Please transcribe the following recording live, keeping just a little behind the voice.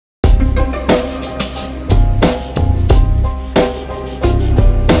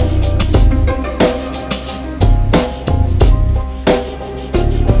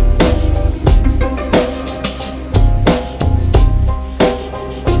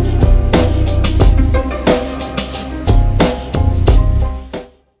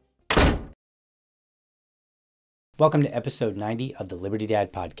Welcome to episode 90 of the Liberty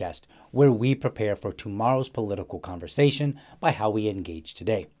Dad podcast, where we prepare for tomorrow's political conversation by how we engage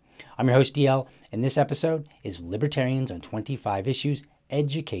today. I'm your host, DL, and this episode is Libertarians on 25 Issues,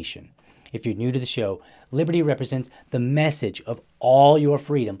 Education. If you're new to the show, liberty represents the message of all your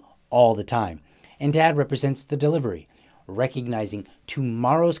freedom all the time, and Dad represents the delivery. Recognizing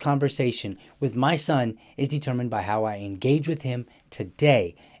tomorrow's conversation with my son is determined by how I engage with him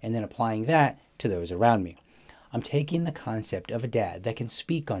today, and then applying that to those around me. I'm taking the concept of a dad that can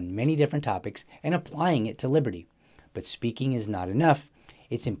speak on many different topics and applying it to liberty. But speaking is not enough.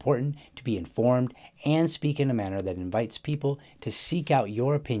 It's important to be informed and speak in a manner that invites people to seek out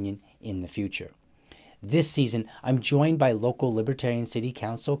your opinion in the future. This season, I'm joined by local Libertarian City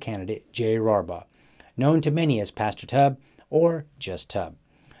Council candidate Jerry Rarbaugh, known to many as Pastor Tub or just Tub.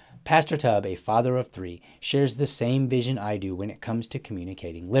 Pastor Tub, a father of three, shares the same vision I do when it comes to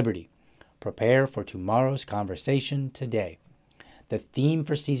communicating liberty. Prepare for tomorrow's conversation today. The theme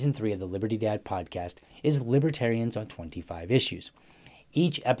for Season 3 of the Liberty Dad podcast is Libertarians on 25 Issues.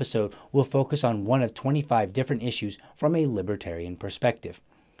 Each episode will focus on one of 25 different issues from a libertarian perspective.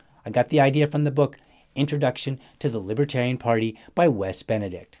 I got the idea from the book Introduction to the Libertarian Party by Wes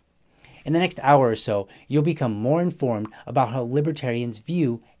Benedict. In the next hour or so, you'll become more informed about how libertarians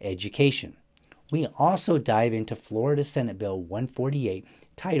view education. We also dive into Florida Senate Bill 148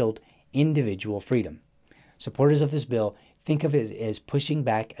 titled Individual Freedom. Supporters of this bill think of it as pushing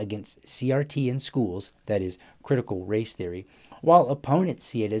back against CRT in schools, that is, critical race theory, while opponents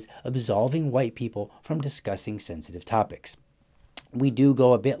see it as absolving white people from discussing sensitive topics. We do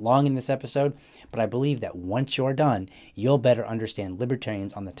go a bit long in this episode, but I believe that once you're done, you'll better understand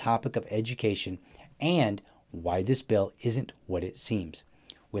libertarians on the topic of education and why this bill isn't what it seems.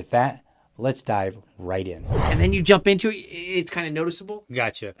 With that, let's dive right in. And then you jump into it, it's kind of noticeable.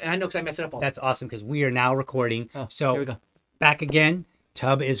 Gotcha. And I know because I mess it up all. That's awesome because we are now recording. Here we go. Back again.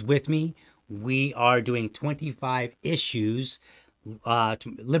 Tub is with me. We are doing 25 issues,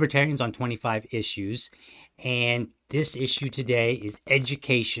 Libertarians on 25 Issues. And this issue today is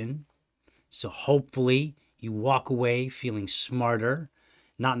education. So hopefully you walk away feeling smarter,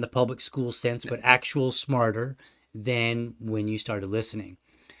 not in the public school sense, but actual smarter than when you started listening.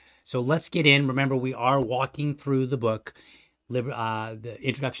 So let's get in. Remember, we are walking through the book, the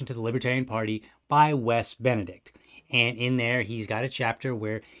Introduction to the Libertarian Party by Wes Benedict. And in there, he's got a chapter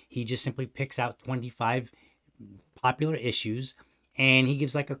where he just simply picks out 25 popular issues, and he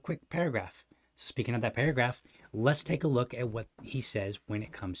gives like a quick paragraph. So speaking of that paragraph, let's take a look at what he says when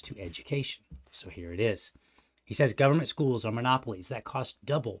it comes to education. So here it is. He says, government schools are monopolies that cost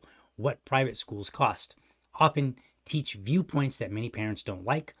double what private schools cost, often teach viewpoints that many parents don't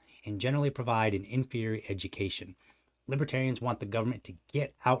like, and generally provide an inferior education. Libertarians want the government to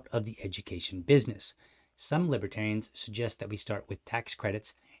get out of the education business. Some libertarians suggest that we start with tax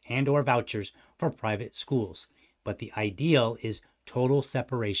credits and or vouchers for private schools, but the ideal is total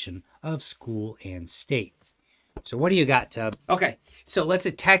separation of school and state. So what do you got, Tub? Okay, so let's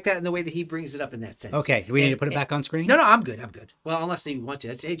attack that in the way that he brings it up in that sense. Okay, do we need to put it back on screen? No, I'm good. Well, unless you want to.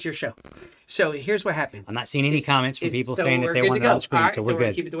 It's your show. So here's what happens. I'm not seeing any comments from people saying that they want it on screen, right, so we're gonna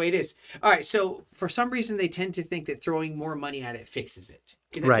good. Keep it the way it is. All right, so for some reason, they tend to think that throwing more money at it fixes it.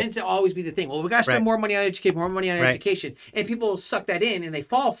 It tends to always be the thing. Well, we got to spend more money on education, education. And people suck that in and they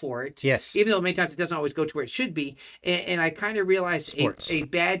fall for it. Yes. Even though many times it doesn't always go to where it should be. And I kind of realized a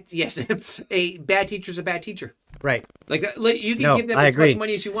bad teacher's a bad teacher. Right. Like you can give them as much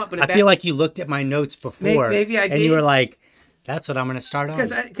money as you want, but I feel like you looked at my notes before. Maybe I did. And you were like, that's what I'm going to start on.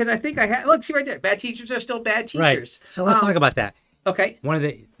 Because I think I had. Look, see right there. Bad teachers are still bad teachers. Right. So let's talk about that. Okay. One of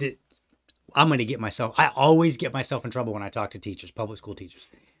the I'm going to get myself. I always get myself in trouble when I talk to teachers, public school teachers.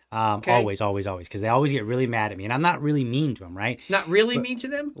 Okay. Always, because they always get really mad at me, and I'm not really mean to them, right? Not really mean to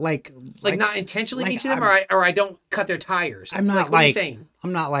them. Like not intentionally mean to them, or I don't cut their tires. I'm not what are you saying?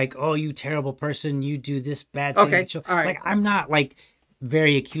 I'm not like, oh, you terrible person, you do this bad thing. Okay. All right. Like I'm not like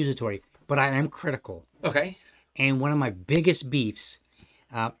very accusatory, but I am critical. Okay. And one of my biggest beefs,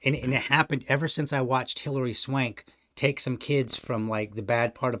 and it happened ever since I watched Hilary Swank take some kids from like the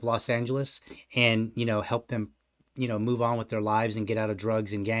bad part of Los Angeles and, help them, move on with their lives and get out of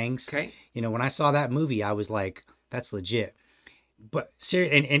drugs and gangs. Okay. When I saw that movie, I was like, that's legit. But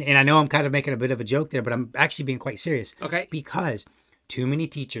and I know I'm kind of making a bit of a joke there, but I'm actually being quite serious. Okay. Because too many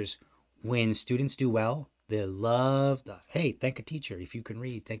teachers, when students do well, they love hey, thank a teacher. If you can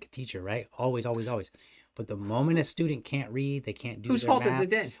read, thank a teacher, right? Always, always, always. But the moment a student can't read, they can't do Whose their fault math, is it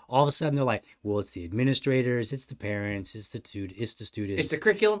then? all of a sudden they're like, well, it's the administrators, it's the parents, it's the students. It's the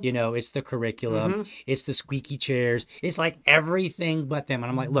curriculum. It's the curriculum. It's the squeaky chairs. It's like everything but them.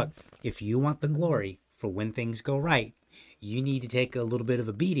 And I'm like, look, if you want the glory for when things go right, you need to take a little bit of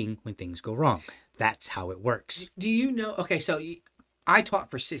a beating when things go wrong. That's how it works. Do you know? Okay, so I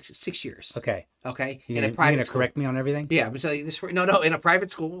taught for six years. Okay. Okay. In a private school. Correct me on everything? Yeah, I'm telling you this. No, in a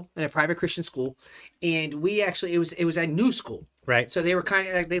private school, in a private Christian school, and we actually it was a new school. Right. So they were kind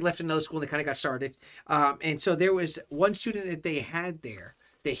of like, they left another school and they kind of got started. And so there was one student that they had there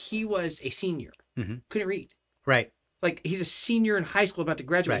that he was a senior, couldn't read. Right. Like he's a senior in high school about to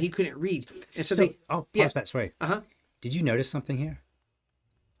graduate. Right. He couldn't read. And so they. Oh, pause that. Sorry. Uh-huh. Did you notice something here?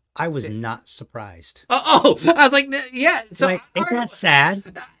 I was not surprised. Oh, I was like, yeah. So like, isn't that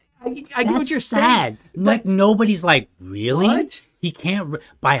sad? I get what you're sad. saying. Like nobody's like, really? What? He can't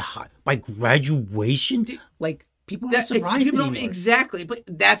by graduation? Like people aren't surprised anymore. Exactly, but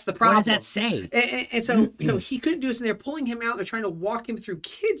that's the problem. What does that say? And so he couldn't do this, and they're pulling him out. They're trying to walk him through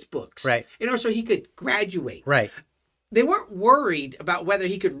kids' books, right? In order so he could graduate, right? They weren't worried about whether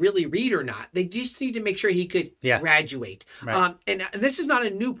he could really read or not. They just need to make sure he could graduate. Right. And this is not a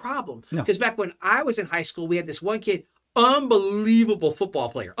new problem because back when I was in high school, we had this one kid. Unbelievable football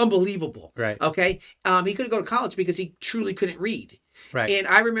player. Unbelievable. Right. Okay. He couldn't go to college because he truly couldn't read. Right. And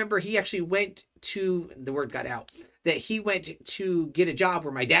I remember he actually went to, the word got out, that he went to get a job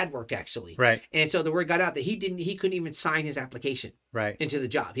where my dad worked actually. Right. And so the word got out that he couldn't even sign his application into the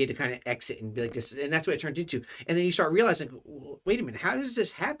job. He had to kind of exit and be like this. And that's what it turned into. And then you start realizing, well, wait a minute, how does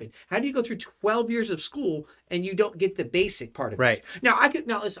this happen? How do you go through 12 years of school and you don't get the basic part of it? Now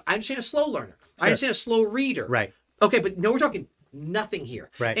listen, I understand a slow learner. Sure. I understand a slow reader. Right. Okay, but no, we're talking nothing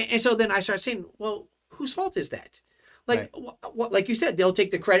here. Right. And so then I started saying, well, whose fault is that? Like, like you said, they'll take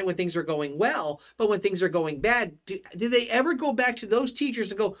the credit when things are going well, but when things are going bad, do they ever go back to those teachers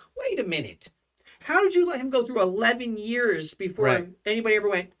and go, wait a minute, how did you let him go through 11 years before anybody ever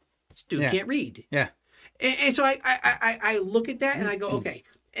went, this dude can't read? Yeah. And so I look at that and I go, okay.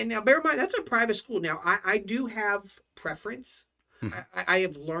 And now bear in mind, that's a private school. Now, I do have preference. I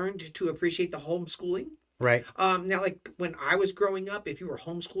have learned to appreciate the homeschooling. Right. Now, like when I was growing up, if you were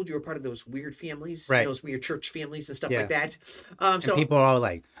homeschooled, you were part of those weird families, those weird church families and stuff like that. So people are all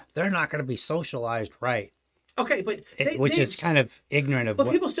like, they're not going to be socialized right. Okay, but which is kind of ignorant of.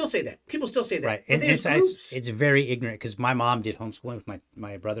 But people still say that. Right, and it's very ignorant because my mom did homeschooling with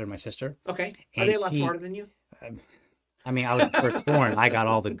my brother and my sister. Okay, are they a lot smarter than you? I mean, I was firstborn. I got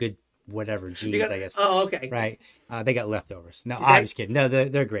all the good whatever genes, I guess. Oh, okay. Right. They got leftovers. No, I was kidding. No,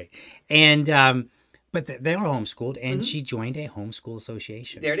 they're great. And but they were homeschooled, and she joined a homeschool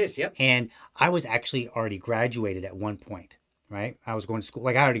association. There it is. Yep. And I was actually already graduated at one point. Right. I was going to school.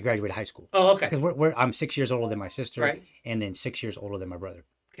 Like I already graduated high school. Oh, okay. Because I'm 6 years older than my sister, and then 6 years older than my brother.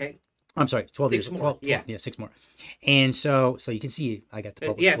 Okay. I'm sorry, 12 years. 12, yeah, 6 more. And so you can see I got the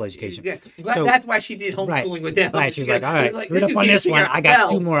public school education. Yeah. So, that's why she did homeschooling with them. Right. She's like, all right, read up on this one. I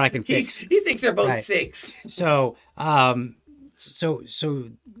got 2 more I can fix. He thinks they're both 6. So,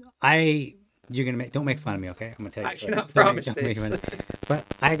 you're gonna don't make fun of me, okay? I'm gonna tell you. I cannot promise this. But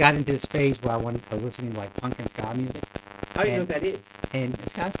I got into this phase where I was listening to like punk and ska music. How do you know what that is? And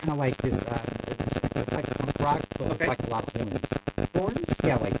ska's kind of like this. It's like punk rock, but it's like a lot of horns. Horns?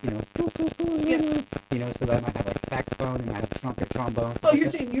 Yeah, like so that might have like saxophone and might have trumpet, trombone. Oh, you're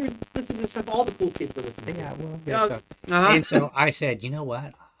saying you were listening to stuff all the cool kids were listening to. Yeah, well, And so I said, you know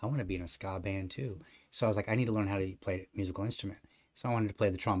what? I want to be in a ska band too. So I was like, I need to learn how to play a musical instrument. So I wanted to play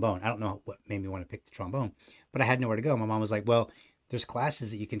the trombone. I don't know what made me want to pick the trombone, but I had nowhere to go. My mom was like, well, there's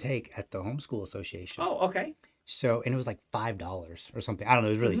classes that you can take at the homeschool association. Oh, okay. So, and it was like $5 or something. I don't know.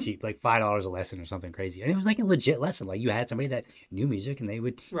 It was really cheap, like $5 a lesson or something crazy. And it was like a legit lesson. Like you had somebody that knew music and they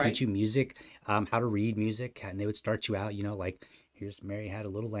would teach you music, how to read music. And they would start you out, like, here's Mary Had a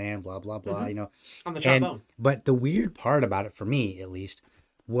Little Lamb, blah, blah, blah, On the trombone. But the weird part about it, for me at least,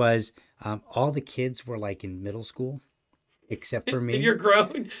 was all the kids were like in middle school. Except for me. You're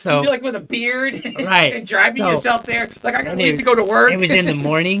grown. So you're like with a beard right. and driving yourself there. Like, I gotta leave to go to work. It was in the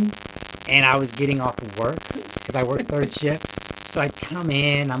morning and I was getting off of work because I worked third shift. So I'd come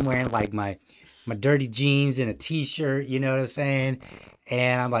in, I'm wearing like my dirty jeans and a t-shirt, you know what I'm saying?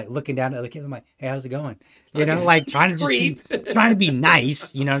 And I'm like looking down at the kids. I'm like, hey, how's it going? Like trying to be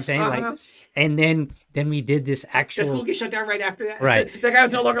nice, you know what I'm saying? Like, and then we did this actual. Does school get shut down right after that? Right. That guy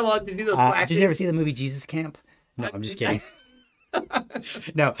was no longer allowed to do those classes. Did you ever see the movie Jesus Camp? No, I'm just kidding.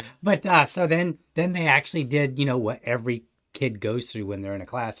 No, but so then they actually did, what every kid goes through when they're in a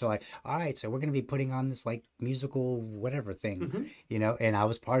class. They're like, all right, so we're going to be putting on this like musical whatever thing, and I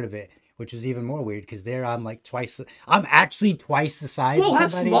was part of it, which was even more weird because there I'm actually twice the size. Well, how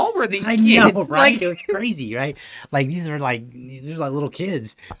small were these kids? I know, right? Like, it was crazy, right? Like these are like little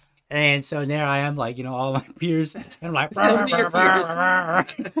kids. And so there I am, like, all my peers, and I'm like,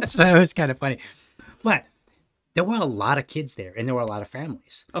 so it's kind of funny. But there were a lot of kids there, and there were a lot of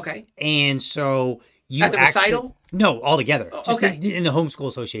families. Okay. And so you At the recital? No, all together. Oh, Just okay. in the homeschool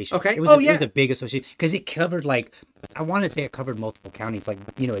association. Okay. It was it was a big association because it covered like, I want to say it covered multiple counties, like,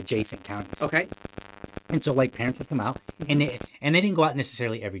 you know, adjacent counties. Okay. And so like parents would come out, and they didn't go out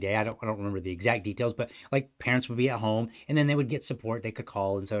necessarily every day. I don't remember the exact details, but like parents would be at home, and then they would get support. They could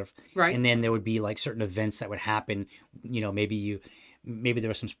call and stuff. Right. And then there would be like certain events that would happen. You know, maybe there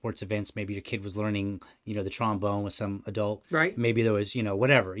were some sports events. Maybe your kid was learning, you know, the trombone with some adult. Right. Maybe there was, you know,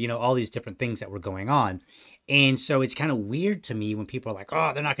 whatever, you know, all these different things that were going on. And so it's kind of weird to me when people are like,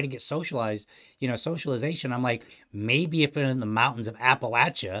 oh, they're not going to get socialized, you know, socialization. I'm like, maybe if they're in the mountains of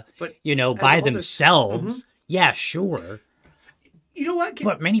Appalachia, but you know, by themselves, yeah, sure. You know what?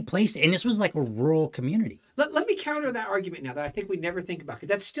 But many places, and this was like a rural community. Let me counter that argument now that I think we never think about, because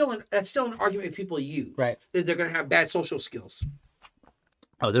that's still an argument people use. Right. That they're going to have bad social skills.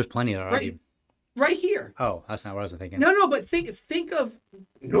 Oh, there's plenty that argue. Right here. Oh, that's not what I was thinking. No, but think of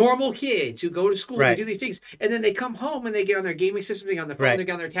normal kids who go to school, right. They do these things, and then they come home and they get on their gaming system, they get on their phone, right. they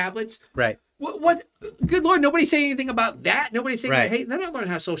get on their tablets. Right. What? Good Lord, nobody's saying anything about that. Nobody's saying, right. hey, they're not learning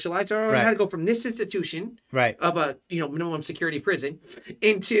how to socialize. They're learning how to go from this institution, right, of a minimum security prison,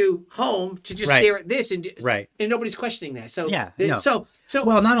 into home to just right. stare at this, and right, and nobody's questioning that. So yeah, no. so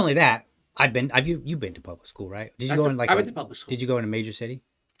well, not only that, you've been to public school, right? Did you go in like I went to public school. Did you go in a major city?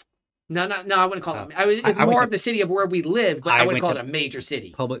 No, I wouldn't call it. It's more of the city of where we live, but I wouldn't call it a major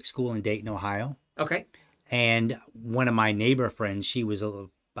city. Public school in Dayton, Ohio. Okay. And one of my neighbor friends, she was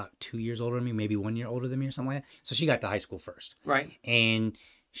about 2 years older than me, maybe 1 year older than me or something like that. So she got to high school first. Right. And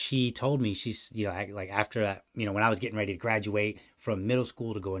she told me, she's, you know, like after that, you know, when I was getting ready to graduate from middle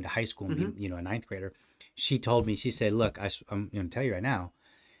school to go into high school and be, you know, a ninth grader, she told me, she said, look, I'm going to tell you right now,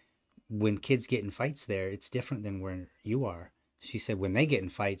 when kids get in fights there, it's different than where you are. She said, when they get in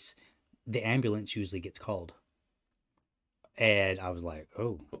fights, the ambulance usually gets called. And I was like,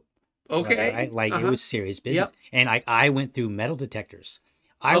 oh, okay. It was serious business. Yep. And I went through metal detectors.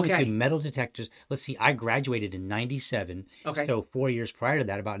 Went through metal detectors. Let's see, I graduated in 97. Okay. So 4 years prior to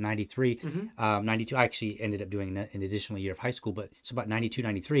that, about 93, 92, I actually ended up doing an additional year of high school. But so about 92,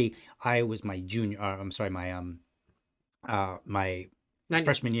 93, I was my my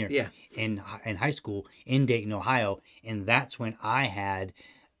freshman year in high school in Dayton, Ohio. And that's when I had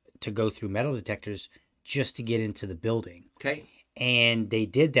to go through metal detectors just to get into the building. Okay. And they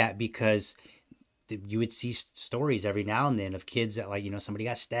did that because you would see stories every now and then of kids that, like, you know, somebody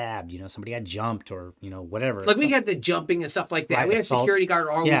got stabbed, you know, somebody got jumped, or, you know, whatever. Like, we had the jumping and stuff like that. Right, we had security guard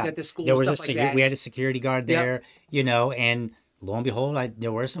always at the school. There was stuff like that. We had a security guard there, you know, and lo and behold,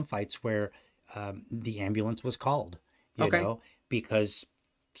 there were some fights where the ambulance was called, you know, because,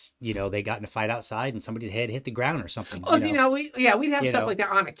 you know, they got in a fight outside and somebody's head hit the ground or something. Oh, we'd have stuff like that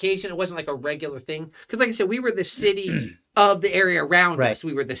on occasion. It wasn't like a regular thing. Because like I said, we were the city of the area around us.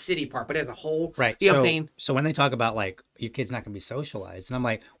 We were the city part, but as a whole, you know what I'm saying? So when they talk about like, your kid's not going to be socialized, and I'm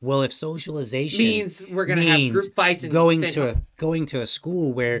like, well, if socialization means we're going to have group fights and going to a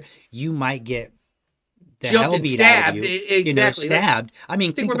school where you might get the jumped hell and beat stabbed, out of you, exactly. You know, stabbed. I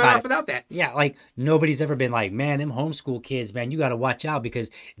mean, think we're better off without that. Yeah, like nobody's ever been like, man, them homeschool kids, man, you got to watch out because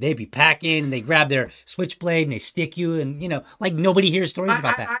they be packing, and they grab their switchblade and they stick you, and you know, like nobody hears stories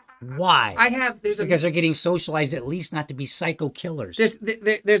about that. Why? Because they're getting socialized, at least not to be psycho killers.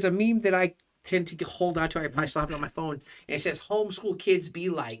 There's a meme that I tend to hold on to. I probably still have it on my phone, and it says "Homeschool kids be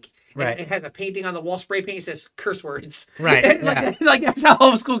like." Right. It has a painting on the wall, spray paint. It says curse words. Right. like that's how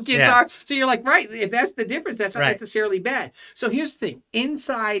homeschool kids are. So you're like, right. If that's the difference, that's not necessarily bad. So here's the thing.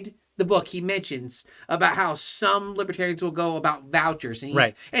 Inside the book, he mentions about how some libertarians will go about vouchers.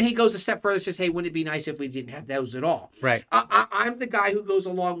 And he goes a step further, says, hey, wouldn't it be nice if we didn't have those at all? Right. I'm the guy who goes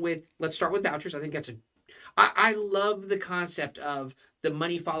along with, let's start with vouchers. I think that's I love the concept of the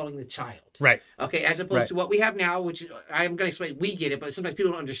money following the child. Right. Okay, as opposed to what we have now, which I'm going to explain, we get it, but sometimes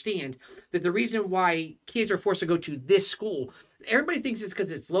people don't understand that the reason why kids are forced to go to this school, everybody thinks it's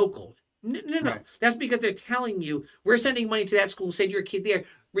because it's local. No. Right. That's because they're telling you, we're sending money to that school, send your kid there.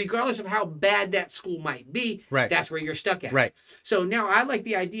 Regardless of how bad that school might be, that's where you're stuck at. Right. So now I like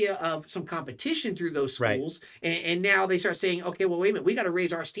the idea of some competition through those schools. And now they start saying, okay, well, wait a minute, we got to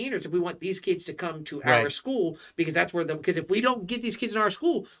raise our standards if we want these kids to come to our school, because that's where because if we don't get these kids in our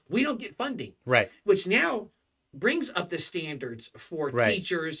school, we don't get funding. Right. Which now brings up the standards for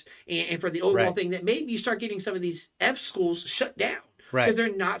teachers and for the overall thing that maybe you start getting some of these F schools shut down because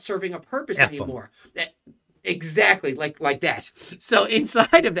they're not serving a purpose anymore. Exactly, like that. So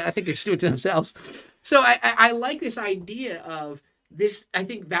inside of that, I think they're just doing it to themselves. So I like this idea of I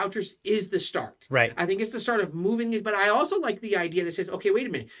think vouchers is the start. Right. I think it's the start of moving these. But I also like the idea that says, okay, wait a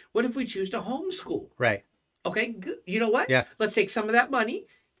minute. What if we choose to homeschool? Right. Okay, good. You know what? Yeah. Let's take some of that money.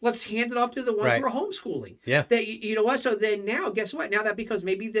 Let's hand it off to the ones who are homeschooling. Yeah. That you know what? So then now, guess what? Now that becomes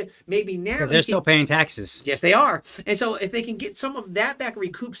maybe now they're still paying taxes. Yes, they are. And so if they can get some of that back,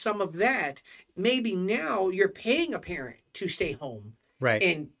 recoup some of that, maybe now you're paying a parent to stay home. Right.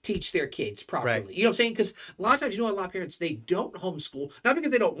 And teach their kids properly. Right. You know what I'm saying? Because a lot of times, a lot of parents, they don't homeschool, not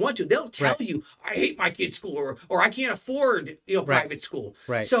because they don't want to. They'll tell you, I hate my kid's school, or I can't afford, private school.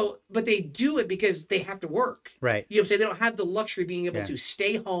 Right. So, but they do it because they have to work. Right. You know what I'm saying? They don't have the luxury of being able to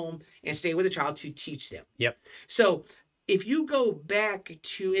stay home and stay with a child to teach them. Yep. So if you go back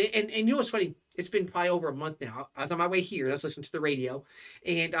to, and you know what's funny? It's been probably over a month now. I was on my way here. I was listening to the radio,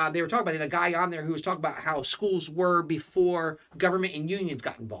 and they were talking about it. A guy on there who was talking about how schools were before government and unions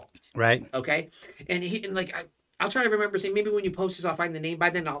got involved. Right. Okay. And I'll try to remember saying, maybe when you post this, I'll find the name. By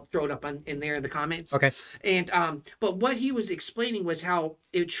then, I'll throw it up in there in the comments. Okay. And but what he was explaining was how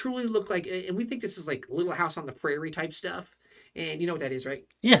it truly looked like, and we think this is like Little House on the Prairie type stuff. And you know what that is, right?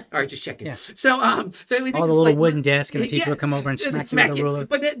 Yeah. All right, just checking. Yeah. So we think all the little wooden desk, and the teacher would come over and smack you with a ruler.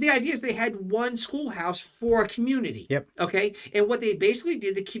 But the idea is they had one schoolhouse for a community. Yep. Okay. And what they basically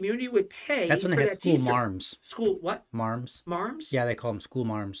did, the community would pay. That's when they had school marms. School what? Marms. Marms? Yeah, they call them school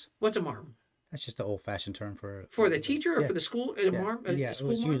marms. What's a marm? That's just the old-fashioned term for the teacher or for the school. Marm. Yeah, it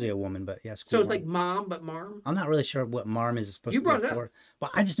was usually a woman, but yeah. So it's like mom, but marm. I'm not really sure what marm is supposed to be brought it for, up.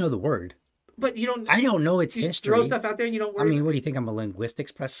 but I just know the word. But you don't. I don't know its you history. Throw stuff out there and you don't worry. I mean, what do you think? I'm a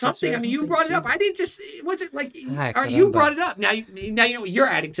linguistics professor? Something. I mean, you brought it up. I didn't just. What's it like? Hi, you brought it up. Now you know what you're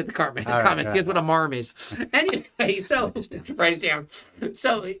adding to the comments. Right. Here's what a marm is. Anyway, so write it down.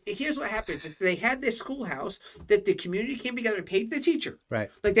 So here's what happens: is they had this schoolhouse that the community came together and paid the teacher.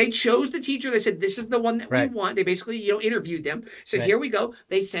 Right. Like they chose the teacher. They said, "This is the one that we want." They basically interviewed them. Said, "Here we go."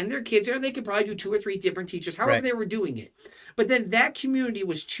 They send their kids there, and they could probably do 2 or 3 different teachers, however they were doing it. But then that community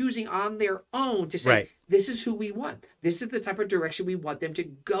was choosing on their own to say, this is who we want. This is the type of direction we want them to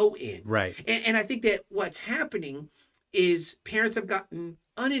go in. Right. And I think that what's happening is parents have gotten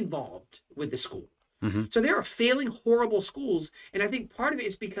uninvolved with the school. Mm-hmm. So there are failing, horrible schools. And I think part of it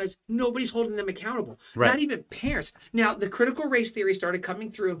is because nobody's holding them accountable. Right. Not even parents. Now, the critical race theory started coming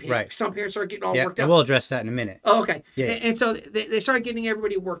through, and some parents started getting all worked up. We'll address that in a minute. Oh, okay. Yeah. And so they started getting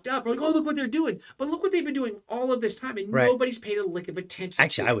everybody worked up. Like, oh, look what they're doing. But look what they've been doing all of this time, and nobody's paid a lick of attention.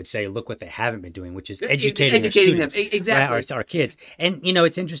 Actually, I would say look what they haven't been doing, which is educating their students. Them. Exactly. Right? Our kids. And,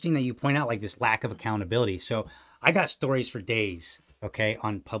 it's interesting that you point out, like, this lack of accountability. So I got stories for days,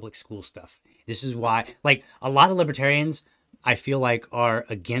 on public school stuff. This is why, like, a lot of libertarians, I feel like, are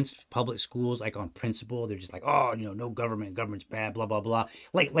against public schools, like, on principle. They're just like, oh, no government's bad, blah, blah, blah.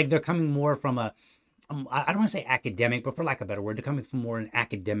 Like they're coming more from I don't want to say academic, but for lack of a better word, they're coming from more an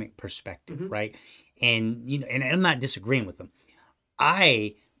academic perspective, right? And, and I'm not disagreeing with them.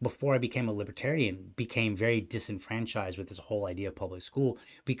 Before I became a libertarian, became very disenfranchised with this whole idea of public school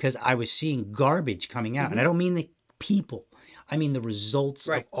because I was seeing garbage coming out. And I don't mean the people. I mean the results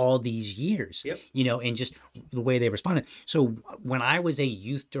of all these years, and just the way they responded. So when I was a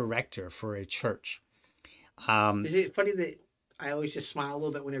youth director for a church. Is it funny that I always just smile a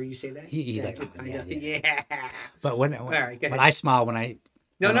little bit whenever you say that? He's like, yeah. But when I smile when I...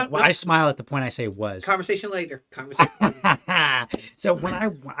 I smile at the point I say was. Conversation later. So when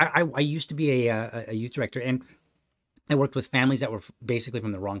I used to be a youth director, and I worked with families that were basically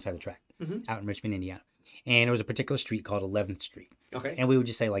from the wrong side of the track out in Richmond, Indiana. And it was a particular street called 11th Street. Okay. And we would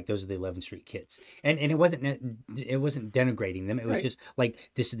just say, like, those are the 11th Street kids. And it wasn't denigrating them. It was just like,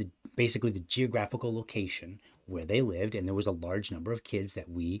 this is basically the geographical location where they lived. And there was a large number of kids that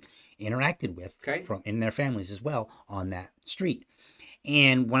we interacted with in their families as well on that street.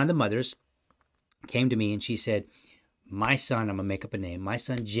 And one of the mothers came to me and she said, my son, I'm going to make up a name, my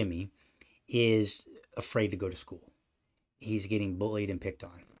son Jimmy is afraid to go to school. He's getting bullied and picked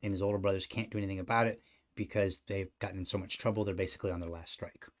on. And his older brothers can't do anything about it because they've gotten in so much trouble. They're basically on their last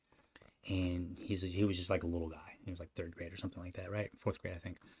strike. And he was just like a little guy. He was like 3rd grade or something like that, right? 4th grade, I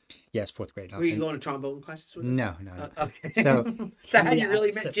think. Yes, 4th grade. Were you going to trombone classes with him? No. Okay. So how you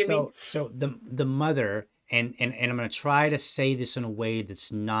really met Jimmy? So the mother, and I'm going to try to say this in a way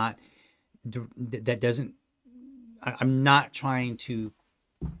that's not, that doesn't, I'm not trying to.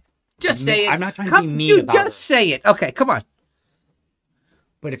 Just say it. I'm not trying to be mean about it. Just say it. Okay, come on.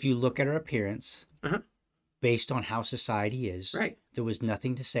 But if you look at her appearance, based on how society is, there was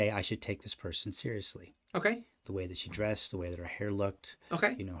nothing to say I should take this person seriously. Okay. The way that she dressed, the way that her hair looked,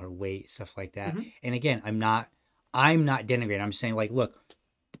 her weight, stuff like that. And again, I'm not denigrating. I'm just saying, like, look,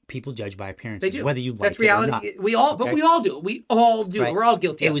 people judge by appearances, They do. whether you like That's it reality. or not. We all, but we all do. We all do. Right. We're all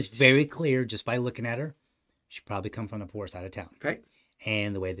guilty. It was very clear just by looking at her. She probably come from the poor side of town. Okay.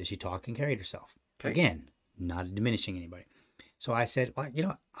 And the way that she talked and carried herself. Okay. Again, not diminishing anybody. So I said, well, you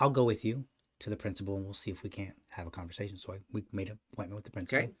know, I'll go with you to the principal and we'll see if we can't have a conversation. So we made an appointment with the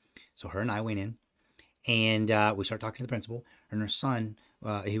principal. Okay. So her and I went in and we started talking to the principal. And her son,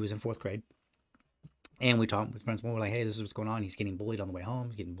 he was in 4th grade. And we talked with the principal. We're like, hey, this is what's going on. He's getting bullied on the way home.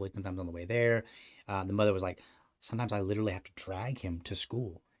 He's getting bullied sometimes on the way there. The mother was like, sometimes I literally have to drag him to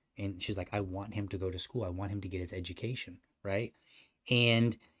school. And she's like, I want him to go to school. I want him to get his education, right?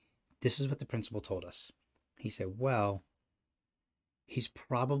 And this is what the principal told us. He said, well, he's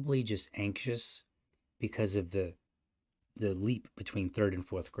probably just anxious because of the leap between 3rd and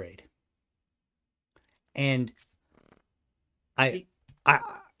 4th grade. And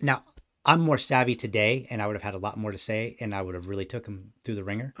now I'm more savvy today, and I would have had a lot more to say, and I would have really took him through the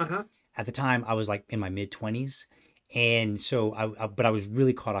ringer. At the time, I was like in my mid-20s, and so but I was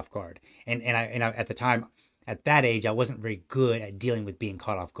really caught off guard. And I at the time, at that age, I wasn't very good at dealing with being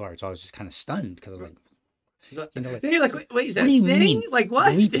caught off guard, so I was just kind of stunned because I was like, you know, then you're like, wait, is that what do you thing? mean? Like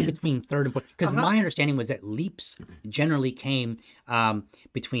what? Leap between 3rd and 4th. Because my understanding was that leaps generally came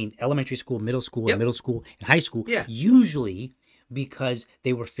between elementary school, middle school, and middle school and high school. Yeah. Usually because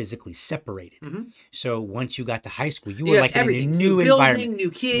they were physically separated. So once you got to high school, you were like in a everything. new building, environment.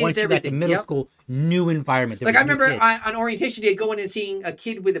 new kids, Once you got to everything. middle school, new environment. There Like was I new remember kids. on orientation day going and seeing a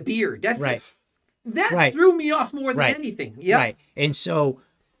kid with a beard. Right. That threw me off more than anything. Yeah. Right. And so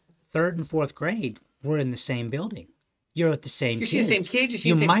 3rd and 4th grade, we're in the same building. You're at the same You kids. see the same kids, you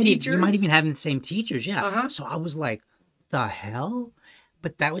see the same teachers. You might even have the same teachers, yeah. So I was like, the hell?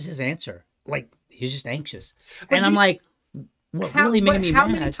 But that was his answer. Like, he's just anxious. But and I'm like, what really made me How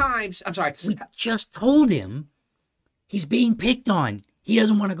mad? many times? I'm sorry. We just told him he's being picked on. He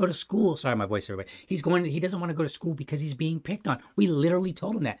doesn't want to go to school. Sorry, my voice, everybody. He doesn't want to go to school because he's being picked on. We literally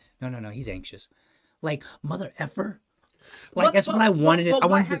told him that. No, he's anxious. Like, mother effer. Like, that's what I wanted.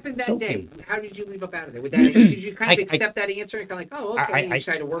 What happened that day? How did you leave up out of there? Did you kind of accept that answer and kind of like, oh, okay, you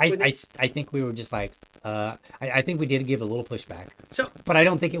decided to work with it? I think we were just like, I think we did give a little pushback. So, but I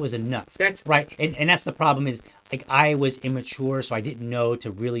don't think it was enough. That's right, and that's the problem is like I was immature, so I didn't know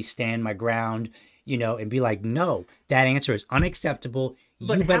to really stand my ground, you know, and be like, no, that answer is unacceptable.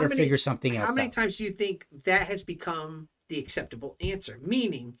 You better figure something else out. How many times do you think that has become the acceptable answer?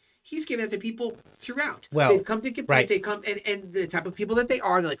 Meaning, he's giving that to people throughout. Well, they've come to complaints. They come and the type of people that they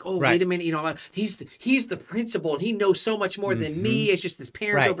are, they're like, oh, wait a minute, you know, he's the principal and he knows so much more than me. It's just this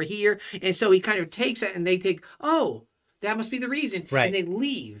parent over here, and so he kind of takes it and they think, oh, that must be the reason, and they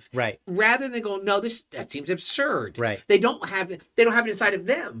leave. Rather than go, no, that seems absurd. They don't have it inside of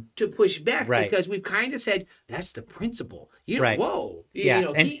them to push back because we've kind of said that's the principal. You know, whoa, yeah, you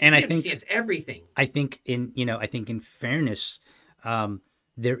know, and he I think understands everything. I think in fairness.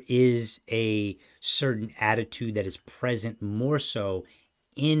 There is a certain attitude that is present more so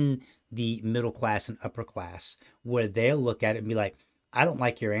in the middle class and upper class where they'll look at it and be like, I don't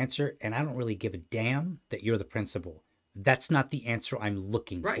like your answer and I don't really give a damn that you're the principal. That's not the answer I'm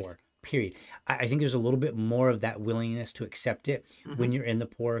looking for, period. I think there's a little bit more of that willingness to accept it when you're in the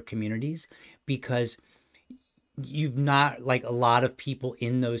poorer communities because you've not, like a lot of people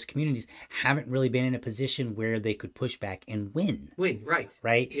in those communities haven't really been in a position where they could push back and win.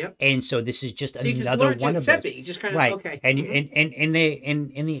 Right. Yep. And so this is just so another one of those. You just kind of okay. And and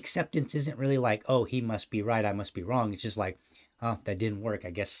the acceptance isn't really like, oh, he must be right, I must be wrong. It's just like, oh, that didn't work.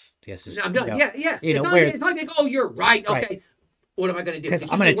 I guess it's, I'm done. Yeah. You know, it's not like, oh, you're right. Okay. What am I going to do? Because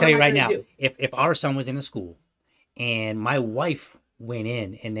I'm going to tell you right now, if our son was in a school and my wife went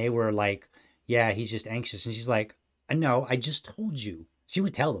in and they were like, yeah, he's just anxious. And she's like, no, I just told you. She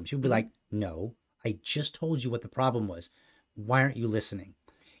would tell them. She would be like, no, I just told you what the problem was. Why aren't you listening?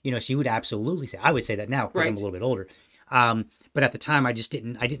 You know, she would absolutely say, I would say that now because I'm a little bit older. But at the time, I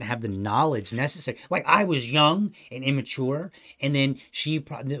didn't have the knowledge necessary. Like I was young and immature. And then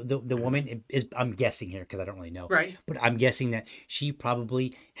the woman is, I'm guessing here because I don't really know. But I'm guessing that she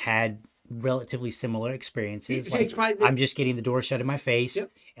probably had relatively similar experiences. Like, I'm just getting the door shut in my face.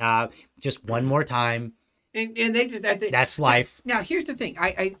 Just one more time. And they just that's life. Now here's the thing.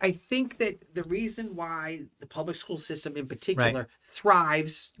 I think that the reason why the public school system in particular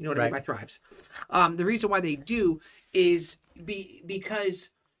thrives, you know what I mean by thrives. The reason why they do is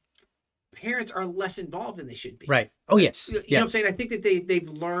because parents are less involved than they should be. Oh yes. You know what I'm saying? I think that they've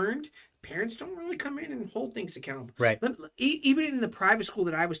learned parents don't really come in and hold things accountable. Even in the private school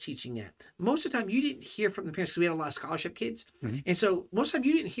that I was teaching at, most of the time you didn't hear from the parents because we had a lot of scholarship kids. And so most of the time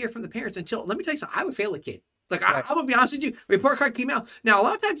you didn't hear from the parents until, let me tell you something, I would fail a kid. Like, I'm going to be honest with you. Report card came out. Now, a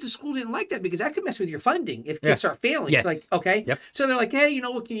lot of times the school didn't like that because that could mess with your funding if kids start failing. It's like, okay. Yep. So they're like, hey, you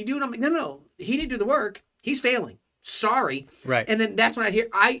know, what can you do? And I'm like, no. He didn't do the work. He's failing. Sorry. Right. And then that's when I hear,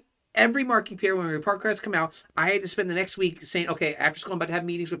 every marking period when report cards come out, I had to spend the next week saying, okay, after school, I'm about to have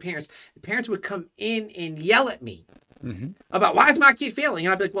meetings with parents. The parents would come in and yell at me. About why is my kid failing?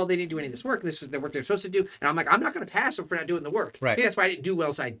 And I'd be like, well, they didn't do any of this work. This is the work they're supposed to do. And I'm like, I'm not going to pass them for not doing the work. Right. Yeah, that's why I didn't do well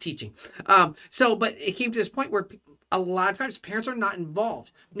inside teaching. But it came to this point where a lot of times parents are not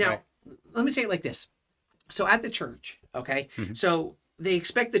involved. Now, let me say it like this. So at the church, okay, so they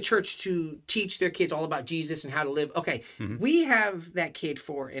expect the church to teach their kids all about Jesus and how to live. Okay, we have that kid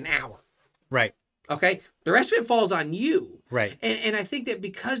for an hour. Right. Okay, the rest of it falls on you. Right. And I think that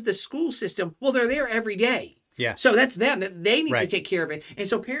because the school system, well, they're there every day. Yeah. So that's them. That they need to take care of it. And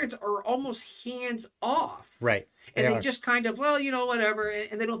so parents are almost hands off. Right. And they just kind of, well, you know, whatever.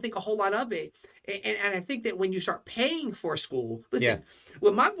 And they don't think a whole lot of it. And I think that when you start paying for school, listen,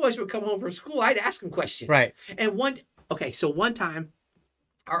 when my boys would come home from school, I'd ask them questions. Right. And one time,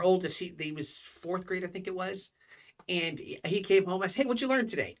 our oldest, he was 4th grade, I think it was. And he came home. I said, hey, what'd you learn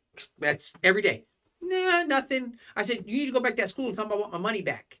today? That's every day. Nah, nothing. I said, you need to go back to that school and tell them I want my money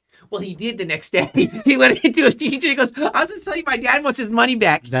back. Well, he did the next day. He went into his teacher. He goes, I was just telling you my dad wants his money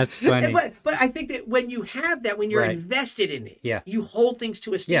back. That's funny. But I think that when you have that, when you're invested in it, you hold things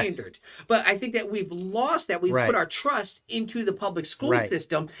to a standard. But I think that we've lost that. We've put our trust into the public school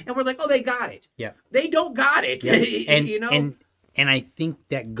system. And we're like, oh, they got it. Yeah. They don't got it. Yeah. And, you know? And I think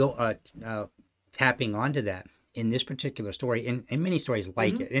that tapping onto that, in this particular story, and many stories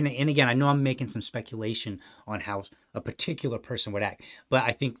like it, and again, I know I'm making some speculation on how a particular person would act, but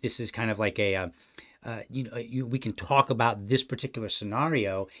I think this is kind of like we can talk about this particular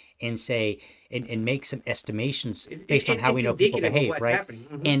scenario and say, and make some estimations based on how we know people behave, right?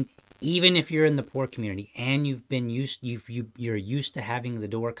 And even if you're in the poor community and you're used to having the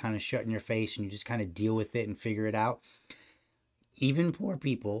door kind of shut in your face and you just kind of deal with it and figure it out, even poor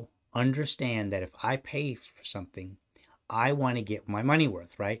people understand that if I pay for something, I want to get my money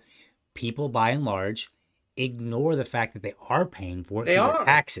worth, right? People, by and large, ignore the fact that they are paying for it through their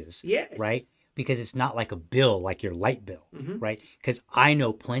taxes, right? Because it's not like a bill, like your light bill, right? Because I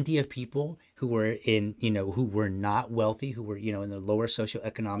know plenty of people who were who were not wealthy, who were, in the lower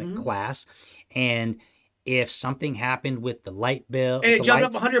socioeconomic class, and if something happened with the light bill, and it jumped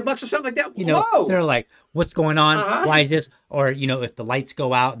up $100 or something like that, they're like, "What's going on? Why is this?" Or if the lights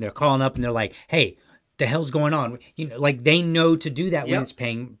go out and they're calling up and they're like, "Hey, the hell's going on?" Like they know to do that when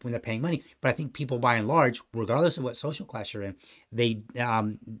they're paying money. But I think people, by and large, regardless of what social class you're in, they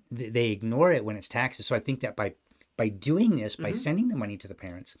ignore it when it's taxes. So I think that by doing this, by sending the money to the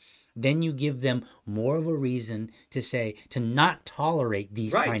parents, then you give them more of a reason to not tolerate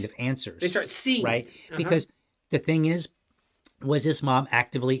these kind of answers. They start seeing it. Because the thing is, was this mom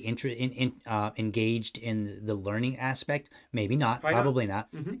actively engaged in the learning aspect? Maybe not. Probably not.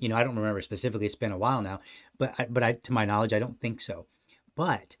 I don't remember specifically. It's been a while now. But to my knowledge, I don't think so.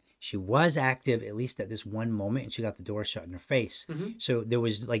 But she was active, at least at this one moment, and she got the door shut in her face. So there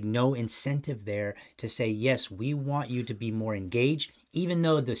was no incentive there to say, yes, we want you to be more engaged, even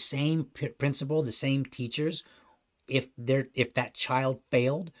though the same principal, the same teachers, if that child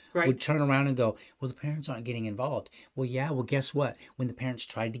failed, would turn around and go, well, the parents aren't getting involved. Well, yeah, well, guess what? When the parents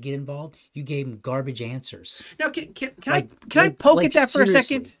tried to get involved, you gave them garbage answers. Now, can I poke at that for a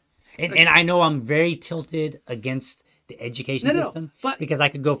second? And I know I'm very tilted against the education system, because I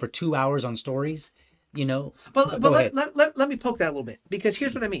could go for 2 hours on stories, But let me poke that a little bit, because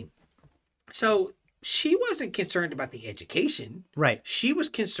here's what I mean. So she wasn't concerned about the education. Right. She was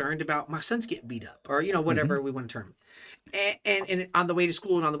concerned about my son's getting beat up, or, whatever we want to term it. And on the way to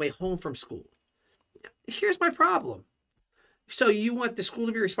school and on the way home from school. Here's my problem. So you want the school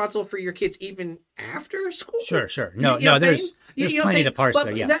to be responsible for your kids even after school? Sure. No, there's plenty to parse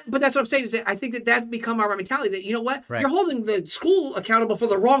there, yeah. But that's what I'm saying, is that I think that that's become our mentality, that, you know what? Right. You're holding the school accountable for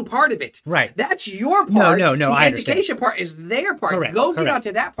the wrong part of it. Right. That's your part. No, the education part is their part. Correct. Get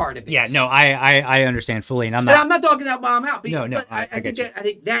onto that part of it. Yeah, no, I understand fully, and I'm not talking that mom out. But I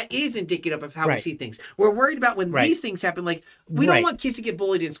think that is indicative of how we see things. We're worried about when these things happen. Like, we don't want kids to get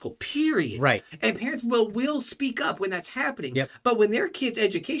bullied in school, period. Right. And parents will speak up when that's happening. Yep. But when their kids'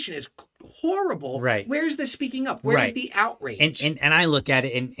 education is horrible, where's the speaking up? Where's the outrage? And I look at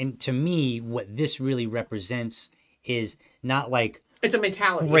it, and to me, what this really represents is not like, it's a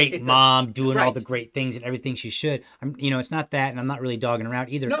mentality. Great mom doing all the great things and everything she should. It's not that, and I'm not really dogging around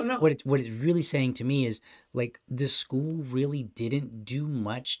either. No. What it's really saying to me is, like, the school really didn't do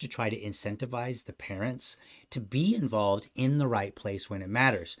much to try to incentivize the parents to be involved in the right place when it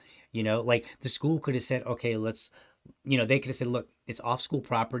matters. You know, like the school could have said, okay, let's, you know, they could have said, look, it's off school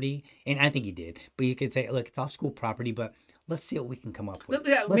property. And I think he did, but you could say, look, it's off school property, but let's see what we can come up with.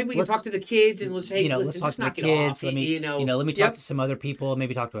 Yeah, maybe we can talk to the kids and let's say, you know, let's talk to the kids. Let me, let me talk to some other people.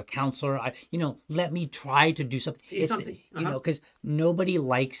 Maybe talk to a counselor. Let me try to do something. You know, because nobody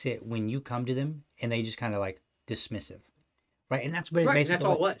likes it when you come to them and they just kind of like dismissive. Right. And that's what it basically that's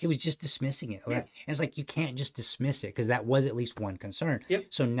all it was. It was just dismissing it. Right? Yeah. And it's like, you can't just dismiss it, because that was at least one concern. Yep.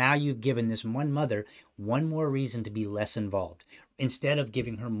 So now you've given this one mother one more reason to be less involved, instead of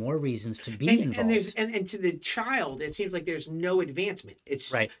giving her more reasons to be involved. And to the child, it seems like there's no advancement.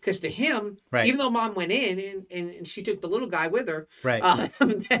 It's right. Because to him, even though mom went in and she took the little guy with her,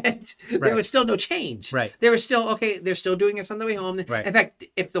 there was still no change. Right. There was still, they're still doing this on the way home. Right. In fact,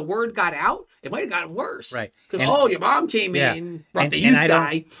 if the word got out, it might have gotten worse. Right. Because your mom came in, brought the youth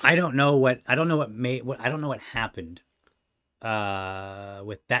guy. I don't know what happened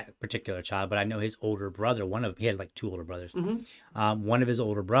with that particular child, but I know his older brother, he had like 2 older brothers. Mm-hmm. One of his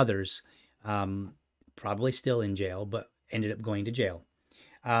older brothers, probably still in jail, but ended up going to jail.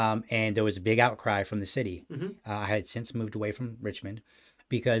 And there was a big outcry from the city. Mm-hmm. I had since moved away from Richmond,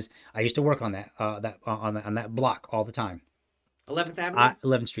 because I used to work on that block all the time. 11th Avenue?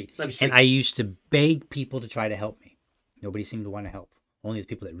 11th Street. And I used to beg people to try to help me. Nobody seemed to want to help. Only the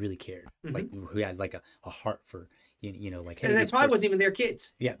people that really cared, mm-hmm. like who had like a heart for, like. Hey, and that probably wasn't even their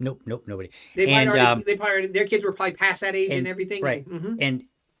kids. Yeah, nope, nobody. They probably their kids were probably past that age and everything. Right. Mm-hmm. And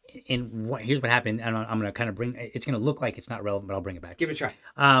here's what happened. And I'm going to kind of it's going to look like it's not relevant, but I'll bring it back. Give it a try.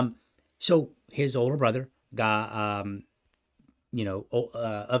 So his older brother got, of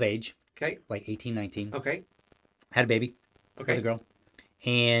age. Okay. Like 18, 19. Okay. Had a baby. Okay. With a girl.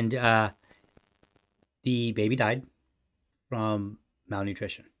 And the baby died from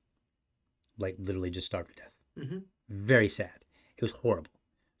malnutrition. Like literally just starved to death. Mm-hmm. Very sad. It was horrible.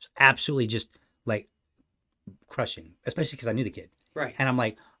 It was absolutely just like crushing, especially because I knew the kid. Right. And I'm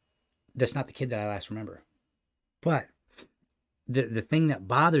like, that's not the kid that I last remember. But the thing that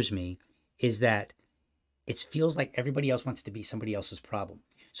bothers me is that it feels like everybody else wants to be somebody else's problem.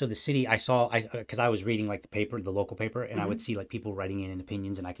 So the city, because I was reading like the local paper, and mm-hmm. I would see like people writing in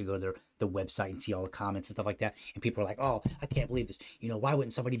opinions, and I could go to the website and see all the comments and stuff like that. And people are like, oh, I can't believe this. Why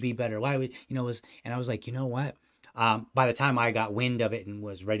wouldn't somebody be better? Why would, and I was like, you know what? By the time I got wind of it and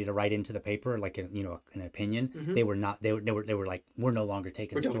was ready to write into the paper, like, an opinion, mm-hmm. they were like, we're no longer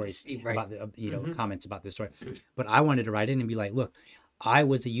taking stories about the, mm-hmm. comments about this story. Mm-hmm. But I wanted to write in and be like, look, I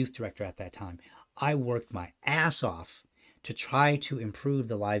was the youth director at that time. I worked my ass off to try to improve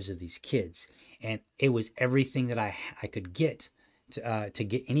the lives of these kids. And it was everything that I could get to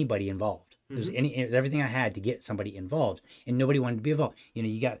get anybody involved. Mm-hmm. It was everything I had to get somebody involved, and nobody wanted to be involved.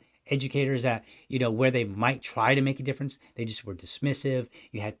 You got educators that, where they might try to make a difference, they just were dismissive.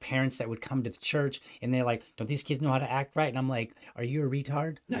 You had parents that would come to the church and they're like, don't these kids know how to act right? And I'm like, are you a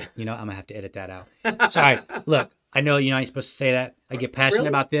retard? I'm gonna have to edit that out. Sorry. Look, I know you're not supposed to say that. I get passionate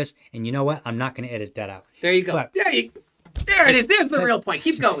about this, and you know what? I'm not going to edit that out. There you go. But, there it is. There's the real point.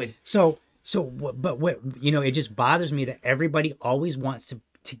 Keep going. But what it just bothers me that everybody always wants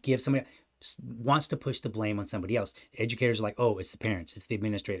to give somebody, wants to push the blame on somebody else. Educators are like, oh, it's the parents, it's the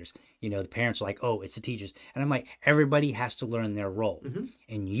administrators. The parents are like, oh, it's the teachers. And I'm like, everybody has to learn their role, mm-hmm.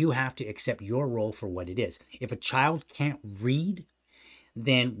 and you have to accept your role for what it is. If a child can't read,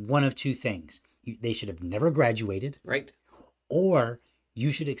 then one of two things. They should have never graduated. Right. Or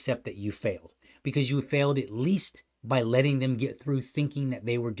you should accept that you failed, because you failed at least by letting them get through thinking that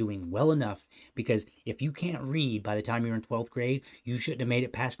they were doing well enough. Because if you can't read by the time you're in 12th grade, you shouldn't have made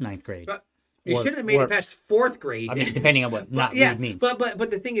it past 9th grade. But you shouldn't have made it past 4th grade. I mean, depending on what read means. But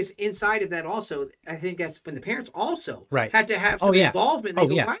the thing is, inside of that also, I think that's when the parents also right. had to have some involvement. They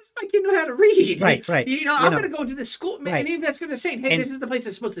go, yeah. why does my kid know how to read? Right. I'm going to go into this school, man, and even that's going to say, hey, this is the place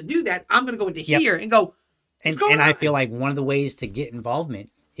that's supposed to do that. I'm going to go into here and go, and I feel like one of the ways to get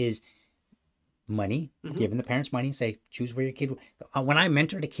involvement is money, mm-hmm. giving the parents money, say, choose where your kid. When I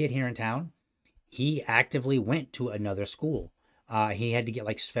mentored a kid here in town, he actively went to another school. He had to get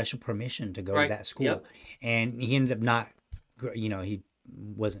like special permission to go to that school, and he ended up not, he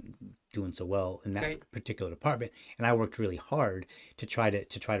wasn't doing so well in that particular department. And I worked really hard to try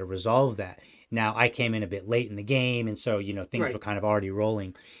to resolve that. Now I came in a bit late in the game, and so things were kind of already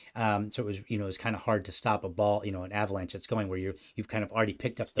rolling. So it was it was kind of hard to stop a ball, an avalanche that's going where you've kind of already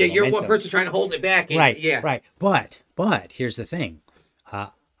picked up the momentum. You're one person trying to hold it back. And, right. But here's the thing,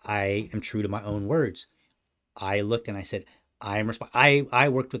 I am true to my own words. I looked and I said, I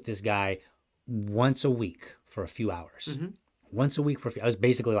worked with this guy once a week for a few hours. Mm-hmm. once a week for I was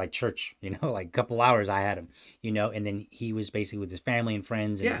basically like church, you know, like a couple hours I had him, you know, and then he was basically with his family and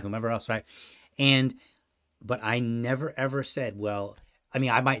friends and whomever else, right? But I never ever said, well, I mean,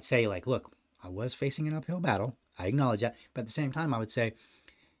 I might say like, look, I was facing an uphill battle. I acknowledge that. But at the same time, I would say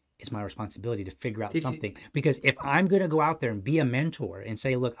it's my responsibility to figure out something. Because if I'm going to go out there and be a mentor and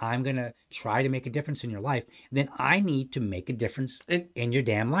say, look, I'm going to try to make a difference in your life, then I need to make a difference in your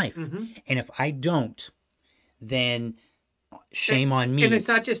damn life. And if I don't, then shame on me. And it's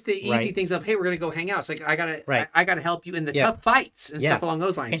not just the easy things of, hey, we're going to go hang out. It's like, I gotta help you in the tough fights and stuff along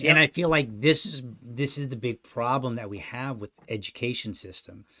those lines. And I feel like this is the big problem that we have with education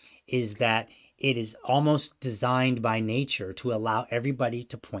system, is that it is almost designed by nature to allow everybody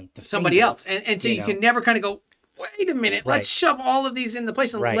to point the somebody finger, else. And so you can never kind of go, wait a minute, let's shove all of these in the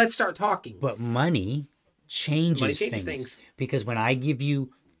place and let's start talking. But money changes things. Because when I give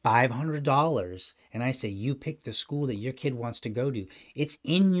you $500 and I say, you pick the school that your kid wants to go to, it's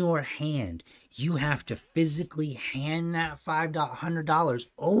in your hand. You have to physically hand that $500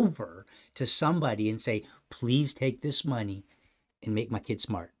 over to somebody and say, please take this money and make my kid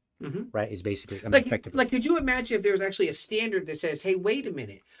smart. Right, is basically like could you imagine if there was actually a standard that says, hey, wait a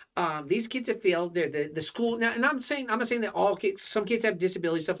minute, these kids have failed, they're the school now, and I'm not saying that all kids, some kids have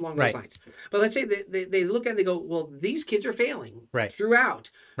disabilities, stuff along those lines, but let's say that they look at it and they go, well, these kids are failing throughout,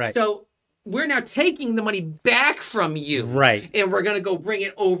 so we're now taking the money back from you, and we're going to go bring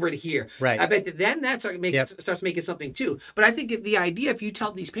it over to here. I bet that then that starts making something too. But I think the idea, if you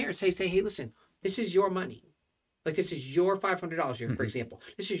tell these parents, say, hey, listen, this is your money. Like, this is your $500 here, for example.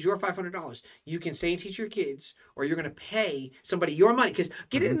 This is your $500. You can stay and teach your kids, or you're going to pay somebody your money. Because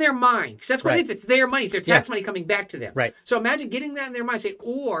get it in their mind. Because that's what it is. It's their money. It's their tax money coming back to them. So imagine getting that in their mind. Say,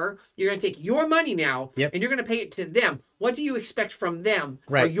 or you're going to take your money now, and you're going to pay it to them. What do you expect from them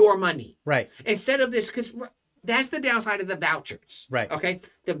for your money? Instead of this, because that's the downside of the vouchers. Okay?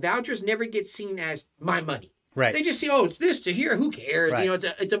 The vouchers never get seen as my money. They just see, oh, it's this to here. Who cares? You know,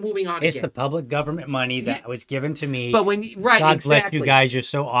 it's a moving on. It's the public government money that was given to me. But when God bless you guys, you're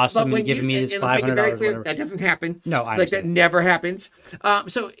so awesome and giving me this $500. That doesn't happen. No, I like that never happens.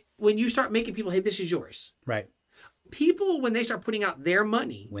 So when you start making people, hey, this is yours. People, when they start putting out their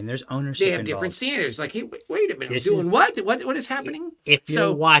money, when there's ownership, they have different standards. Like, hey, wait a minute, I'm doing what? What is happening? If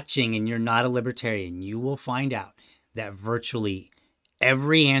you're watching and you're not a libertarian, you will find out that virtually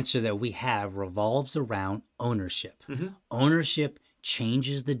every answer that we have revolves around ownership. Ownership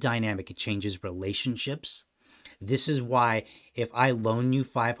changes the dynamic. It changes relationships. This is why if I loan you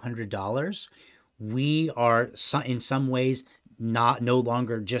 $500, we are in some ways no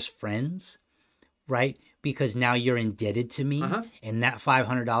longer just friends, right? Because now you're indebted to me, and that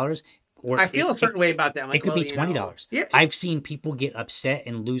 $500. Or I feel a certain way about that. Like, it could be $20. I've seen people get upset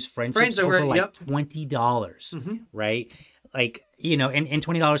and lose friendships over like $20, right? Like, you know, and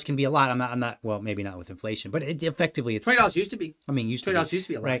 $20 can be a lot. I'm not, well, maybe not with inflation, but effectively it's $20 used to be. I mean, $20 used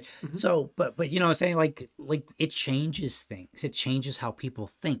to be a lot. Right. So, but you know what I'm saying? Like it changes things. It changes how people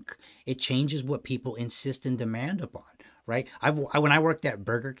think. It changes what people insist and demand upon, right? When I worked at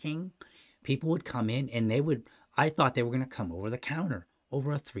Burger King, people would come in and I thought they were going to come over the counter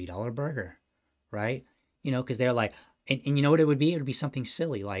over a $3 burger, right? You know, because they're like, and you know what it would be? It would be something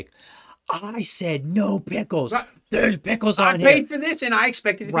silly like, I said no pickles. There's pickles on here. I paid for this and I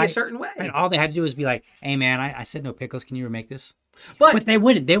expected it to be a certain way. And all they had to do was be like, hey, man, I said no pickles. Can you remake this? But they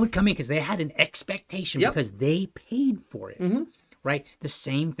wouldn't. They would come in because they had an expectation because they paid for it. Right? The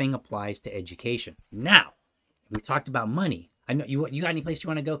same thing applies to education. Now, we talked about money. I know you got any place you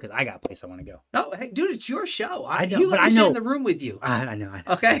want to go? Because I got a place I want to go. No, hey, dude, it's your show. I know, you but let me I sit know in the room with you. I know.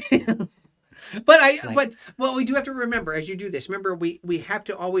 Okay. But we do have to remember as you do this. Remember, we have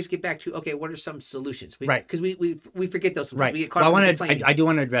to always get back to what are some solutions? Because we forget those. Sometimes. We get caught up in I do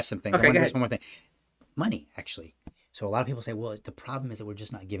want to address some things. Okay, I want to address one more thing. Money, actually. So a lot of people say, well, the problem is that we're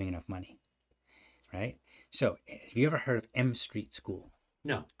just not giving enough money, right? So have you ever heard of M Street School?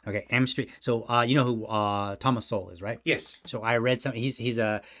 No. Okay, M Street. So you know who Thomas Sowell is, right? Yes. So I read some. He's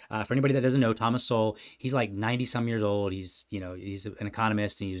a for anybody that doesn't know Thomas Sowell, he's like 90-some years old. He's an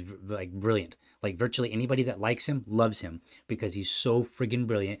economist and he's like brilliant. Like virtually anybody that likes him loves him because he's so friggin'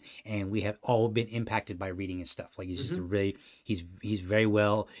 brilliant, and we have all been impacted by reading his stuff. Like he's just a really he's very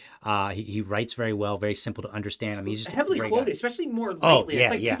well. He writes very well, very simple to understand. I mean, he's just heavily quoted, especially more lately.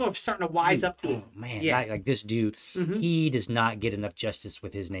 It's like people are starting to wise up to him. Oh man, like this dude, he does not get enough justice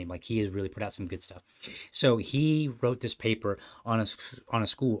with his name. Like he has really put out some good stuff. So he wrote this paper on a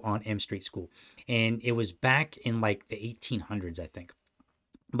school on M Street School, and it was back in like the 1800s, I think.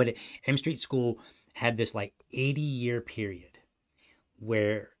 But M Street School had this like 80-year period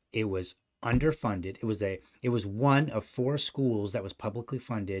where it was underfunded. It was one of 4 schools that was publicly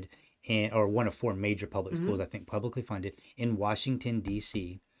funded, or one of 4 major public schools, I think, publicly funded in Washington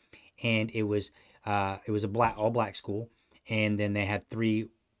D.C. And it was a all black school, and then they had 3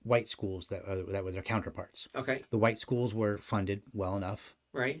 white schools that were their counterparts. Okay. The white schools were funded well enough,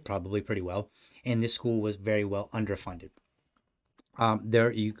 Right. probably pretty well, and this school was very well underfunded.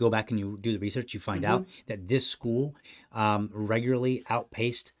 There, you go back and you do the research, you find out that this school regularly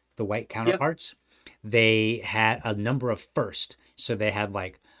outpaced the white counterparts. Yep. They had a number of firsts, so they had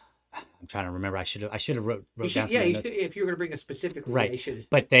like, I'm trying to remember. I should have wrote down. Yeah, if you were going to bring a specific, right? They should.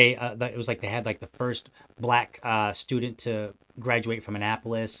 But it was like they had like the first black student to graduate from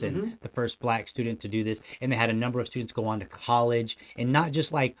Annapolis, and the first black student to do this, and they had a number of students go on to college, and not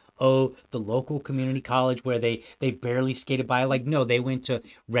just like, oh, the local community college where they barely skated by. Like, no, they went to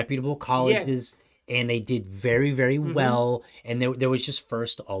reputable colleges. Yeah. And they did very, very well. And there was just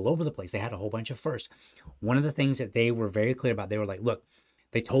first all over the place. They had a whole bunch of firsts. One of the things that they were very clear about, they were like, look,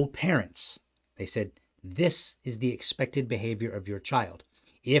 they told parents, they said, this is the expected behavior of your child.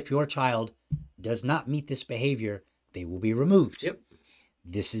 If your child does not meet this behavior, they will be removed. Yep.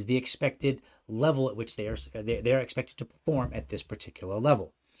 This is the expected level at which they are expected to perform at this particular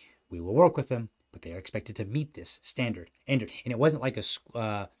level. We will work with them, but they are expected to meet this standard. And it wasn't like a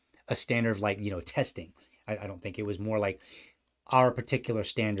standard of like, testing. I don't think it was more like our particular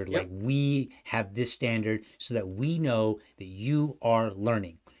standard. Yep. Like, we have this standard so that we know that you are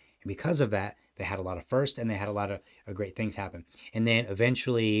learning. And because of that, they had a lot of first, and they had a lot of great things happen. And then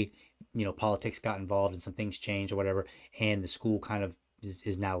eventually, politics got involved and some things changed or whatever. And the school kind of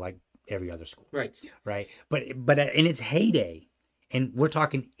is now like every other school. Right. Right. But in its heyday, and we're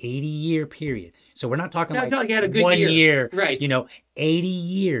talking 80-year period. So we're not talking like you had a good 1 year, right? 80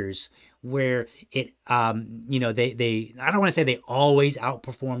 years where it, they I don't want to say they always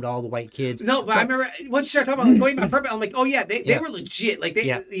outperformed all the white kids. No, but I remember once you start talking about going by purpose, I'm like, oh yeah, they were legit. Like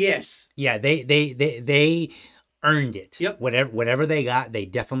yes. Yeah, they earned it. Yep. Whatever they got, they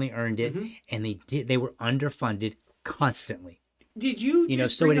definitely earned it, and they were underfunded constantly. Did you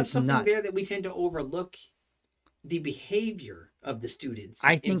bring up something there that we tend to overlook? The behavior of the students.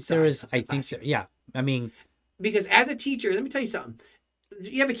 I think there is. I think so. Yeah. I mean, because as a teacher, let me tell you something.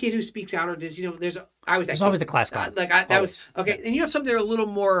 You have a kid who speaks out, or does there's always the class clown. That was okay. Yeah. And you have some that are a little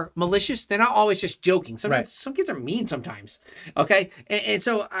more malicious. They're not always just joking. Sometimes some kids are mean. Sometimes, okay. And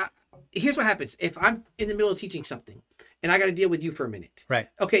so here's what happens if I'm in the middle of teaching something, and I got to deal with you for a minute. Right.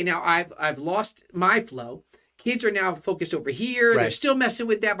 Okay. Now I've lost my flow. Kids are now focused over here. Right. They're still messing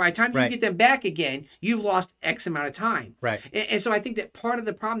with that. By the time you get them back again, you've lost X amount of time. Right. And so I think that part of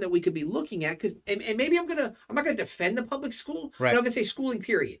the problem that we could be looking at, because and maybe I'm not gonna defend the public school, but I'm gonna say schooling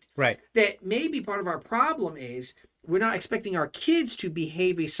period. Right. That maybe part of our problem is we're not expecting our kids to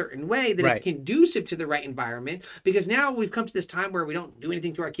behave a certain way that is conducive to the right environment, because now we've come to this time where we don't do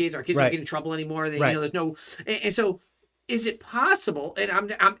anything to our kids. Our kids don't get in trouble anymore. They, there's no, and so is it possible? And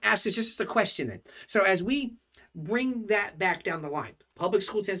I'm asking just as a question then. So as we bring that back down the line, public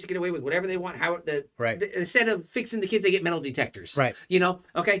school tends to get away with whatever they want. Instead of fixing the kids, they get metal detectors. Right.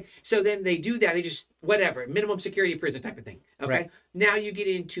 Okay. So then they do that. They just whatever minimum security prison type of thing. Okay. Right. Now you get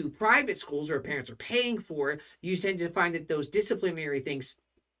into private schools where parents are paying for it. You tend to find that those disciplinary things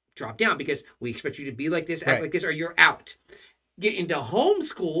drop down because we expect you to be like this, act like this, or you're out. Get into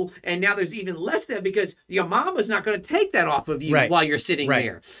homeschool, and now there's even less than because your mama's not going to take that off of you while you're sitting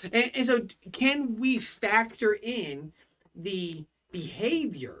there. And so can we factor in the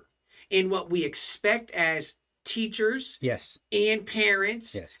behavior in what we expect as teachers and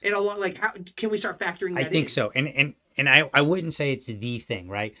parents and along, like, how can we start factoring that in? I think so. And I wouldn't say it's the thing,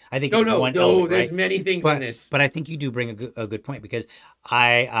 right? I think there's many things in this. But I think you do bring a good point, because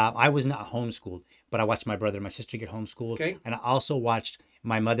I was not homeschooled, but I watched my brother and my sister get homeschooled. Okay. And I also watched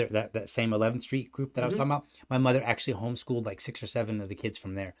my mother, that same 11th Street group that I was talking about. My mother actually homeschooled like 6 or 7 of the kids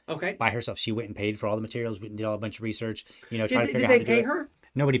from there. Okay. By herself. She went and paid for all the materials, did a bunch of research, trying to figure out how to do it. Did they pay her?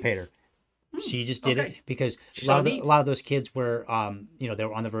 Nobody paid her. She just did it because a lot of those kids were, they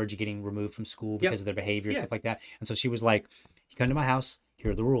were on the verge of getting removed from school because of their behavior, stuff like that. And so she was like, you come to my house,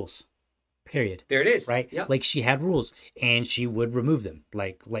 here are the rules. Period. There it is. Right? Yep. Like, she had rules, and she would remove them.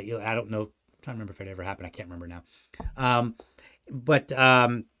 Like I don't know. I'm trying to remember if it ever happened. I can't remember now. But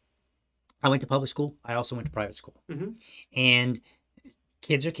I went to public school. I also went to private school. And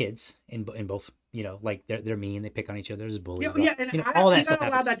kids are kids in both. Like they're mean. They pick on each other. There's bullying. And all that stuff. You're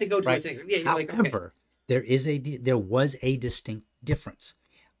not allowed that to go to a single. Yeah. However, there was a distinct difference.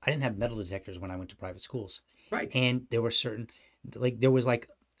 I didn't have metal detectors when I went to private schools. Right. And there were certain, there was like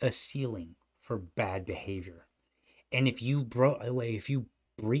a ceiling for bad behavior. And if you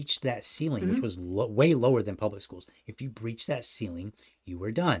breached that ceiling, which was way lower than public schools, if you breached that ceiling, you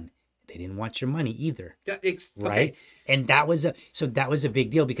were done. They didn't want your money either, right? Okay. And that was a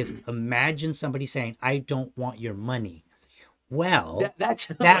big deal, because imagine somebody saying, "I don't want your money." Well, that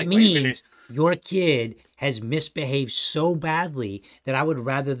like, means your kid has misbehaved so badly that I would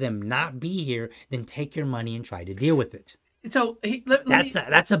rather them not be here than take your money and try to deal with it. So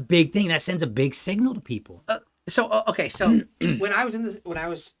that's a big thing. That sends a big signal to people. Okay. So when I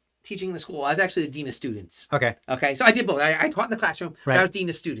was teaching in the school, I was actually the dean of students. Okay. Okay. So I did both. I taught in the classroom, Right. but I was dean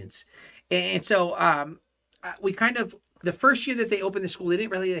of students, and so we kind of. The first year that they opened the school, they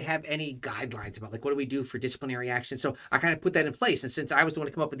didn't really have any guidelines about like what do we do for disciplinary action. So I kind of put that in place. And since I was the one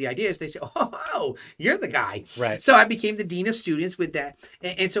to come up with the ideas, they said, "Oh, you're the guy." Right. So I became the dean of students with that.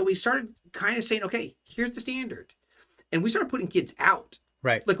 And so we started kind of saying, "Okay, here's the standard," and we started putting kids out.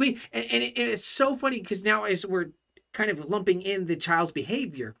 Right. Like it's so funny because now as we're kind of lumping in the child's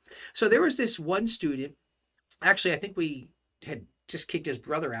behavior. So there was this one student. Actually, I think we had just kicked his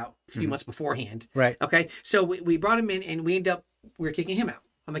brother out a few months beforehand. Right. Okay. So we brought him in and we were kicking him out.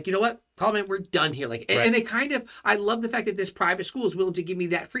 I'm like, you know what? Call him in. We're done here. Like, and they kind of, I love the fact that this private school is willing to give me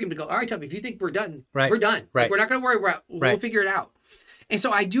that freedom to go, all right, Tubby, if you think we're done, we're done. Right. Like, we're not going to worry. We'll figure it out. And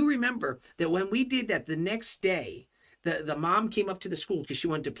so I do remember that when we did that the next day, the mom came up to the school because she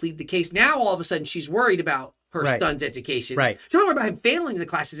wanted to plead the case. Now, all of a sudden, she's worried about her son's education. Right. She don't worry about him failing the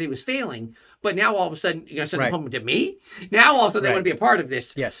classes he was failing. But now all of a sudden, you're going to send him home to me? Now all of a sudden they want to be a part of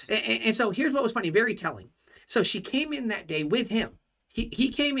this. Yes. And so here's what was funny, very telling. So she came in that day with him. He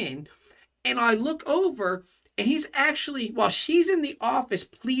came in, and I look over, and he's actually, while she's in the office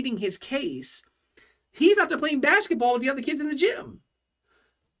pleading his case, he's out there playing basketball with the other kids in the gym.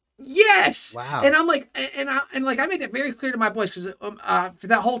 Yes. Wow. And I'm like, I made it very clear to my boys because for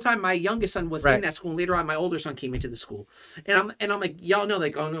that whole time my youngest son was in that school, and later on my older son came into the school, and I'm like, y'all know,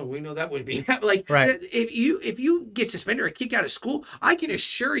 like, oh no, we know that wouldn't be like, if you get suspended or kicked out of school, I can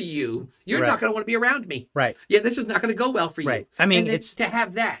assure you, you're not going to want to be around me. Right. Yeah, this is not going to go well for you. Right. I mean, it's to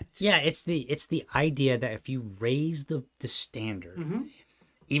have that. Yeah, it's the idea that if you raise the standard,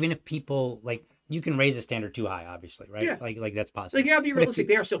 even if people like. You can raise the standard too high, obviously, right? Yeah. Like that's possible. Like, you gotta be realistic.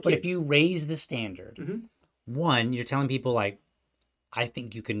 They are still kids. But if you raise the standard, one, you're telling people like, I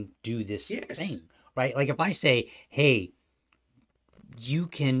think you can do this thing, right? Like if I say, hey, you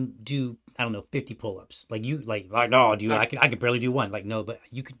can do, I don't know, 50 pull-ups. Like no, dude, I can barely do one. Like, no, but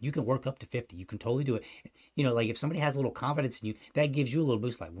you can work up to 50. You can totally do it. You know, like if somebody has a little confidence in you, that gives you a little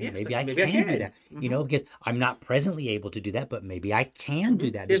boost. Like, well, maybe I can do that. You know, because I'm not presently able to do that, but maybe I can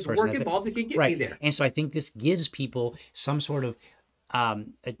do that. There's work involved that can get me there. And so I think this gives people some sort of,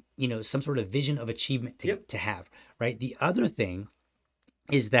 some sort of vision of achievement to have, right? The other thing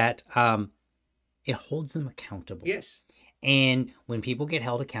is that it holds them accountable. Yes. And when people get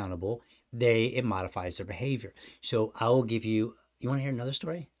held accountable, it modifies their behavior. So I will give you want to hear another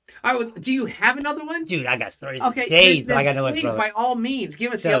story? Do you have another one? Dude, I got stories. Okay, days, but I got no one. By all means,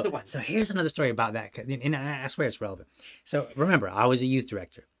 give us the other one. So here's another story about that, and I swear it's relevant. So remember, I was a youth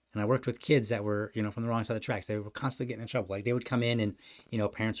director, and I worked with kids that were, from the wrong side of the tracks. They were constantly getting in trouble. Like they would come in, and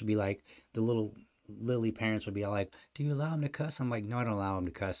parents would be like, the little Lily parents would be like, "Do you allow them to cuss?" I'm like, "No, I don't allow them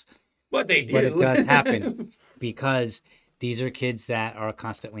to cuss." But they do. But it does happen because these are kids that are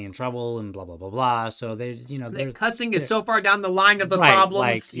constantly in trouble and blah blah blah blah. So they're the cussing is so far down the line of the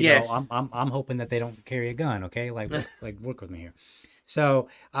problems. Like I'm hoping that they don't carry a gun. Okay, like work with me here. So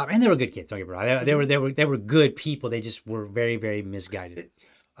and they were good kids. Don't get me wrong. They were good people. They just were very very misguided.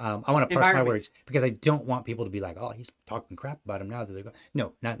 I want to parse my words because I don't want people to be like, oh, he's talking crap about him now that they're going.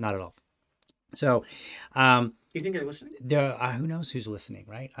 No, not at all. So, you think they're listening? Who knows who's listening,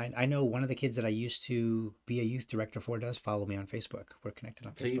 right? I know one of the kids that I used to be a youth director for does follow me on Facebook. We're connected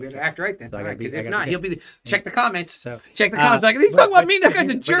on Facebook. So you better act right then. So Because if not, he'll be check the comments. So check the comments. Like, he's talking about me. That guy's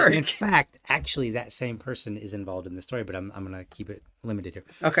a jerk. In fact, actually, that same person is involved in the story, but I'm going to keep it limited here.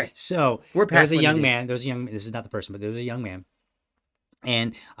 Okay. So there was a young man. This is not the person, but there was a young man,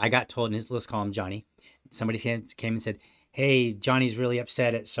 and I got told, and let's call him Johnny. Somebody came and said, "Hey, Johnny's really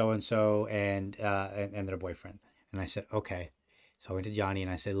upset at so-and-so and their boyfriend." And I said, okay. So I went to Johnny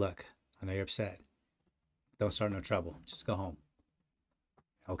and I said, look, I know you're upset. Don't start no trouble. Just go home.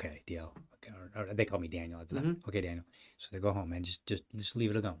 Okay, deal. Okay. Or they call me Daniel at the time. Okay, Daniel. So they go home, man. Just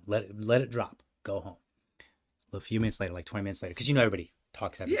leave it alone. Let it drop. Go home. A few minutes later, like 20 minutes later, because everybody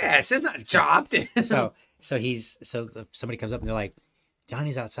talks after. Yes, it's not dropped. so somebody comes up and they're like,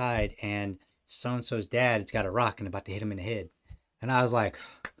 Johnny's outside and so-and-so's dad has got a rock and about to hit him in the head. And I was like,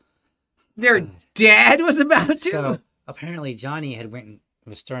 their dad was about to. So apparently Johnny had went and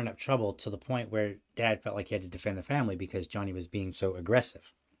was stirring up trouble to the point where Dad felt like he had to defend the family because Johnny was being so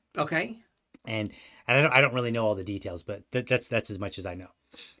aggressive. Okay. And I don't really know all the details, but that's as much as I know.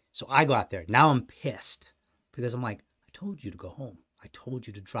 So I go out there. Now I'm pissed because I'm like, I told you to go home. I told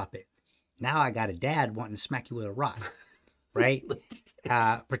you to drop it. Now I got a dad wanting to smack you with a rock, right?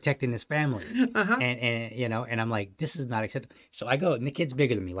 Protecting his family. Uh-huh. And you know, and I'm like, this is not acceptable. So I go, and the kid's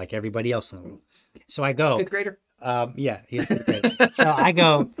bigger than me, like everybody else in the world. So I go. Fifth grader? Yeah, he was fifth grade. So I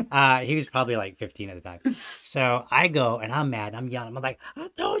go, he was probably like 15 at the time. So I go and I'm mad. I'm yelling. I'm like, I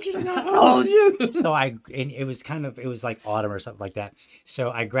told you to go home. I told you. So and it was like autumn or something like that.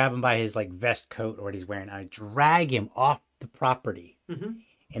 So I grab him by his like vest coat or what he's wearing. I drag him off the property. Mm-hmm.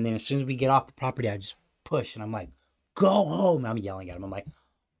 And then as soon as we get off the property, I just push and I'm like, go home. I'm yelling at him. I'm like,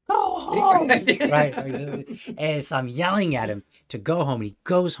 go home. Right. And so I'm yelling at him to go home and he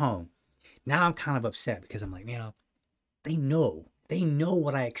goes home. Now I'm kind of upset because I'm like, you know, they know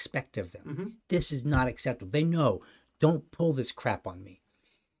what I expect of them. Mm-hmm. This is not acceptable. They know, don't pull this crap on me.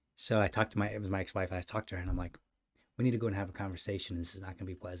 So I talked to it was my ex-wife, and I talked to her and I'm like, we need to go and have a conversation. This is not going to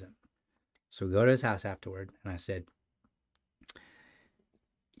be pleasant. So we go to his house afterward and I said,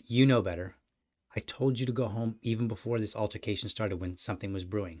 you know better. I told you to go home even before this altercation started when something was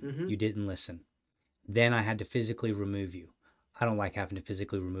brewing. Mm-hmm. You didn't listen. Then I had to physically remove you. I don't like having to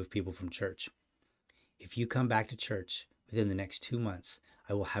physically remove people from church. If you come back to church within the next 2 months,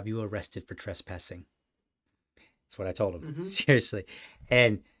 I will have you arrested for trespassing. That's what I told him. Mm-hmm. Seriously.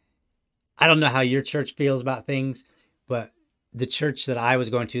 And I don't know how your church feels about things, but the church that I was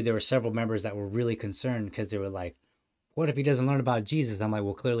going to, there were several members that were really concerned because they were like, what if he doesn't learn about Jesus? I'm like,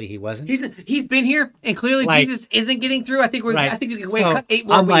 well, clearly he wasn't. He's been here, and clearly like, Jesus isn't getting through. I think we can wait 8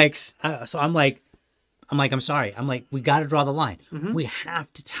 more weeks. I'm sorry. I'm like, we got to draw the line. Mm-hmm. We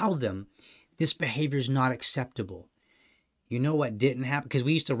have to tell them this behavior is not acceptable. You know what didn't happen? Because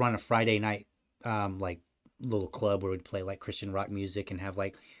we used to run a Friday night, like little club where we'd play like Christian rock music and have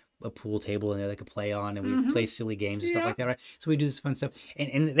like a pool table in there they could play on, and we'd play silly games and stuff like that, right? So we do this fun stuff,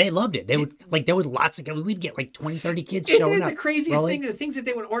 and they loved it. They would like, there was lots of, we'd get like 20, 30 kids showing up. Isn't it the craziest thing? The things that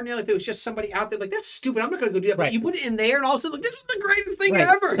they would ordinarily, if it was just somebody out there, like, that's stupid, I'm not going to go do that. Right. But you put it in there, and all of a sudden, like, this is the greatest thing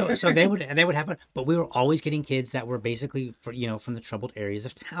ever. So they would have fun, but we were always getting kids that were basically from the troubled areas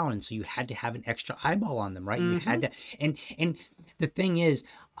of town, and so you had to have an extra eyeball on them, right? Mm-hmm. You had to, and the thing is,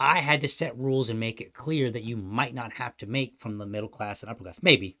 I had to set rules and make it clear that you might not have to make from the middle class and upper class.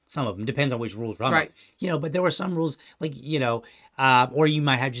 Maybe some of them, depends on which rules run. Right. But there were some rules like, or you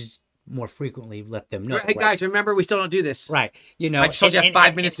might have just more frequently let them know. Hey, guys, remember, we still don't do this. Right. I just told you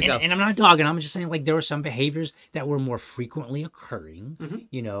 5 minutes ago. And I'm not dogging. I'm just saying, like, there were some behaviors that were more frequently occurring,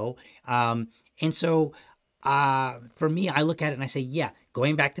 and so for me, I look at it and I say, yeah,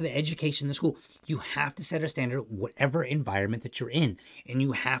 going back to the education in the school, you have to set a standard, whatever environment that you're in, and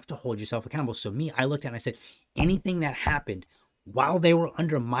you have to hold yourself accountable. So me, I looked at it and I said, anything that happened while they were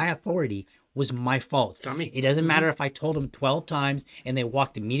under my authority was my fault. It doesn't matter if I told them 12 times and they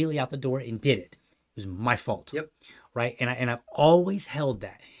walked immediately out the door and did it. It was my fault. Yep. Right. And I've always held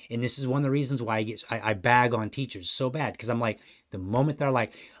that. And this is one of the reasons why I bag on teachers so bad, because I'm like, the moment they're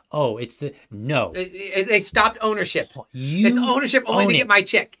like, oh, no. They stopped ownership. It's ownership only to get my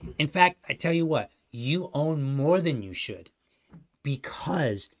check. In fact, I tell you what, you own more than you should,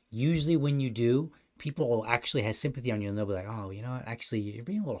 because usually when you do, people will actually have sympathy on you, and they'll be like, oh, you know what, actually, you're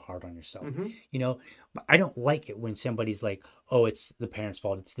being a little hard on yourself. Mm-hmm. But I don't like it when somebody's like, oh, it's the parent's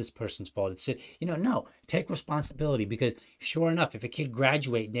fault, it's this person's fault. It's no, take responsibility, because sure enough, if a kid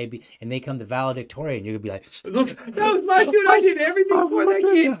graduates and they come to valedictorian, you're gonna be like, look, that was my student. I did everything for that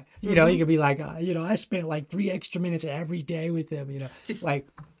kid. You could be like, I spent like 3 extra minutes every day with them. Just like,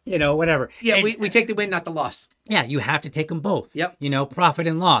 whatever. Yeah, and we take the win, not the loss. Yeah, you have to take them both. Yep. Profit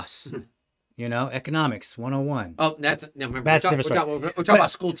and loss. Mm-hmm. Economics 101. Oh, remember, we're talking about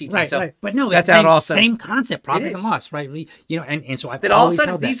school teaching. Right, so right. But no, that's same concept, profit and loss, right? And so I've always all of a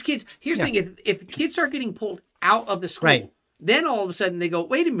sudden, these kids, here's the thing, if kids start getting pulled out of the school, then all of a sudden they go,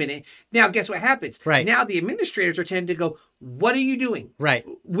 wait a minute, now guess what happens? Right. Now the administrators are tending to go, what are you doing? Right.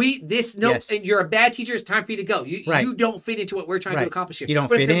 And you're a bad teacher, it's time for you to go. You don't fit into what we're trying to accomplish here. You don't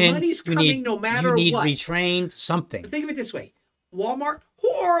fit in. But if the money's coming no matter what. You need retrained something. Think of it this way. Walmart,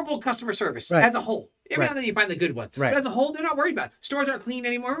 horrible customer service as a whole. Every now and then you find the good ones. Right. But as a whole, they're not worried about it. Stores aren't clean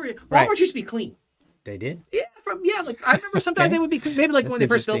anymore. Walmart used to be clean. They did? Yeah. I remember sometimes they would be clean. Maybe like when they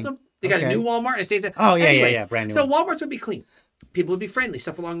first built them. They got a new Walmart and it stays there. Oh, yeah. Brand new. So Walmarts would be clean. People would be friendly,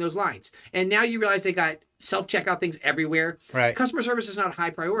 stuff along those lines. And now you realize they got self-checkout things everywhere. Right. Customer service is not a high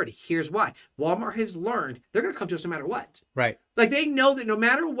priority. Here's why. Walmart has learned they're going to come to us no matter what. Right. Like they know that no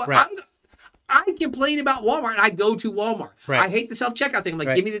matter what, I complain about Walmart and I go to Walmart. Right. I hate the self-checkout thing. I'm like,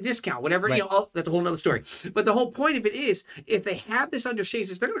 Right. give me the discount, whatever, Right. you know, that's a whole nother story. But the whole point of it is, if they have this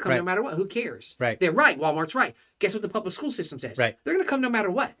understanding, they're going to come Right. no matter what. Who cares? Right. They're right. Walmart's right. Guess what the public school system says? Right. They're going to come no matter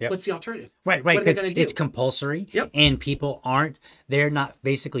what. Yep. What's the alternative? Right, What are they because going to do? it's compulsory, Yep. and people they're not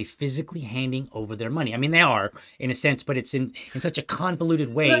basically physically handing over their money. I mean, they are, in a sense, but it's in such a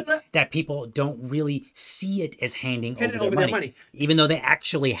convoluted way that people don't really see it as handing over their money, even though they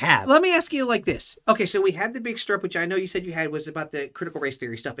actually have. Let me ask you like this. Okay, so we had the big strip, which I know you said you had, was about the critical race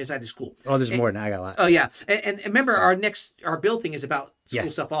theory stuff inside the school. Oh, there's more than I got a lot. Oh, yeah. And remember, our bill thing is about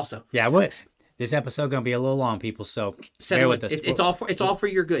school stuff also. Yeah, this episode gonna be a little long, people. So bear with us. It's all for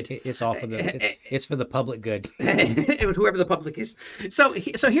your good. It's all for it's for the public good. Whoever the public is. So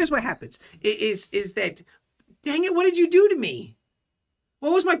here's what happens: is that, dang it, what did you do to me?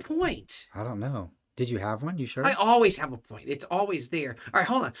 What was my point? I don't know. Did you have one? You sure? I always have a point. It's always there. All right,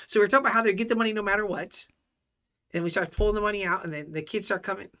 hold on. So we're talking about how they get the money no matter what, and we start pulling the money out, and then the kids start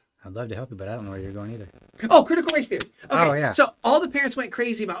coming. I'd love to help you, but I don't know where you're going either. Oh, critical race theory. Okay. Oh, yeah. So all the parents went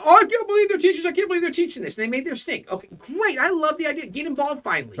crazy about, I can't believe they're teachers. I can't believe they're teaching this. And they made their stink. Okay, great. I love the idea. Get involved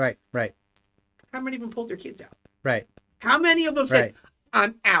finally. Right. How many of them pulled their kids out? Right. How many of them said,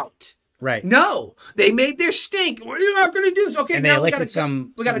 I'm out? Right. No, they made their stink. What are you not going to do? This? Okay, and now they we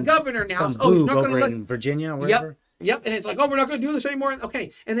elected got a governor now. Some Oh, he's boob not going over to in Virginia or wherever. Yep, and it's like, oh, we're not going to do this anymore.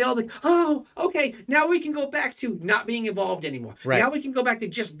 Okay, and they all like, oh, okay, now we can go back to not being involved anymore. Right. Now we can go back to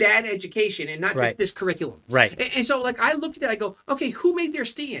just bad education and not just this curriculum. Right. And so, like, I looked at that, I go, okay, who made their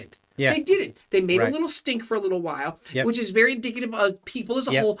stand? Yeah. They didn't. They made Right. a little stink for a little while, Yep. which is very indicative of people as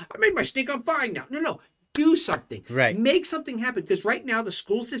a Yep. whole. I made my stink, I'm fine now. No. Do something. Right. Make something happen, because right now the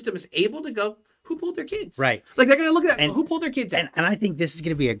school system is able to go, who pulled their kids? Right. Like, they're going to look at that, And- who pulled their kids out? And I think this is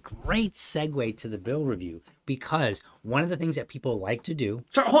going to be a great segue to the bill review, because one of the things that people like to do.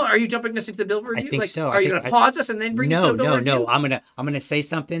 So hold on, are you jumping us into the bill review? I think so. Are you going to pause us and then bring us to the bill review? No. I'm gonna say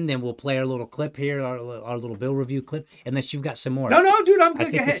something, then we'll play our little clip here, our little bill review clip, unless you've got some more. No, dude, I'm good. I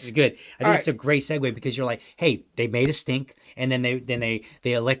Go think ahead. this is good. I think All it's a great segue, because you're like, hey, they made a stink, and then they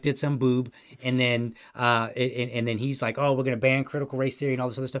elected some boob, and then and then he's like, oh, we're gonna ban critical race theory and all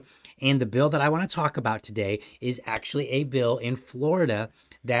this other stuff. And the bill that I want to talk about today is actually a bill in Florida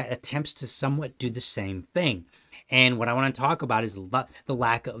that attempts to somewhat do the same thing. And what I want to talk about is the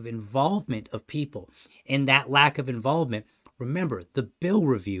lack of involvement of people. And that lack of involvement, remember, the bill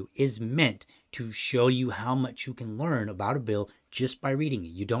review is meant to show you how much you can learn about a bill just by reading it.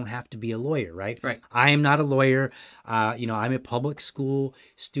 You don't have to be a lawyer, right? Right. I am not a lawyer. I'm a public school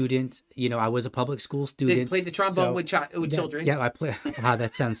student. I was a public school student. They played the trombone with children. Yeah, I play. Wow,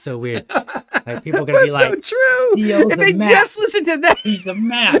 that sounds so weird. Like, people are going to be like, so true. Dio's If a they map. just listen to that, He's a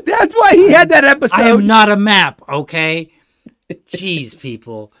map. that's why he had that episode. I am not a map, okay? Jeez,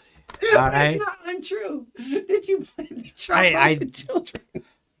 people. All right. It's not untrue. Did you play the trombone with children?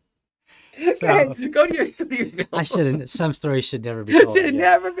 So, Okay, go to your bill. I shouldn't. Some stories should never be told. Should have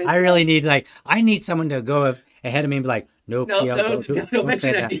never been. I really need I need someone to go ahead of me and be like, nope, No, Theo, don't mention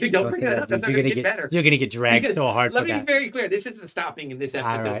say that, dude. Don't bring say that up. That's not You're gonna get better. You're gonna get dragged Because so hard Let for me that. be very clear. This isn't stopping in this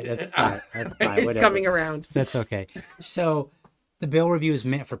episode. All right, that's fine. That's fine. It's Whatever. coming around. That's okay. So the bill review is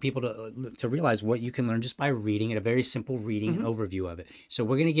meant for people to realize what you can learn just by reading it, a very simple reading and overview of it. So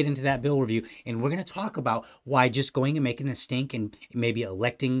we're going to get into that bill review, and we're going to talk about why just going and making a stink and maybe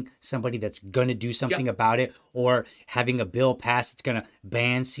electing somebody that's going to do something about it, or having a bill passed that's going to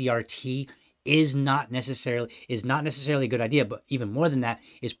ban CRT is not necessarily a good idea, but even more than that,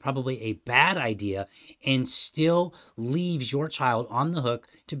 is probably a bad idea, and still leaves your child on the hook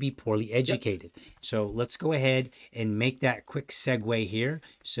to be poorly educated. So let's go ahead and make that quick segue here.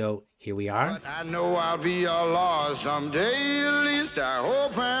 So here we are. But I know I'll be a law someday, at least I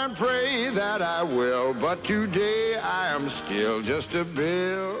hope and pray that I will. But today I am still just a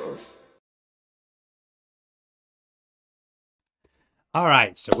bill. All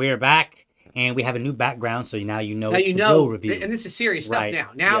right, so we're back. And we have a new background, so now you know. Now it's you the know, bill review. and this is serious stuff Right.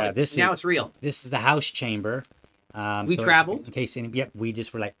 now. Yeah, Now it's real. This is the House chamber. We traveled. In case we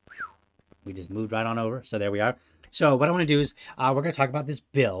just were like, we just moved right on over. So there we are. So what I want to do is we're going to talk about this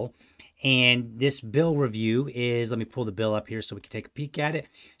bill. And this bill review is, let me pull the bill up here so we can take a peek at it.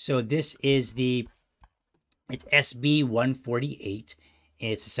 So this is it's SB 148.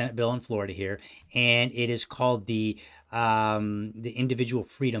 It's a Senate bill in Florida here, and it is called the Individual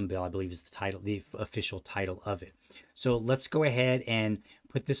Freedom Bill, I believe is the title, the official title of it. So let's go ahead and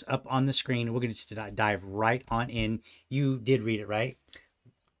put this up on the screen. We're going to dive right on in. You did read it, right?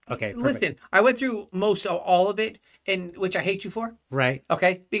 Okay, perfect. Listen, I went through most of all of it, and which I hate you for. Right.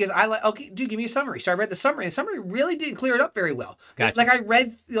 Okay, because I like. Okay, dude, give me a summary. So I read the summary, and the summary really didn't clear it up very well. Gotcha. Like I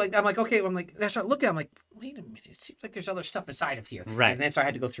read, like I'm like, okay, I'm like, and I start looking. I'm like, wait a minute, it seems like there's other stuff inside of here. Right. And then so I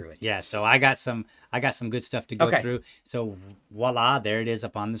had to go through it. Yeah, so I got some good stuff to go Okay. through. So voila, there it is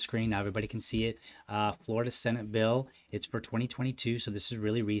up on the screen. Now everybody can see it. Florida Senate bill. It's for 2022, so this is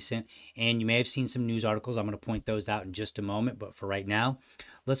really recent. And you may have seen some news articles. I'm going to point those out in just a moment, but for right now,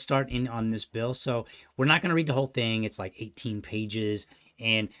 let's start in on this bill. So we're not going to read the whole thing. It's like 18 pages.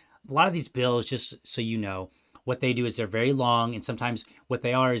 And a lot of these bills, just so you know, what they do is they're very long. And sometimes what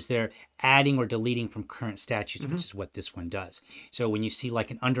they are is they're adding or deleting from current statutes, which is what this one does. So when you see like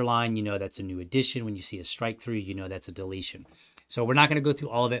an underline, you know that's a new addition. When you see a strike through, you know that's a deletion. So we're not going to go through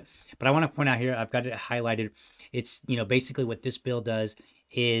all of it. But I want to point out here, I've got it highlighted. It's, basically what this bill does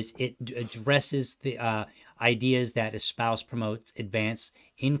is it addresses the ideas that espouse, promotes, advance,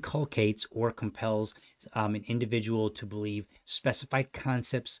 inculcates, or compels an individual to believe specified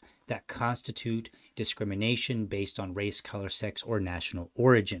concepts that constitute discrimination based on race, color, sex, or national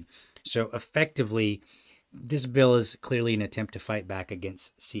origin. So effectively, this bill is clearly an attempt to fight back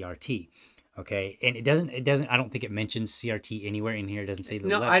against CRT. Okay, and it doesn't. I don't think it mentions CRT anywhere in here. It doesn't say the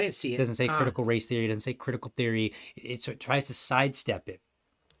No, left. I didn't see it. It doesn't say critical race theory. It doesn't say critical theory. It tries to sidestep it.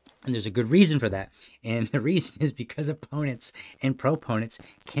 And there's a good reason for that. And the reason is because opponents and proponents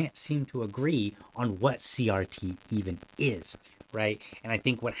can't seem to agree on what CRT even is, right? And I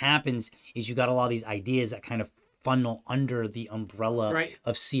think what happens is you got a lot of these ideas that kind of funnel under the umbrella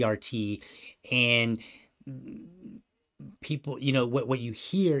of CRT. And people, what you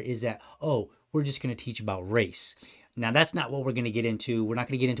hear is that, oh, we're just going to teach about race. Now, that's not what we're going to get into. We're not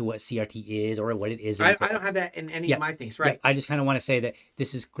going to get into what CRT is or what it isn't. I don't have that in any of my things, right? I just kind of want to say that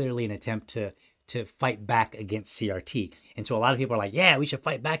this is clearly an attempt to fight back against CRT. And so a lot of people are like, yeah, we should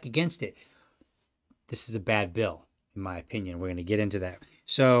fight back against it. This is a bad bill, in my opinion. We're going to get into that.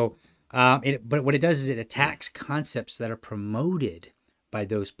 So, but what it does is it attacks concepts that are promoted by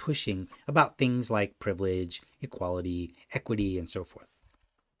those pushing about things like privilege, equality, equity, and so forth.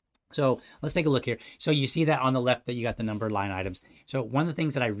 So let's take a look here. So you see that on the left that you got the number line items. So one of the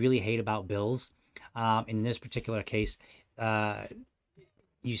things that I really hate about bills, in this particular case,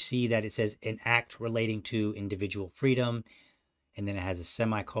 you see that it says an act relating to individual freedom, and then it has a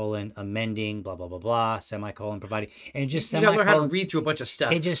semicolon, amending, blah, blah, blah, blah, semicolon, providing, and it just semicolons. You gotta learn how to read through a bunch of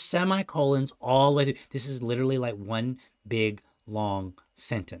stuff. It just semicolons all the way through. This is literally like one big, long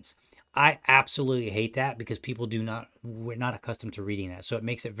sentence. I absolutely hate that because we're not accustomed to reading that. So it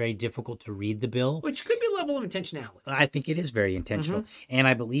makes it very difficult to read the bill. Which could be a level of intentionality. I think it is very intentional. And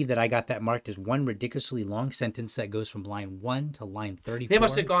I believe that I got that marked as one ridiculously long sentence that goes from line 1 to line 34. They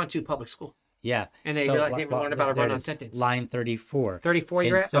must have gone to public school. Yeah. And they didn't learn about a run-on sentence. Line 34. 34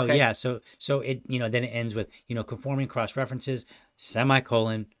 you're at? So okay. yeah, so it, then it ends with, conforming cross references,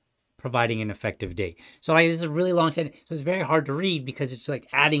 semicolon, providing an effective date. So this is a really long sentence. So it's very hard to read because it's like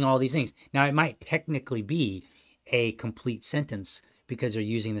adding all these things. Now it might technically be a complete sentence because they're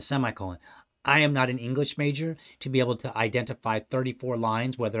using the semicolon. I am not an English major to be able to identify 34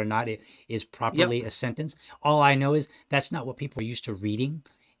 lines, whether or not it is properly a sentence. All I know is that's not what people are used to reading.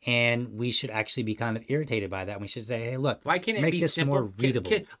 And we should actually be kind of irritated by that. We should say, hey, look, why can't it make be this simple? more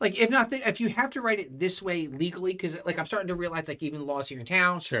readable? If you have to write it this way legally, because I'm starting to realize even laws here in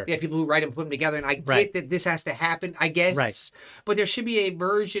town, they have people who write them, put them together, and I get that this has to happen, I guess. Right. But there should be a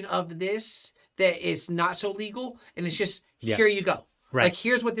version of this that is not so legal, and it's just, here you go. Right. Like,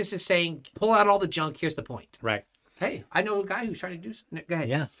 here's what this is saying. Pull out all the junk. Here's the point. Right. Hey, I know a guy who's trying to do something. Go ahead.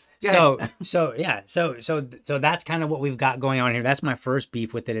 Yeah. So that's kind of what we've got going on here. That's my first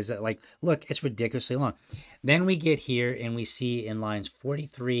beef with it is that, like, look, it's ridiculously long. Then we get here and we see in lines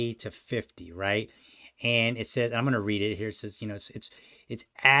 43 to 50, right? And it says, I'm going to read it here. It says, it's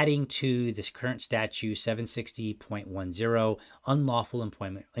adding to this current statute 760.10 unlawful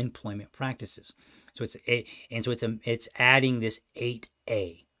employment practices. So it's adding this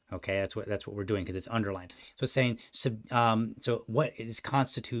 8A. Okay, that's what we're doing because it's underlined. So it's saying so what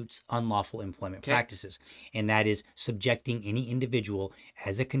constitutes unlawful employment practices, and that is subjecting any individual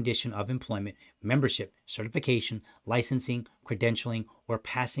as a condition of employment, membership, certification, licensing, credentialing, or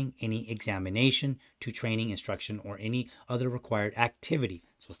passing any examination to training, instruction, or any other required activity.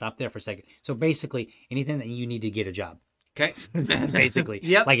 So we'll stop there for a second. So basically, anything that you need to get a job. Okay. Basically.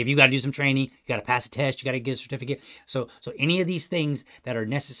 Like if you got to do some training, you got to pass a test, you got to get a certificate. So any of these things that are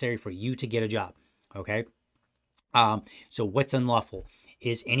necessary for you to get a job. Okay. So what's unlawful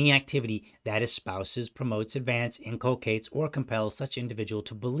is any activity that espouses, promotes, advances, inculcates, or compels such individual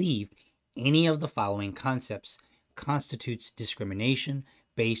to believe any of the following concepts constitutes discrimination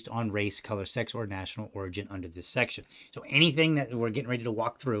based on race, color, sex, or national origin under this section. So anything that we're getting ready to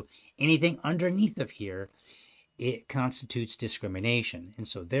walk through, anything underneath of here, it constitutes discrimination. And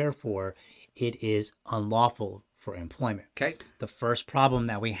so therefore, it is unlawful for employment. Okay. The first problem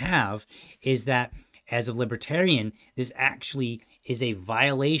that we have is that as a libertarian, this actually is a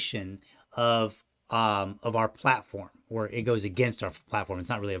violation of our platform, or it goes against our platform. It's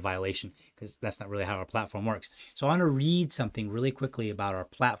not really a violation because that's not really how our platform works. So I want to read something really quickly about our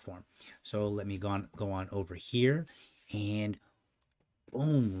platform. So let me go on over here, and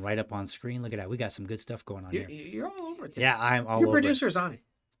boom, right up on screen. Look at that. We got some good stuff going on here. You're all over it. Yeah, I'm all Your over producer's on it.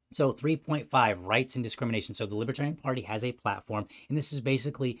 So 3.5, rights and discrimination. So the Libertarian Party has a platform, and this is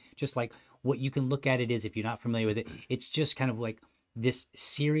basically just like what you can look at it is if you're not familiar with it. It's just kind of like this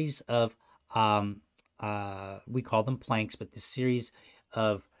series of we call them planks, but this series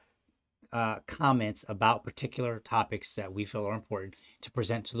of comments about particular topics that we feel are important to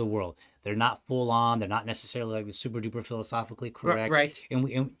present to the world. They're not full on. They're not necessarily like the super duper philosophically correct. Right.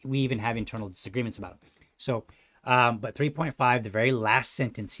 And we even have internal disagreements about them. So, but 3.5, the very last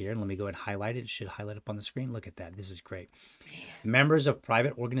sentence here, and let me go ahead and highlight it. It should highlight up on the screen. Look at that. This is great. Members of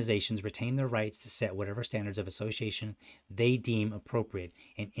private organizations retain their rights to set whatever standards of association they deem appropriate,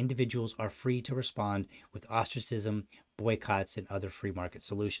 and individuals are free to respond with ostracism, boycotts, and other free market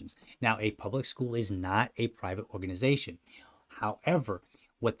solutions. Now, a public school is not a private organization. However,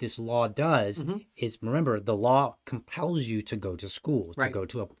 what this law does is, remember, the law compels you to go to school, to go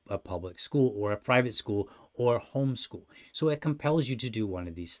to a public school or a private school or homeschool. So it compels you to do one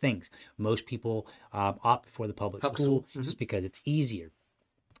of these things. Most people opt for the public school just because it's easier.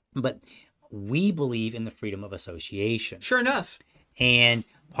 But we believe in the freedom of association. Sure enough. And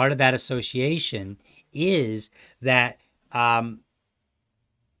part of that association is that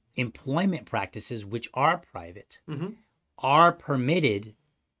employment practices, which are private, are permitted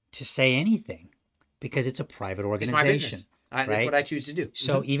to say anything because it's a private organization. It's my business. Right? That's what I choose to do.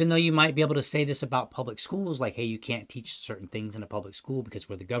 So even though you might be able to say this about public schools, like, hey, you can't teach certain things in a public school because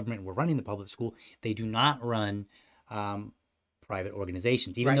we're the government, we're running the public school, they do not run private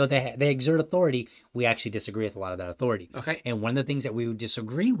organizations. Even though they exert authority, we actually disagree with a lot of that authority. Okay. And one of the things that we would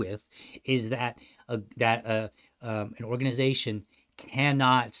disagree with is that an organization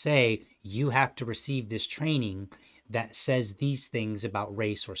cannot say, you have to receive this training that says these things about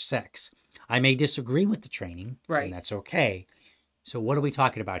race or sex. I may disagree with the training, and that's okay. So what are we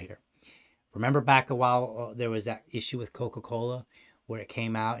talking about here? Remember back a while, there was that issue with Coca-Cola where it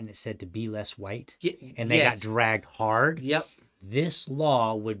came out and it said to be less white, and they got dragged hard? Yep. This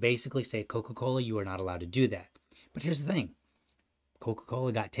law would basically say, Coca-Cola, you are not allowed to do that. But here's the thing.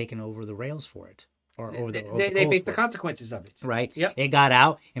 Coca-Cola got taken over the rails for it. They faced the consequences of it. Right? Yep. It got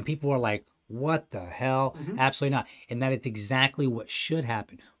out and people were like, what the hell? Absolutely not. And that is exactly what should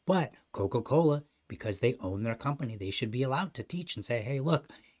happen. But Coca-Cola, because they own their company, they should be allowed to teach and say, hey, look,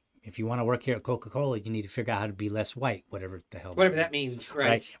 if you want to work here at Coca-Cola, you need to figure out how to be less white, whatever the hell that means.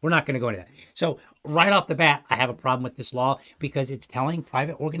 Right. We're not going to go into that. So right off the bat, I have a problem with this law because it's telling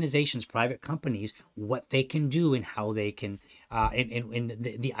private organizations, private companies, what they can do and how they can, and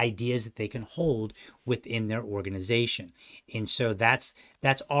the ideas that they can hold within their organization. And so that's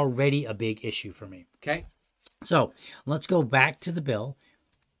already a big issue for me. Okay. So let's go back to the bill.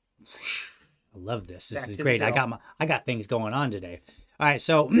 I love this. This is great. I got things going on today. All right,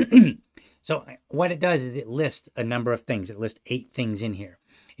 so so what it does is it lists a number of things. It lists 8 things in here,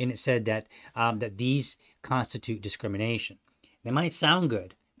 and it said that that these constitute discrimination. They might sound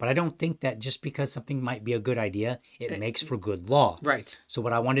good, but I don't think that just because something might be a good idea, it makes for good law. Right. So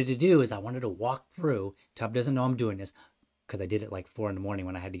what I wanted to do is I wanted to walk through. Tub doesn't know I'm doing this because I did it like 4 in the morning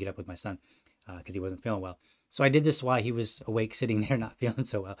when I had to get up with my son because he wasn't feeling well. So I did this while he was awake, sitting there, not feeling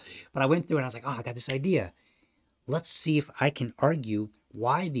so well. But I went through and I was like, oh, I got this idea. Let's see if I can argue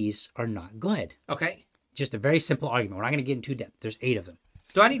why these are not good. Okay. Just a very simple argument. We're not going to get into depth. There's 8 of them.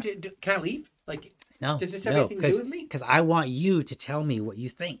 Do I need to? Can I leave? Like, no. Does this have anything to do with me? Because I want you to tell me what you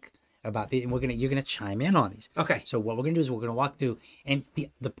think about these, and you're gonna chime in on these. Okay. So what we're gonna do is we're gonna walk through, and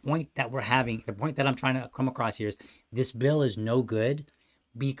the point that we're having, the point that I'm trying to come across here is this bill is no good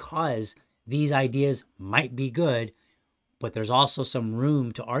because these ideas might be good, but there's also some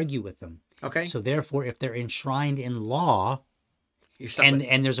room to argue with them. Okay. So therefore, if they're enshrined in law,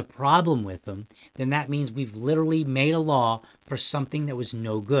 and there's a problem with them, then that means we've literally made a law for something that was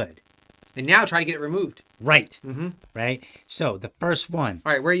no good. And now try to get it removed. Right. Right. So the first one.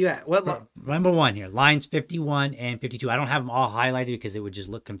 All right, where are you at? What? Number 1 here, lines 51 and 52. I don't have them all highlighted because it would just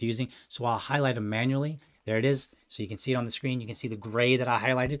look confusing. So I'll highlight them manually. There it is. So you can see it on the screen. You can see the gray that I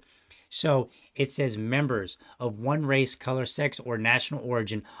highlighted. So it says members of one race, color, sex, or national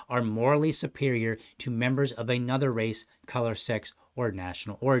origin are morally superior to members of another race, color, sex, or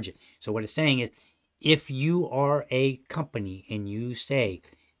national origin. So what it's saying is, if you are a company and you say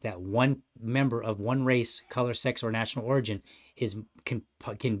that one member of one race, color, sex, or national origin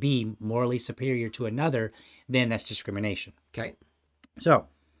can be morally superior to another, then that's discrimination. Okay. So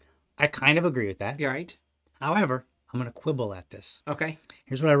I kind of agree with that. You're right. However, I'm going to quibble at this. Okay.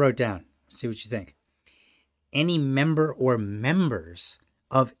 Here's what I wrote down. See what you think. Any member or members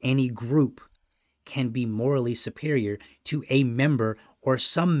of any group can be morally superior to a member or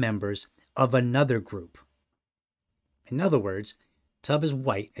some members of another group. In other words, Tub is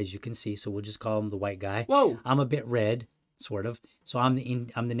white, as you can see, so we'll just call him the white guy. Whoa. I'm a bit red, sort of. So I'm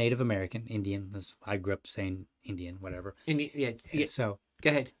the Native American, Indian. I grew up saying Indian, whatever. Yeah. So go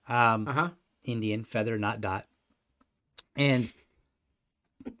ahead. Indian, feather, not dot. And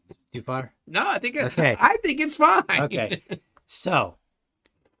too far? No, I think okay. I think it's fine. Okay. So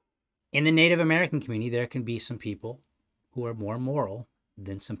in the Native American community, there can be some people who are more moral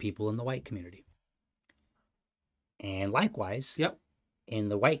than some people in the white community. And likewise, yep. In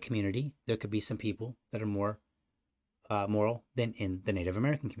the white community, there could be some people that are more moral than in the Native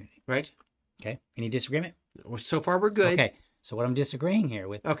American community. Right. Okay. Any disagreement? Well, so far, we're good. Okay. So what I'm disagreeing here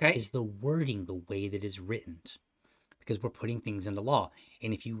with is the wording, the way that is written, because we're putting things into law.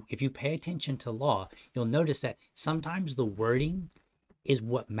 And if you pay attention to law, you'll notice that sometimes the wording is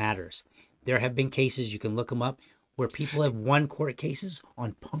what matters. There have been cases, you can look them up, where people have won court cases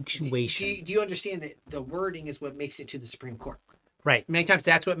on punctuation. Do you understand that the wording is what makes it to the Supreme Court? Right. Many times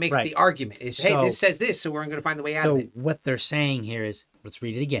that's what makes the argument is, hey, this says this, so we're going to find the way out of it. So what they're saying here is, let's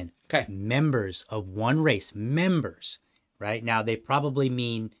read it again. Okay. Members of one race, members, right? Now, they probably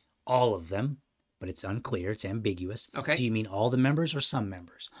mean all of them, but it's unclear. It's ambiguous. Okay. Do you mean all the members or some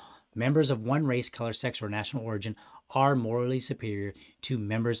members? Members of one race, color, sex, or national origin are morally superior to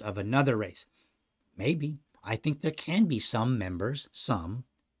members of another race. Maybe. I think there can be some members,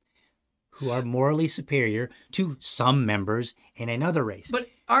 who are morally superior to some members in another race. But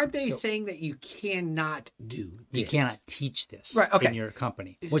aren't they saying that you cannot do this? You cannot teach this in your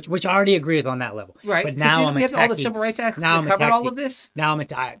company, which I already agree with on that level. Right. But now I'm attacking... all the Civil Rights Act now covered all of this? Now I'm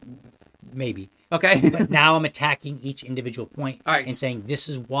maybe. Okay. But now I'm attacking each individual point all right. and saying this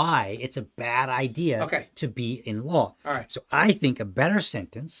is why it's a bad idea to be in law. All right. So I think a better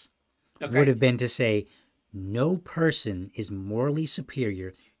sentence would have been to say, no person is morally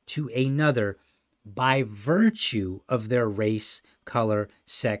superior to another by virtue of their race, color,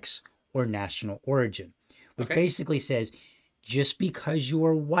 sex, or national origin. Which basically says, just because you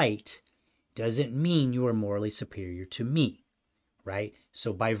are white doesn't mean you are morally superior to me, right?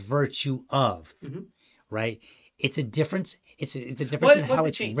 So by virtue of, right? It's a difference. It's a difference in how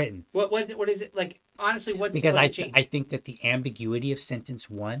it's written. What is it like? Honestly, because I think that the ambiguity of sentence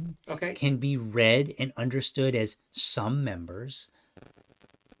 1 can be read and understood as some members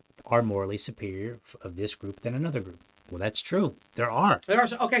are morally superior of this group than another group. Well, that's true. There are. There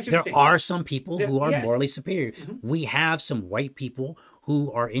are some people who are morally superior. We have some white people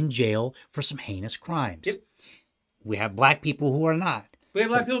who are in jail for some heinous crimes. Yep. We have black people who are not. We have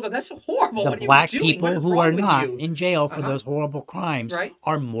black people go, that's horrible. The black people who are not in jail for those horrible crimes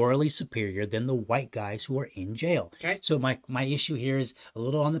are morally superior than the white guys who are in jail. Okay. So my issue here is a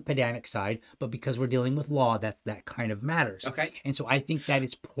little on the pedantic side, but because we're dealing with law, that kind of matters. Okay. And so I think that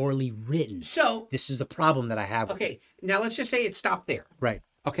it's poorly written. So this is the problem that I have. Okay. Now let's just say it stopped there. Right.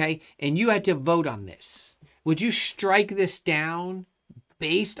 Okay. And you had to vote on this. Would you strike this down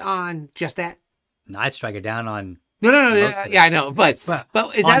based on just that? No, I'd strike it down on... No. Yeah, I know. But is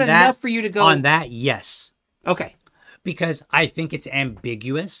that enough for you to go? On that, yes. Okay. Because I think it's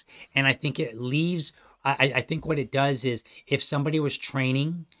ambiguous, and I think it leaves... I think what it does is, if somebody was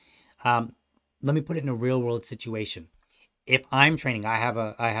training... let me put it in a real-world situation. If I'm training, I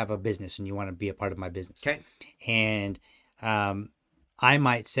have a business, and you want to be a part of my business. Okay. And I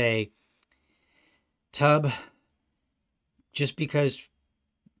might say, Tub, just because...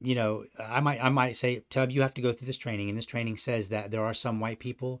 You know, I might say, Tub, you have to go through this training, and this training says that there are some white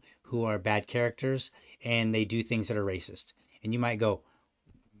people who are bad characters and they do things that are racist. And you might go,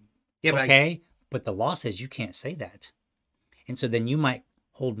 but the law says you can't say that. And so then you might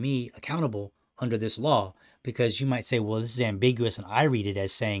hold me accountable under this law, because you might say, well, this is ambiguous, and I read it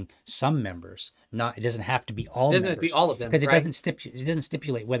as saying some members. It doesn't have to be all members. It doesn't have to be all of them. Because it doesn't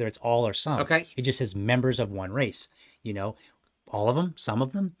stipulate whether it's all or some. Okay. It just says members of one race, you know. All of them, some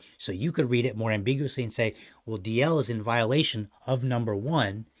of them. So you could read it more ambiguously and say, well, DL is in violation of number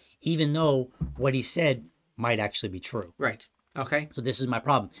 1, even though what he said might actually be true. Right. Okay. So this is my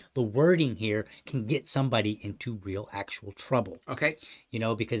problem. The wording here can get somebody into real actual trouble. Okay. You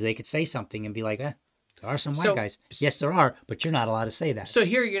know, because they could say something and be like, there are some white So- guys. Yes, there are, but you're not allowed to say that. So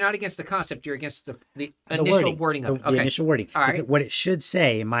here you're not against the concept, you're against the initial wording of it. The Okay. initial wording. All right. What it should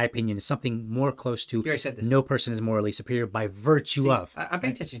say, in my opinion, is something more close to You already said this. no person is morally superior by virtue of. I'm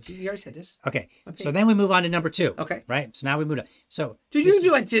paying attention to you. You already said this. Okay. So then we move on to number 2. Okay. Right? So now we move on. So Did this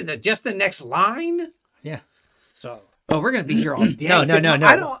you do it to just the next line? yeah. So Oh, we're going to be here all day. no. I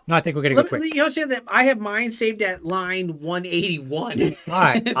don't. No, I think we're going to go quick. You understand that I have mine saved at line 181. All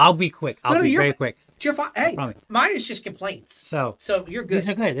right. I'll be quick. I'll be very quick. It's your fault. Hey, promise. mine is just complaints. So you're good. these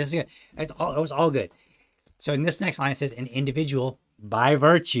are good. This is good. It was all good. So in this next line, it says an individual, by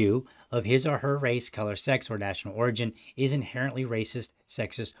virtue of his or her race, color, sex, or national origin, is inherently racist,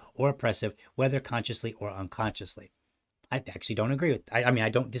 sexist, or oppressive, whether consciously or unconsciously. I actually don't agree with. I mean, I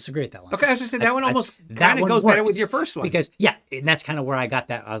don't disagree with that one. Okay, I was just saying that one almost that kind of one goes better worked with your first one. because and that's kind of where I got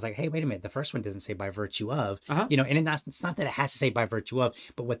that. I was like, hey, wait a minute, the first one doesn't say by virtue of, you know, and it's not that it has to say by virtue of,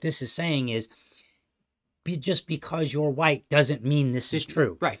 but what this is saying is, just because you're white doesn't mean this is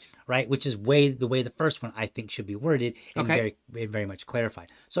true, right? Which is the way the first one I think should be worded and very much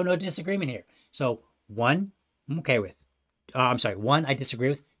clarified. So no disagreement here. So 1, I'm okay with. I'm sorry, 1 I disagree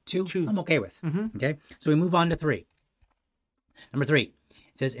with. 2 I'm okay with. Okay, so we move on to 3. Number 3, it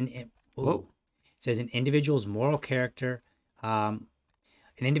says an individual's moral character, or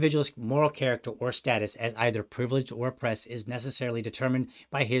status as either privileged or oppressed is necessarily determined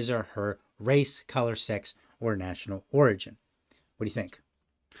by his or her race, color, sex, or national origin. What do you think?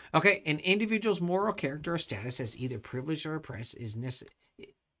 Okay, an individual's moral character or status as either privileged or oppressed is necessarily.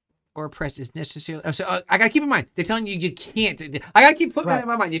 Oh, so I gotta keep in mind they're telling you you can't. I gotta keep putting that in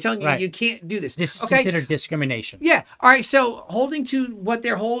my mind. You're telling you you can't do this. This is considered discrimination. Yeah. All right. So holding to what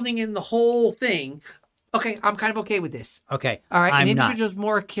they're holding in the whole thing. Okay, I'm kind of okay with this. Okay. All right. I'm an not. individual's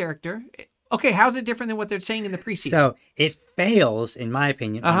moral character. Okay. How's it different than what they're saying in the preceding? So it fails, in my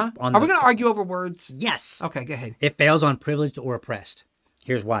opinion. Are we going to argue over words? Yes. Okay. Go ahead. It fails on privileged or oppressed.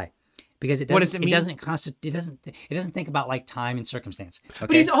 Here's why. Because it doesn't. What does it mean? It doesn't think about like time and circumstance.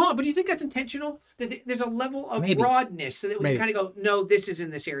 Okay? But do you think that's intentional? That there's a level of broadness so that we can kind of go, no, this is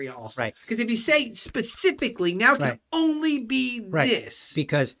in this area also. Right. Because if you say specifically, now it can only be this.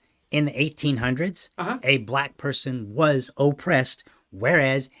 Because in the 1800s, a black person was oppressed,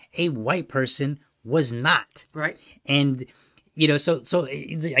 whereas a white person was not. Right. And so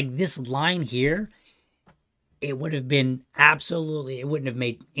like this line here, it would have been it wouldn't have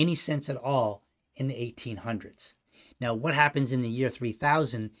made any sense at all in the 1800s. Now, what happens in the year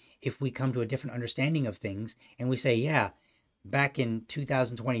 3000 if we come to a different understanding of things and we say, yeah, back in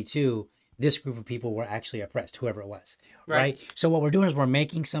 2022, this group of people were actually oppressed, whoever it was, right? So what we're doing is we're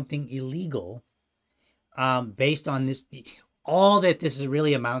making something illegal based on this. All that this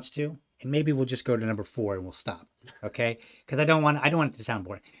really amounts to, and maybe we'll just go to number 4 and we'll stop, okay? Because I don't want it to sound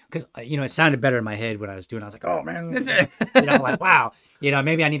boring. Because it sounded better in my head when I was doing it. I was like, oh man, like wow,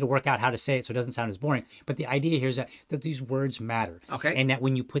 maybe I need to work out how to say it so it doesn't sound as boring. But the idea here is that these words matter, okay? And that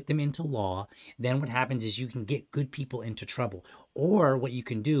when you put them into law, then what happens is you can get good people into trouble. Or what you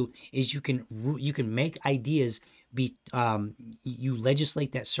can do is you can make ideas be you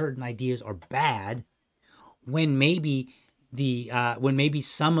legislate that certain ideas are bad when maybe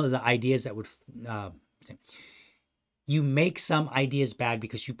some of the ideas that would you make some ideas bad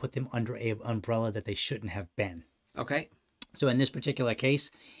because you put them under an umbrella that they shouldn't have been. Okay. So in this particular case,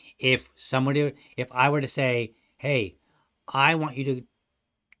 if I were to say, hey, I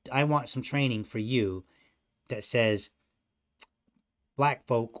want some training for you that says black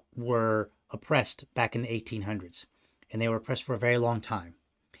folk were oppressed back in the 1800s, and they were oppressed for a very long time.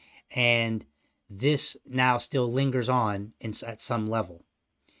 And this now still lingers on at some level.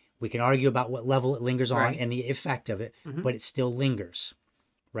 We can argue about what level it lingers on and the effect of it, but it still lingers,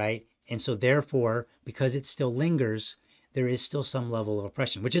 right? And so therefore, because it still lingers, there is still some level of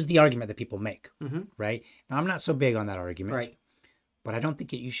oppression, which is the argument that people make, right? Now, I'm not so big on that argument, but I don't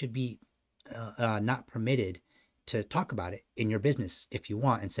think you should be not permitted to talk about it in your business if you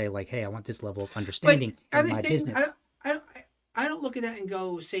want and say like, hey, I want this level of understanding in my business. I don't look at that and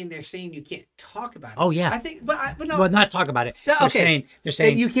go saying they're saying you can't talk about it. Oh yeah, I think, but no. Well, not talk about it. They're saying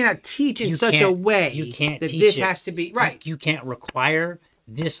that you cannot teach in such a way that this has to be right. You can't require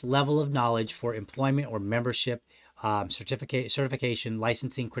this level of knowledge for employment or membership, certification,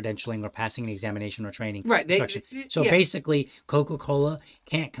 licensing, credentialing, or passing an examination or training. Right. So basically, Coca-Cola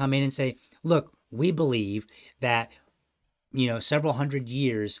can't come in and say, "Look, we believe that several hundred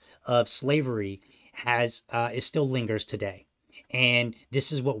years of slavery it still lingers today." And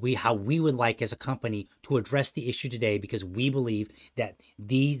this is what how we would like as a company to address the issue today, because we believe that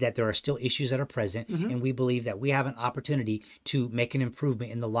there are still issues that are present, and we believe that we have an opportunity to make an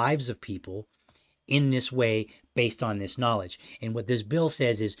improvement in the lives of people in this way based on this knowledge. And what this bill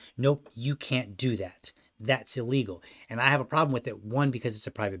says is, nope, you can't do that. That's illegal. And I have a problem with it. One, because it's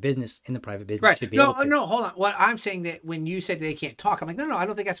a private business, and the private business should be able to. No, hold on. What I'm saying, that when you said they can't talk, I'm like, no, I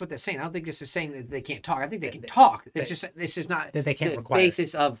don't think that's what they're saying. I don't think this is saying that they can't talk. I think they can talk. It's just, this is not that they can't the require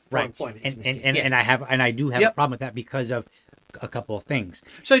basis of employment. And I do have a problem with that because of a couple of things.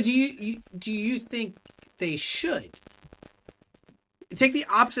 So do you think they should take the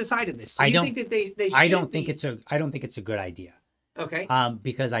opposite side of this? Do you think that they should? I don't think it's a good idea. Okay.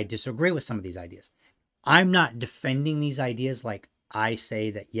 Because I disagree with some of these ideas. I'm not defending these ideas like I say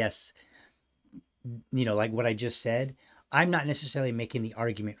that, yes, like what I just said. I'm not necessarily making the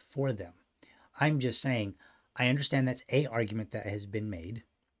argument for them. I'm just saying I understand that's a argument that has been made,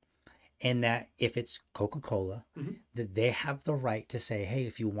 and that if it's Coca-Cola, that they have the right to say, hey,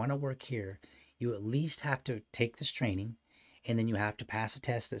 if you want to work here, you at least have to take this training, and then you have to pass a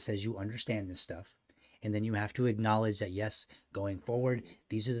test that says you understand this stuff. And then you have to acknowledge that, yes, going forward,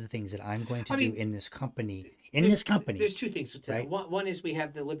 these are the things that I'm going to do in this company. There's two things to that. One is we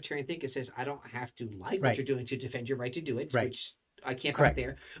have the libertarian thing that says I don't have to like what you're doing to defend your right to do it, which I can't put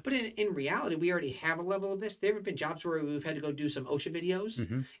there. But in reality, we already have a level of this. There have been jobs where we've had to go do some OSHA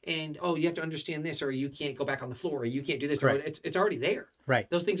videos, and you have to understand this, or you can't go back on the floor, or you can't do this. Or it's already there. Right.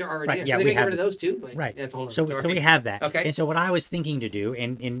 Those things are already there. So they get rid of those too. But that's a whole so we have that. Okay. And so what I was thinking to do,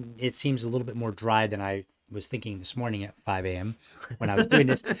 and it seems a little bit more dry than I was thinking this morning at 5 a.m. when I was doing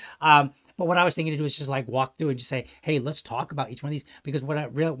this. But what I was thinking to do is just like walk through and just say, hey, let's talk about each one of these, because what I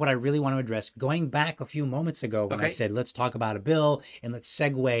really want to address, going back a few moments ago when I said, let's talk about a bill and let's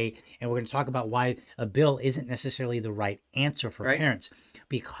segue, and we're going to talk about why a bill isn't necessarily the right answer for parents,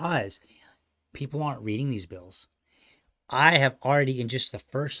 because people aren't reading these bills. I have already, in just the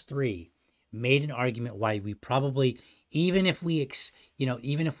first three, made an argument why we probably, even if we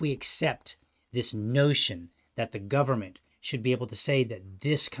accept this notion that the government should be able to say that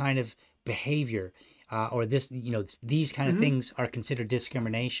this kind of behavior or this, these kind of things are considered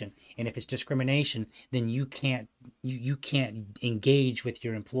discrimination. And if it's discrimination, then you can't engage with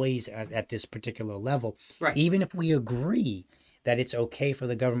your employees at this particular level. Right. Even if we agree that it's okay for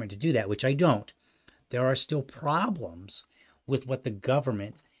the government to do that, which I don't, there are still problems with what the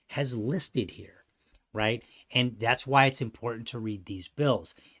government has listed here, right? And that's why it's important to read these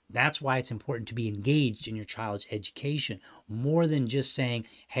bills. That's why it's important to be engaged in your child's education, more than just saying,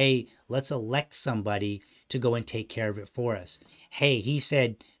 hey, let's elect somebody to go and take care of it for us. Hey, he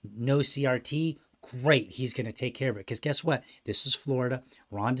said no CRT. Great, he's going to take care of it. Because guess what? This is Florida.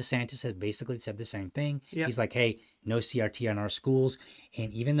 Ron DeSantis has basically said the same thing. Yep. He's like, hey, no CRT on our schools.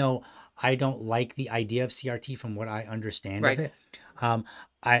 And even though I don't like the idea of CRT from what I understand of it,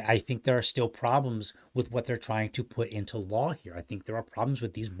 I think there are still problems with what they're trying to put into law here. I think there are problems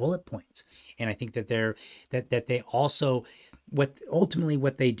with these bullet points. And I think that they also, what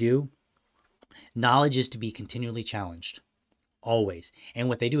they do, knowledge is to be continually challenged, always. And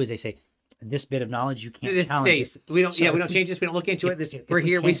what they do is they say, this bit of knowledge, you can't challenge it. We don't change this. We don't look into it. We're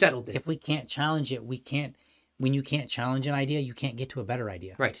here. We settled this. If we can't challenge it, we can't. When you can't challenge an idea, you can't get to a better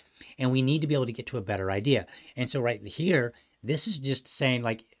idea. Right. And we need to be able to get to a better idea. And so right here, this is just saying,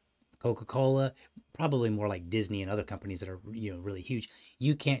 like Coca-Cola, probably more like Disney and other companies that are really huge.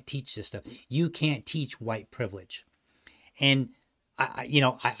 You can't teach this stuff. You can't teach white privilege. And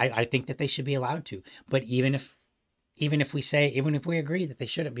I think that they should be allowed to. But even if we agree that they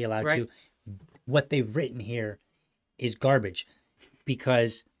shouldn't be allowed to, what they've written here is garbage,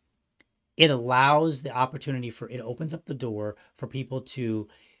 because it allows the opportunity it opens up the door for people to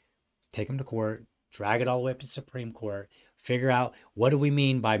take them to court, drag it all the way up to the Supreme Court, figure out, what do we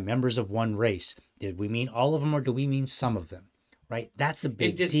mean by members of one race? Did we mean all of them, or do we mean some of them? Right? That's a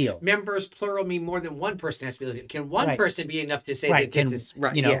big deal. Members, plural, mean more than one person has to be. Can one person be enough to say that this is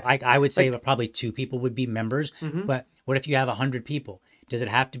right? I would say that probably 2 people would be members. But what if you have 100 people? Does it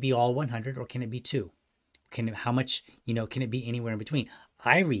have to be all 100, or can it be 2? Can it be anywhere in between?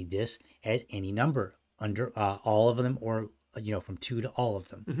 I read this as any number under all of them, or from 2 to all of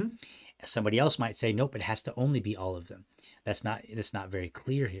them. Somebody else might say, nope, it has to only be all of them. That's not very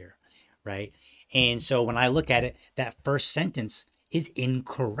clear here, right? And so when I look at it, that first sentence is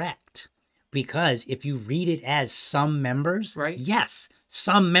incorrect, because if you read it as some members, yes,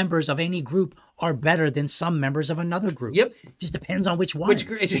 some members of any group are better than some members of another group. Yep. Just depends on which one.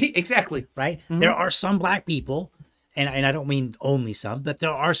 Exactly. Right? There are some black people, and I don't mean only some, but there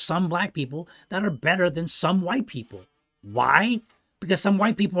are some black people that are better than some white people. Why? Because some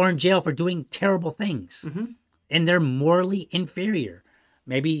white people are in jail for doing terrible things. And they're morally inferior.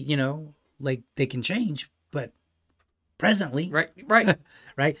 Maybe, you know, like they can change, but presently. Right.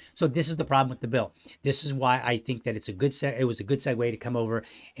 Right. So this is the problem with the bill. This is why I think that it was a good segue to come over,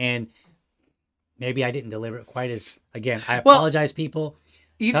 and maybe I didn't deliver it quite as, again, I apologize, people.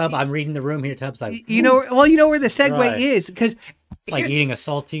 Tub, I'm reading the room here. Tub's like, you know where the segue Right. is, because it's like eating a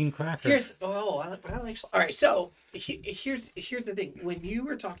saltine cracker. I like. All right, so here's the thing. When you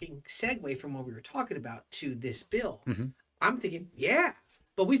were talking segue from what we were talking about to this bill, I'm thinking, yeah,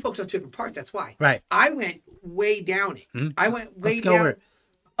 but we focus on two different parts. That's why. Right. I went way down it. I went way Let's go down. over it.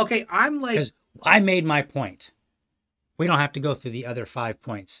 Okay, I'm like, Because I made my point. We don't have to go through the other 5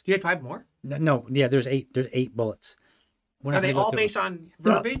 points. you had 5 more. No, yeah, there's 8. There's 8 bullets. We're not Are they gonna go all through based on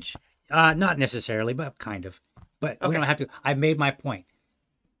verbiage? Not necessarily, but kind of. But we don't have to. I've made my point.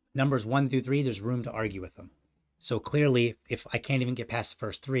 Numbers 1 through 3, there's room to argue with them. So clearly, if I can't even get past the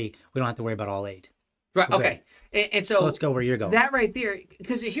first 3, we don't have to worry about all 8. Right. Okay. And so let's go where you're going. That right there,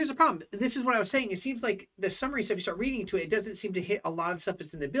 because here's the problem. This is what I was saying. It seems like the summary stuff, you start reading into it, it doesn't seem to hit a lot of the stuff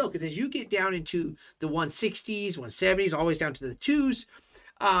that's in the bill. Because as you get down into the 160s, 170s, always down to the 2s,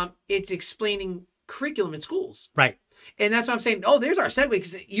 it's explaining curriculum in schools. Right. And that's what I'm saying. Oh, there's our segue,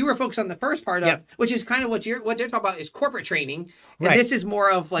 because you were focused on the first part of, which is kind of what they're talking about is corporate training, and this is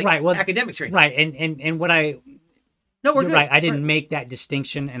more of like academic training. Right. And what no, we're you're good. Right. I didn't make that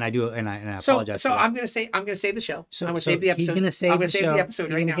distinction, and I apologize. So I'm gonna save the show. So I'm gonna save the episode. He's gonna save the show. The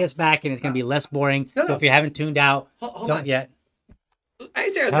episode right now. He gets back, and it's gonna be less boring. No. So if you haven't tuned out, hold don't on. yet. I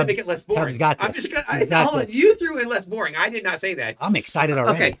didn't say I was going to make it less boring. Tubbs got this. I'm just going He's got hold on. this. You threw in less boring. I did not say that. I'm excited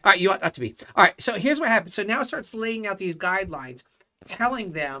already. Okay. All right. You ought not to be. All right. So here's what happens. So now it starts laying out these guidelines,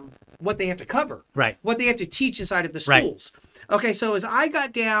 telling them what they have to cover. Right. What they have to teach inside of the schools. Right. Okay. So as I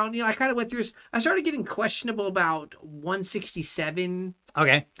got down, I kind of went through, I started getting questionable about 167.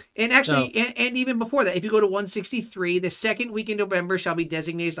 Okay. And actually, and even before that, if you go to 163, the second week in November shall be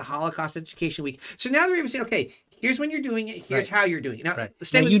designated as the Holocaust Education Week. So now they're even saying, okay, here's when you're doing it. Here's how you're doing it. Now,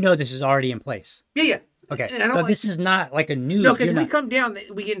 now this is already in place. Yeah. Okay. So this is not like a new. No, because we come down,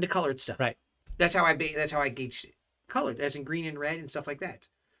 we get into colored stuff. Right. That's how I gauged it. Colored, as in green and red and stuff like that.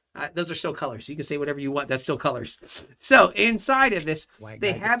 Those are still colors. You can say whatever you want. That's still colors. So inside of this,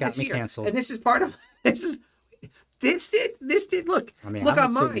 they have this here, canceled. And this is part of this did. Look, look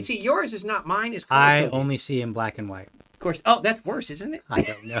on mine. See, yours is not mine. Is I only see in black and white. Of course. Oh, that's worse, isn't it? I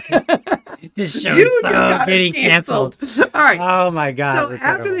don't know. This show is so getting canceled. All right. Oh my God. So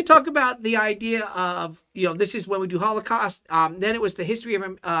after they talk about the idea of, this is when we do Holocaust, then it was the history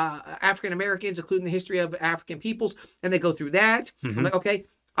of African Americans, including the history of African peoples, and they go through that. I'm like, okay.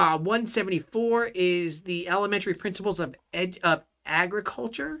 174 is the elementary principles of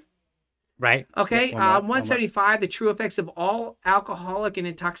agriculture. Right. Okay. 175, the true effects of all alcoholic and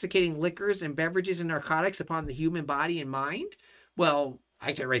intoxicating liquors and beverages and narcotics upon the human body and mind. Well,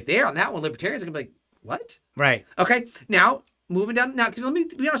 I get right there on that one. Libertarians are going to be like, what? Right. Okay. Now, moving down. Now, because let me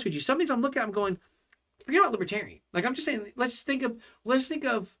be honest with you. Some things I'm looking at, I'm going, forget about libertarian. Like, I'm just saying, let's think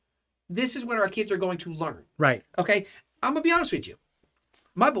of this is what our kids are going to learn. Right. Okay. I'm going to be honest with you.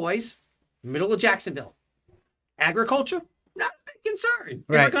 My boys, middle of Jacksonville, agriculture, not a big concern.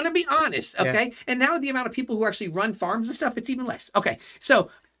 Right. If we're going to be honest. Okay. Yeah. And now the amount of people who actually run farms and stuff, it's even less. Okay. So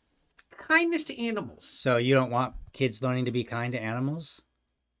kindness to animals. So you don't want kids learning to be kind to animals?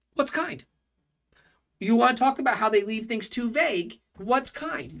 What's kind? You want to talk about how they leave things too vague. What's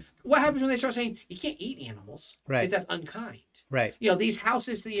kind? What happens when they start saying you can't eat animals? Right. Because that's unkind. Right. These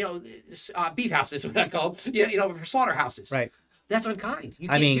houses, beef houses, what I call, for slaughterhouses. Right. That's unkind. You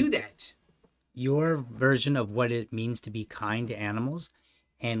can't do that. Your version of what it means to be kind to animals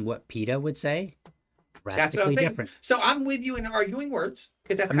and what PETA would say, drastically different. So I'm with you in arguing words,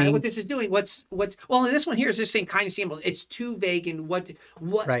 because that's kind of what this is doing. Well, in this one here is just saying kindness to animals. It's too vague, and what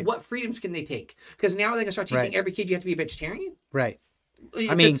freedoms can they take? Because now they're going to start teaching every kid you have to be a vegetarian. Right.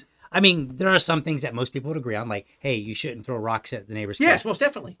 I mean, there are some things that most people would agree on, like, hey, you shouldn't throw rocks at the neighbor's kid. Yes, most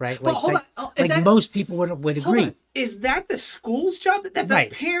definitely. Right? Well, hold on. Most people would agree. Is that the school's job? That's a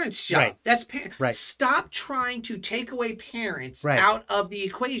parent's job. Right. That's parent. Right. Stop trying to take away parents out of the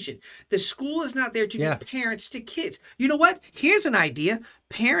equation. The school is not there to give parents to kids. You know what? Here's an idea.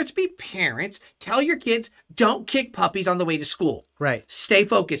 Parents be parents. Tell your kids, don't kick puppies on the way to school. Right. Stay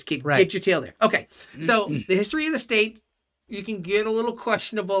focused, kid. Right. Get your tail there. Okay. So the history of the state, you can get a little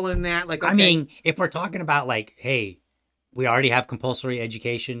questionable in that. Like, okay. I mean, if we're talking about like, hey, we already have compulsory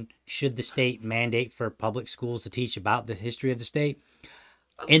education. Should the state mandate for public schools to teach about the history of the state?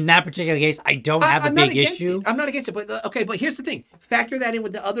 In that particular case, I don't have a big issue. I'm not against it, but okay. But here's the thing: factor that in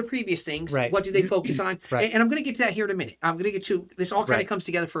with the other previous things. Right. What do they focus on? Right. And I'm going to get to that here in a minute. I'm going to get to this. All kind Right. of comes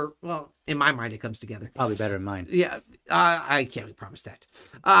together for, well, in my mind, it comes together. Probably better than mine. Yeah, I can't really promise that.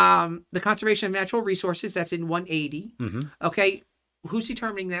 The conservation of natural resources, that's in 180. Okay. Who's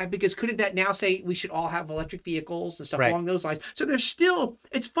determining that? Because couldn't that now say we should all have electric vehicles and stuff Right. along those lines? So there's still,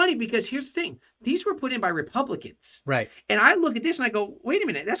 it's funny because here's the thing. These were put in by Republicans. Right. And I look at this and I go, wait a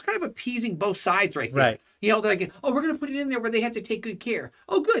minute, that's kind of appeasing both sides right there. Right. You know, they're like, oh, we're going to put it in there where they have to take good care.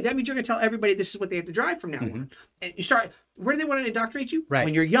 Oh, good. That means you're going to tell everybody this is what they have to drive from now on. And you start, where do they want to indoctrinate you? Right.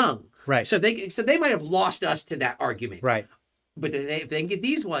 When you're young. Right. So they might have lost us to that argument. Right. But if they can get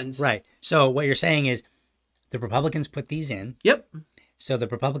these ones. Right. So what you're saying is the Republicans put these in. Yep. So the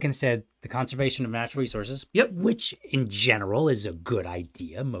Republicans said the conservation of natural resources, Yep. which in general is a good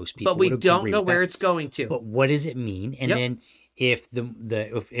idea. Most people But we would don't agree know with where that. it's going to. But what does it mean? And Yep. then if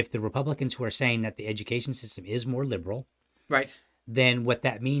the Republicans who are saying that the education system is more liberal, Right. then what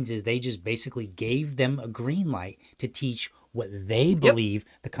that means is they just basically gave them a green light to teach what they believe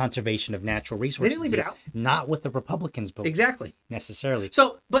the conservation of natural resources leave it is, out. not what the Republicans believe Exactly. necessarily.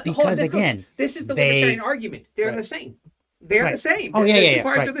 So, but Because, hold on, again, this is the they- libertarian argument. They're Right. the same. They're Right. the same. Oh, The yeah, two yeah,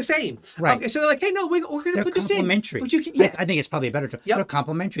 parts right. are the same. Right. Okay, so they're like, hey, no, we're going to They're put this in. complementary. But you can, yes. I think it's probably a better term. Yep. They're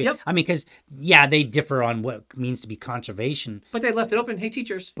complementary. Yep. I mean, because, yeah, they differ on what it means to be conservation. But they left it open. Hey,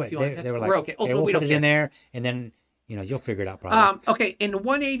 teachers, But if you they, want, they were like, we're okay. hey, Ultimately, we'll we put don't it care. in there, and then, you'll figure it out probably. Okay, in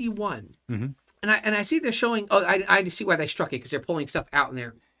 181, and I see they're showing. Oh, I see why they struck it because they're pulling stuff out and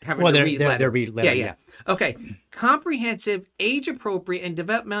they're having Well, to they're- read they're- letter. they're read letter, Yeah. Okay, comprehensive, age appropriate, and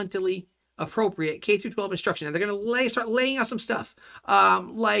developmentally appropriate K through 12 instruction. And they're going to start laying out some stuff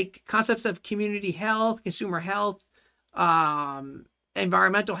like concepts of community health, consumer health,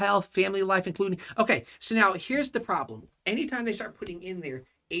 environmental health, family life, including. Okay, so now here's the problem. Anytime they start putting in there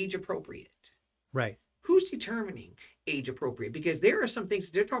age appropriate, Right. who's determining age appropriate? Because there are some things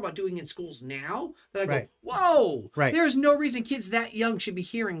they're talking about doing in schools now that I go, Right. whoa, Right. there's no reason kids that young should be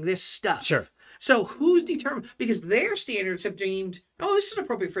hearing this stuff. Sure. So who's determined? Because their standards have deemed, oh, this is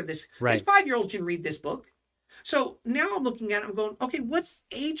appropriate for this. Right. This 5-year-old can read this book. So now I'm looking at it, I'm going, okay, what's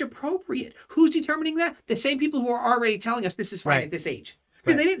age appropriate? Who's determining that? The same people who are already telling us this is fine Right. at this age.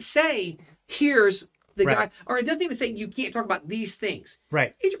 Because Right. they didn't say, here's the Right. guy, or it doesn't even say you can't talk about these things.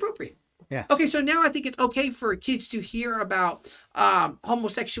 Right. Age appropriate. Yeah. Okay, so now I think it's okay for kids to hear about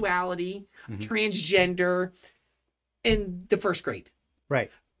homosexuality, transgender in the first grade. Right.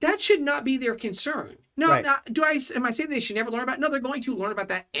 That should not be their concern. No, Right. am I saying they should never learn about it? No, they're going to learn about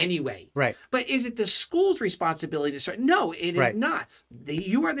that anyway. Right. But is it the school's responsibility to start? No, it is Right. not.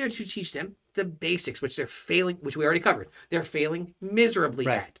 You are there to teach them the basics, which they're failing, which we already covered. They're failing miserably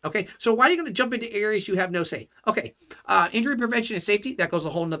Right. at. Okay, so why are you going to jump into areas you have no say? Okay, injury prevention and safety, that goes a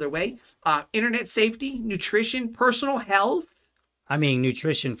whole nother way. Internet safety, nutrition, personal health. I mean,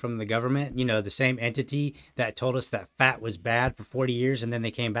 nutrition from the government, the same entity that told us that fat was bad for 40 years. And then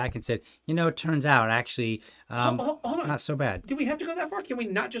they came back and said, it turns out actually Hold on. not so bad. Do we have to go that far? Can we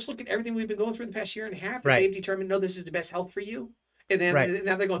not just look at everything we've been going through the past year and a half that Right. they've determined, no, this is the best health for you? And then Right.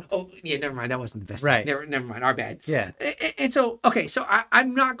 now they're going, oh, yeah, never mind. That wasn't the best. Right. Never mind. Our bad. Yeah. And so, okay, so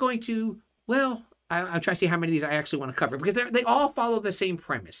I'm not going to, well, I'm trying to see how many of these I actually want to cover because they all follow the same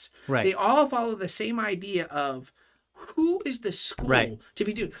premise. Right. They all follow the same idea of who is the school Right. to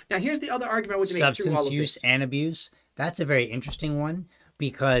be doing. Now, here's the other argument I want to make through Substance all of use this. and abuse. That's a very interesting one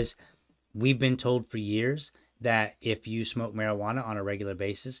because we've been told for years that if you smoke marijuana on a regular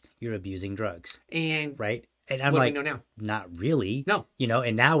basis, you're abusing drugs, And right? And I'm what like, do we know now? not really. No.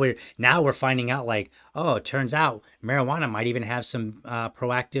 And now we're finding out like, oh, it turns out marijuana might even have some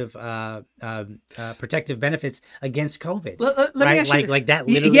proactive protective benefits against COVID. Let me right? ask you, Like that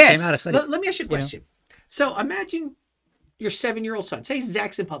literally yes. came out of study. Let me ask you a question. So imagine your 7-year-old son. Say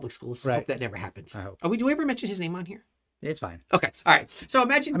Zach's in public school. Let's Right. hope that never happens. I hope. Do we ever mention his name on here? It's fine. Okay. All right. So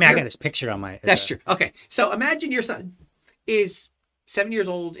imagine. I mean, I your- got this picture on my. That's true. Okay. So imagine your son is 7 years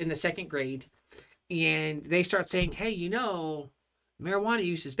old in the 2nd grade, and they start saying, hey, marijuana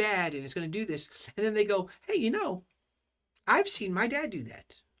use is bad and it's going to do this. And then they go, hey, I've seen my dad do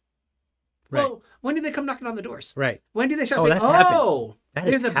that. Right. Well, when do they come knocking on the doors? Right. When do they start Oh, saying, that's happened. oh, That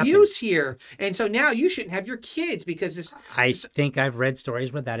has there's happened. abuse here. And so now you shouldn't have your kids because this. I think I've read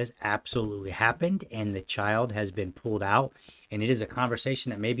stories where that has absolutely happened and the child has been pulled out. And it is a conversation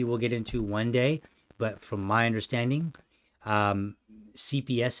that maybe we'll get into one day. But from my understanding,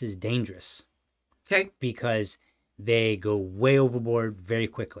 CPS is dangerous Okay. because they go way overboard very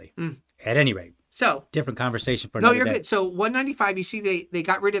quickly. At any rate, So different conversation for no, another you're day. good. So 195, you see they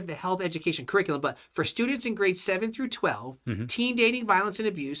got rid of the health education curriculum, but for students in grades 7 through 12, teen dating, violence, and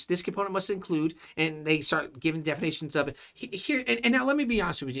abuse, this component must include, and they start giving definitions of it here. And now let me be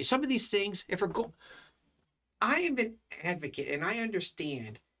honest with you. Some of these things, I am an advocate, and I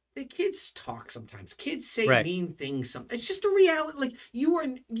understand that kids talk sometimes. Kids say mean things. It's just the reality. Like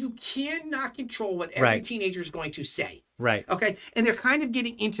you cannot control what every teenager is going to say. Right. Okay. And they're kind of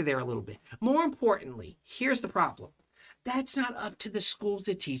getting into there a little bit. More importantly, here's the problem. That's not up to the school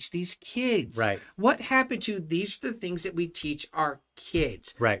to teach these kids. Right. What happened to these are the things that we teach our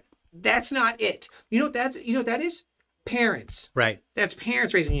kids. Right. That's not it. You know what that is? Parents. Right. That's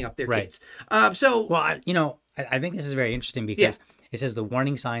parents raising up their kids. Well, I think this is very interesting because it says the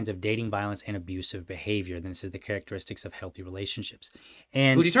warning signs of dating violence and abusive behavior. Then it says the characteristics of healthy relationships.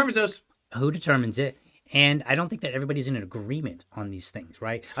 And who determines those? Who determines it? And I don't think that everybody's in an agreement on these things,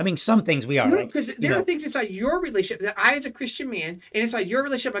 right? I mean, some things we are. No, because there are things inside your relationship that I, as a Christian man, and inside your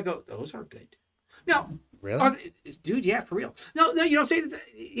relationship, I go, those aren't good. No. Really? Dude, yeah, for real. No, you don't say that.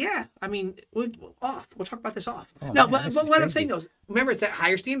 Yeah, I mean, we'll talk about this off. Oh, no, man, but what I'm saying though is, remember, it's that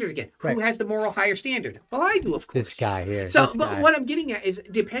higher standard again. Right. Who has the moral higher standard? Well, I do, of course. This guy here. So, what I'm getting at is,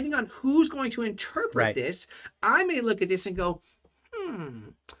 depending on who's going to interpret this, I may look at this and go,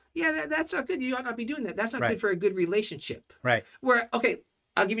 yeah, that's not good. You ought not be doing that. That's not good for a good relationship. Right. Okay,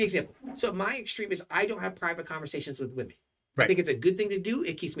 I'll give you an example. So my extreme is I don't have private conversations with women. Right. I think it's a good thing to do.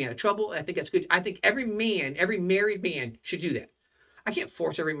 It keeps me out of trouble. I think that's good. I think every married man should do that. I can't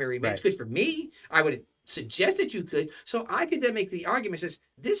force every married man. It's good for me. I would suggest that you could. So I could then make the argument says,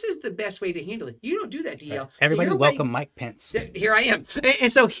 this is the best way to handle it. You don't do that, DL. Right. Everybody welcome Mike Pence. Here I am.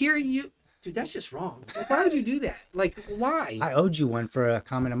 And so here you... Dude, that's just wrong. Why would you do that? Like, why? I owed you one for a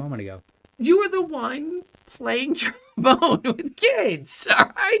comment a moment ago. You were the one playing trombone with kids,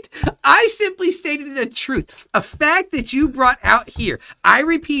 all right? I simply stated the truth. A fact that you brought out here. I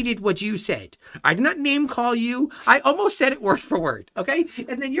repeated what you said. I did not name call you. I almost said it word for word, okay?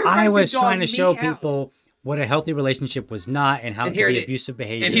 And then I was trying to show people what a healthy relationship was not and how to be abusive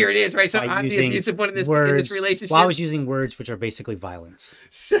behavior. And here it is, right? So I'm the abusive one in this relationship. Well, I was using words which are basically violence.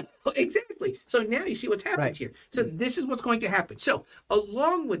 So exactly. So now you see what's happened here. So this is what's going to happen. So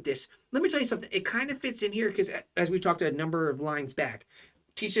along with this, let me tell you something. It kind of fits in here because as we talked a number of lines back,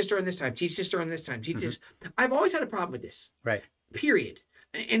 teach this during this time, teach this during this time, teach this. I've always had a problem with this. Right. Period.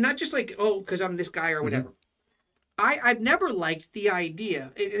 And not just like, because I'm this guy or whatever. I've never liked the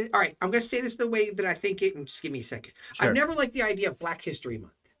idea. All right, I'm going to say this the way that I think it, and just give me a second. Sure. I've never liked the idea of Black History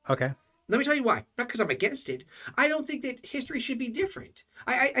Month. Okay. Let me tell you why. Not because I'm against it. I don't think that history should be different.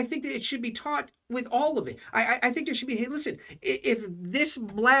 I think that it should be taught with all of it. I think there should be, hey, listen, if this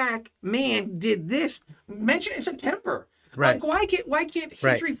black man did this, mention it in September. Right. Like, why can't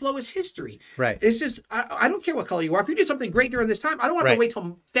history flow as history? Right. It's just, I don't care what color you are. If you did something great during this time, I don't want to wait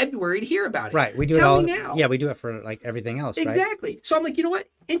till February to hear about it. Right. We do Tell it all me now. Yeah, we do it for like everything else. Exactly. Right? So I'm like, you know what?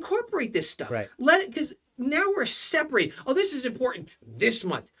 Incorporate this stuff. Right. Let it, because now we're separated. Oh, this is important this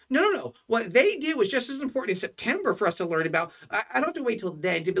month. No. What they did was just as important in September for us to learn about. I don't have to wait till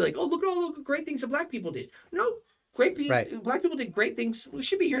then to be like, oh, look at all the great things that black people did. No. Great people, black people did great things. We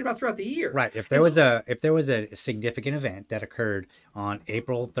should be hearing about throughout the year. Right. If there was a significant event that occurred on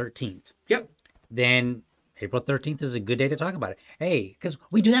April 13th. Yep. Then April 13th is a good day to talk about it. Hey, because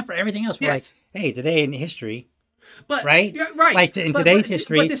we do that for everything else. We're like, hey, today in history. But right. Like in today's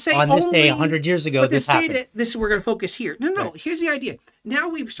history, on this day 100 years ago, this happened. We're going to focus here. No. Here's the idea. Now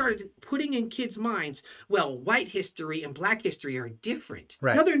we've started putting in kids' minds. Well, white history and black history are different.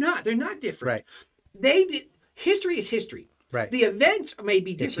 Right. No, they're not. They're not different. Right. They did. History is history. Right. The events may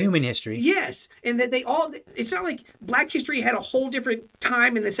be different. It's human history. Yes. And that it's not like black history had a whole different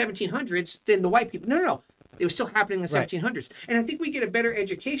time in the 1700s than the white people. No. It was still happening in the 1700s. And I think we get a better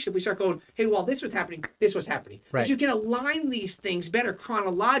education if we start going, hey, while this was happening, this was happening. Right. But you can align these things better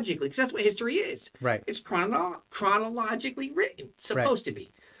chronologically because that's what history is. Right. It's chronologically written, supposed to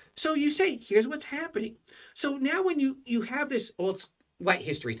be. So you say, here's what's happening. So now when you have this, it's white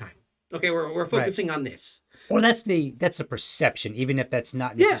history time. Okay, we're focusing on this. Or that's the perception, even if that's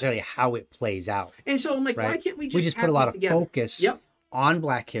not necessarily how it plays out. And so I'm like, why can't we just put a lot of focus on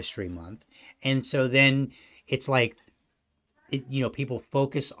Black History Month, and so then it's like, people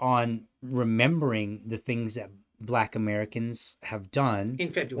focus on remembering the things that Black Americans have done in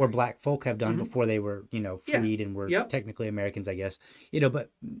February, or Black folk have done before they were, freed and were technically Americans, I guess. But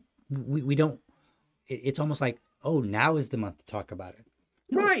we don't. It's almost like, oh, now is the month to talk about it.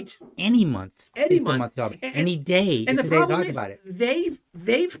 Right. Any month. Any month. Any day. And the problem is about it.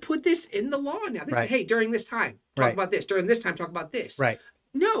 They've put this in the law now. Hey, during this time, talk about this. During this time, talk about this. Right.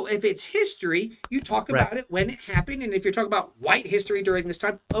 No, if it's history, you talk Right. about it when it happened. And if you're talking about white history during this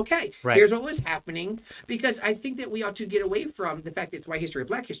time, okay, Right. here's what was happening. Because I think that we ought to get away from the fact that it's white history or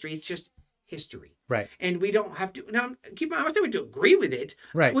black history. It's just history. Right. And we don't have to, now keep in mind, I'm not saying we have to agree with it.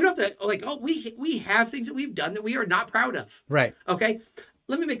 Right. We don't have to, like, oh, we have things that we've done that we are not proud of. Right. Okay.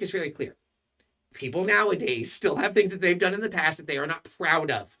 Let me make this very clear. People nowadays still have things that they've done in the past that they are not proud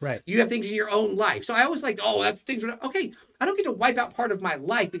of. Right. You have things in your own life. So I always like, oh, that's things. Okay, I don't get to wipe out part of my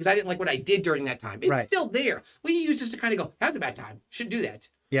life because I didn't like what I did during that time. It's Right. still there. We use this to kind of go, that was a bad time. Shouldn't do that.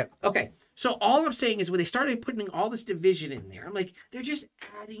 Yep. Okay. So all I'm saying is when they started putting all this division in there, I'm like, they're just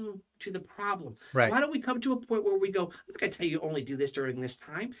adding to the problem. Right. Why don't we come to a point where we go, I'm not going to tell you only do this during this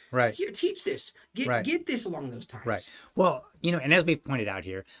time. Right. Here, teach this. Right. Get this along those times. Right. Well, and as we pointed out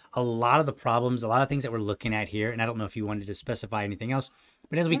here, a lot of the problems, a lot of things that we're looking at here, and I don't know if you wanted to specify anything else,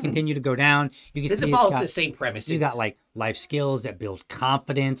 but as we continue to go down, you can This see involves the same premise. you got like life skills that build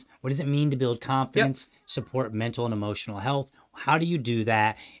confidence. What does it mean to build confidence? Support mental and emotional health. How do you do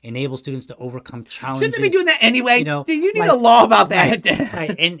that? Enable students to overcome challenges. Shouldn't they be doing that anyway? You need like- a law about that.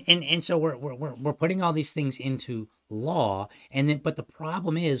 Right. And so we're putting all these things into law, and then but the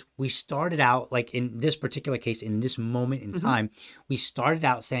problem is we started out, like in this particular case, in this moment in time, we started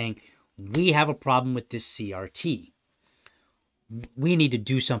out saying we have a problem with this CRT. We need to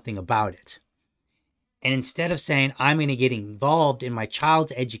do something about it. And instead of saying I'm going to get involved in my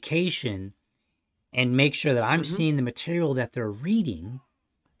child's education and make sure that I'm seeing the material that they're reading,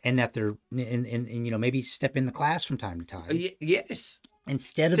 and that they're and maybe step in the class from time to time. Yes.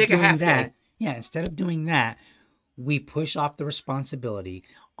 Instead of Take a doing half that, day. instead of doing that, we push off the responsibility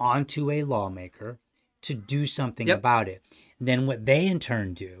onto a lawmaker to do something about it. Then what they in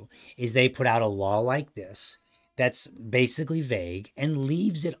turn do is they put out a law like this that's basically vague and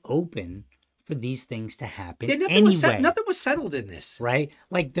leaves it open for these things to happen Nothing was settled in this. right?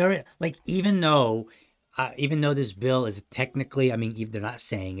 Even though this bill is technically, I mean, they're not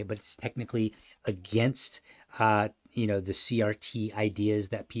saying it, but it's technically against, the CRT ideas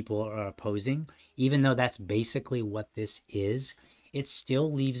that people are opposing. Even though that's basically what this is, it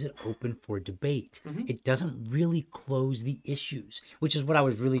still leaves it open for debate. It doesn't really close the issues, which is what I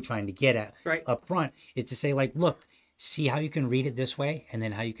was really trying to get at up front, is to say, like, look, see how you can read it this way and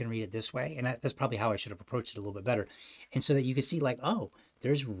then how you can read it this way. And that's probably how I should have approached it a little bit better. And so that you can see, like, oh,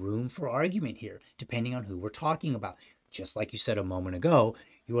 there's room for argument here, depending on who we're talking about. Just like you said a moment ago,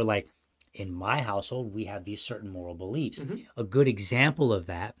 you were like, in my household, we have these certain moral beliefs. A good example of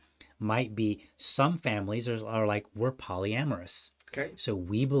that might be some families are like, we're polyamorous. Okay. So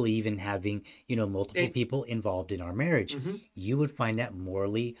we believe in having, multiple people involved in our marriage. You would find that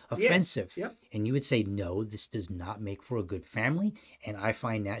morally offensive. Yep. And you would say, no, this does not make for a good family. And I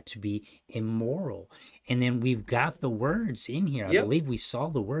find that to be immoral. And then we've got the words in here. I believe we saw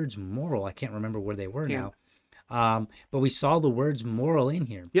the words moral. I can't remember where they were now. But we saw the words moral in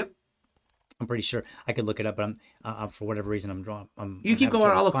here. Yep. I'm pretty sure I could look it up, but I'm for whatever reason I'm drawing. You keep going,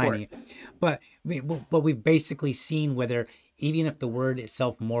 I'll look for it. But we've basically seen whether, even if the word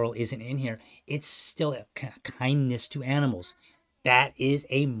itself, moral, isn't in here, it's still a kindness to animals. That is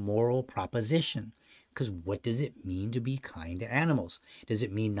a moral proposition. Because what does it mean to be kind to animals? Does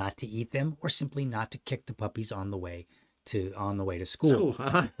it mean not to eat them, or simply not to kick the puppies on the way to school?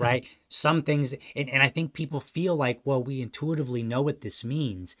 Right? Some things, and I think people feel like, well, we intuitively know what this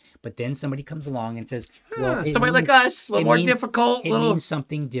means, but then somebody comes along and says, well, somebody like us, a little more difficult. It means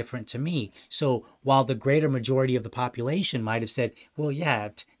something different to me. So while the greater majority of the population might have said, well, yeah,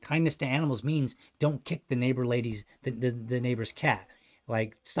 kindness to animals means don't kick the the neighbor's cat.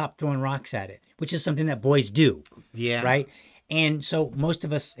 Like, stop throwing rocks at it, which is something that boys do. Yeah. Right? And so most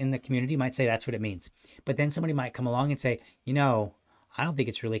of us in the community might say that's what it means. But then somebody might come along and say, I don't think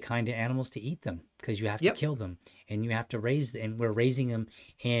it's really kind to animals to eat them, because you have to kill them, and you have to raise them, and we're raising them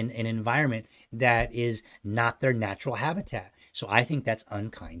in an environment that is not their natural habitat. So I think that's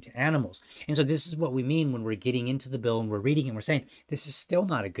unkind to animals. And so this is what we mean when we're getting into the bill and we're reading it and we're saying, this is still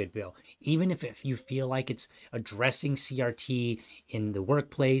not a good bill. Even if you feel like it's addressing CRT in the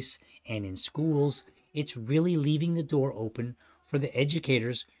workplace and in schools, it's really leaving the door open for the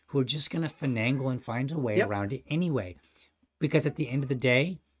educators who are just going to finagle and find a way around it anyway. Because at the end of the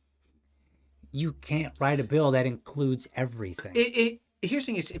day, you can't write a bill that includes everything. Here's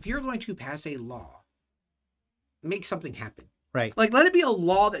the thing is, if you're going to pass a law, make something happen. Right. Like, let it be a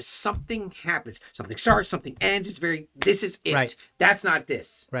law that something happens. Something starts, something ends. This is it. Right. That's not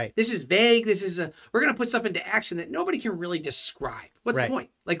this. Right. This is vague. We're going to put stuff into action that nobody can really describe. What's the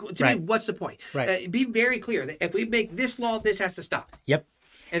point? Like, to me, what's the point? Right. Be very clear that if we make this law, this has to stop. Yep.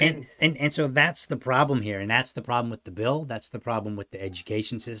 And so that's the problem here. And that's the problem with the bill. That's the problem with the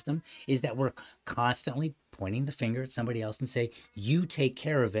education system, is that we're constantly pointing the finger at somebody else and say, you take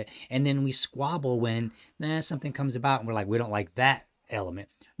care of it. And then we squabble when something comes about and we're like, we don't like that element.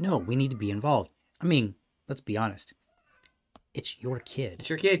 No, we need to be involved. I mean, let's be honest. It's your kid. It's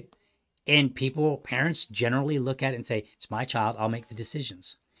your kid. And parents generally look at it and say, it's my child, I'll make the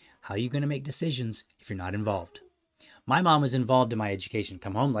decisions. How are you going to make decisions if you're not involved? My mom was involved in my education.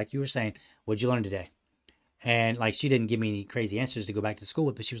 Come home, like you were saying, what'd you learn today? And like, she didn't give me any crazy answers to go back to school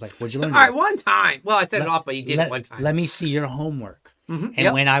with, but she was like, what'd you learn today? All right, one time. Well, I said it off, but you did it one time. Let me see your homework.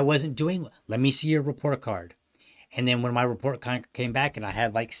 And when I wasn't doing, let me see your report card. And then when my report came back and I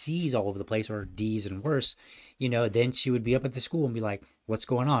had like C's all over the place, or D's and worse, then she would be up at the school and be like, what's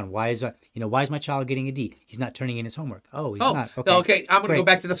going on? Why is my child getting a D? He's not turning in his homework. Oh, he's not. Okay. I'm going to go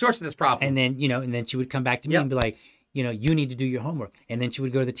back to the source of this problem. And then, she would come back to me and be like, you need to do your homework. And then she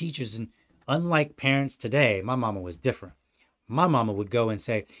would go to the teachers. And unlike parents today, my mama was different. My mama would go and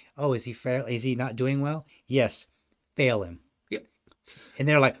say, oh, is he not doing well? Yes. Fail him. Yep. And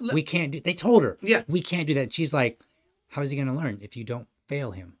they're like, we can't do, they told her, yeah, we can't do that. And she's like, how is he going to learn if you don't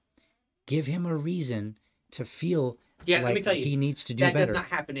fail him? Give him a reason to feel let me tell you, he needs to do better. That does not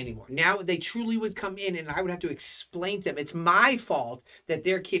happen anymore. Now they truly would come in and I would have to explain to them, it's my fault that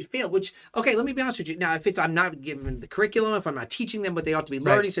their kid failed, which, okay, let me be honest with you. Now, if I'm not giving them the curriculum, if I'm not teaching them what they ought to be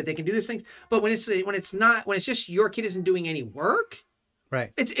learning so that they can do these things, but when it's just your kid isn't doing any work,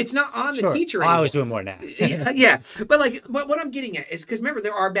 right, it's not on the teacher anymore. I was doing more than that. Yeah. But like, what I'm getting at is, because remember,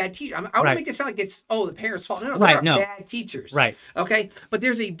 there are bad teachers. I don't make it sound like it's, the parents' fault. No, there are bad teachers. Right. Okay. But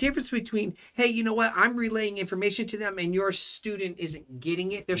there's a difference between, hey, you know what? I'm relaying information to them and your student isn't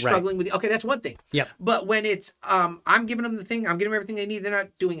getting it. They're struggling with it. Okay, that's one thing. Yeah. But when it's, I'm giving them the thing, I'm giving them everything they need. They're not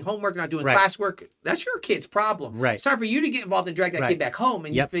doing homework, they're not doing classwork. That's your kid's problem. Right. It's time for you to get involved and drag that kid back home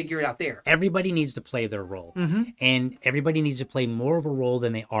and you figure it out there. Everybody needs to play their role. And everybody needs to play more of a role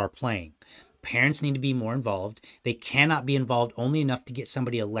than they are playing. Parents need to be more involved. They cannot be involved only enough to get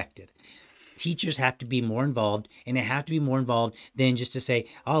somebody elected. Teachers have to be more involved, and they have to be more involved than just to say,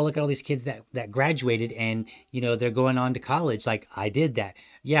 oh, look at all these kids that graduated and, they're going on to college. Like, I did that.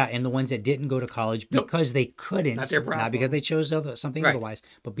 Yeah, and the ones that didn't go to college because they couldn't, not their problem. Not because they chose something otherwise,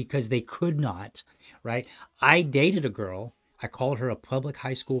 but because they could not, right? I dated a girl. I called her a public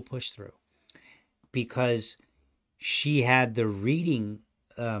high school push-through because she had the reading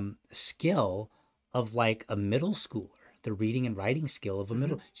skill of like a middle schooler, the reading and writing skill of a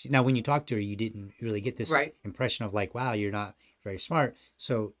middle. Now, when you talk to her, you didn't really get this impression of like, wow, you're not very smart.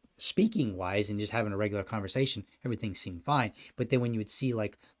 So speaking wise and just having a regular conversation, everything seemed fine. But then when you would see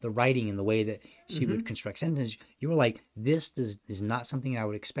like the writing and the way that she would construct sentences, you were like, this is not something I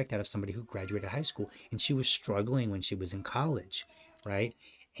would expect out of somebody who graduated high school. And she was struggling when she was in college, right?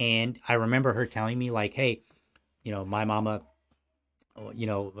 And I remember her telling me like, hey, my mama,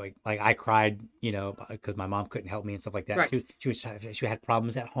 like I cried, because my mom couldn't help me and stuff like that. Right. She had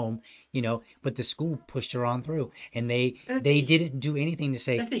problems at home, but the school pushed her on through, and they didn't do anything to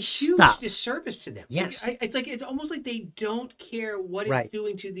say, that's a huge stop. Disservice to them. Yes. It's almost like they don't care what it's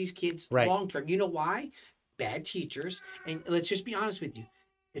doing to these kids long term. You know why? Bad teachers, and let's just be honest with you,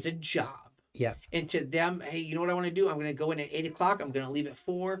 it's a job. Yeah. And to them, hey, you know what I want to do? I'm going to go in at 8 o'clock. I'm going to leave at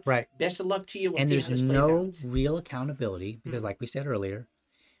 4. Right. Best of luck to you. And there's no real accountability because, like we said earlier,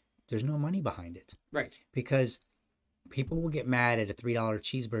 there's no money behind it. Right. Because people will get mad at a $3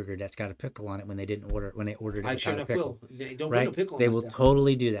 cheeseburger that's got a pickle on it when they ordered it. I sure enough will. They don't put no pickle on it. They will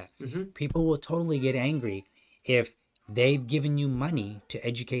totally do that. Mm-hmm. People will totally get angry if they've given you money to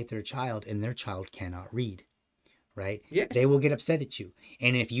educate their child and their child cannot read. Right? Yes. They will get upset at you.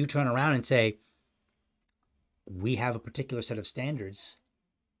 And if you turn around and say, we have a particular set of standards,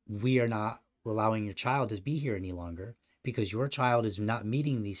 we are not allowing your child to be here any longer because your child is not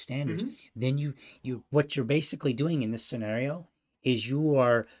meeting these standards, then you what you're basically doing in this scenario is you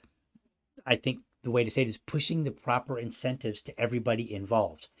are, I think the way to say it is pushing the proper incentives to everybody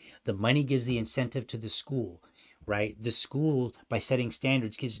involved. The money gives the incentive to the school. Right? The school, by setting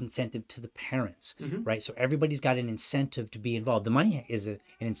standards, gives incentive to the parents, right? So everybody's got an incentive to be involved. The money is an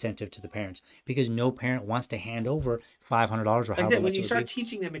incentive to the parents because no parent wants to hand over $500 or however much. When you start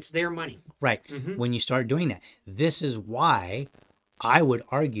teaching them, it's their money. Right. When you start doing that. This is why I would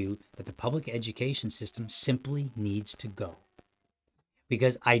argue that the public education system simply needs to go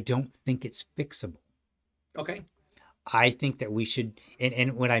because I don't think it's fixable. Okay. I think that we should,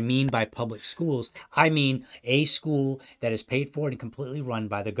 and what I mean by public schools, I mean a school that is paid for and completely run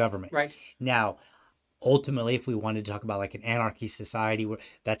by the government. Right. Now, ultimately, if we wanted to talk about like an anarchy society,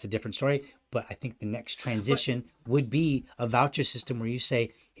 that's a different story. But I think the next transition would be a voucher system where you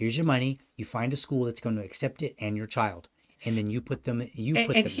say, Here's your money. You find a school that's going to accept it and your child. And then you put them there.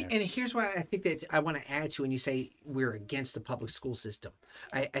 And here's what I think that I want to add to when you say we're against the public school system.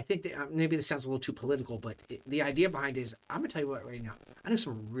 I think that maybe this sounds a little too political, but the idea behind it is, I'm going to tell you what right now. I know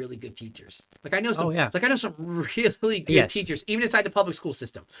some really good teachers. Like I know some really good teachers, even inside the public school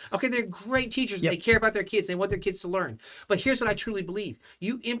system. Okay, they're great teachers. Yep. They care about their kids. They want their kids to learn. But here's what I truly believe.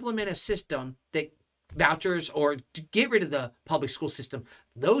 You implement a system that vouchers or to get rid of the public school system,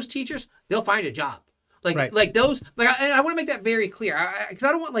 those teachers, they'll find a job. Like those, I want to make that very clear, because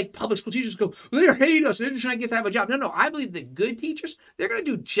I don't want like public school teachers to go, they hate us, they're just trying to get to have a job. No, I believe the good teachers, they're going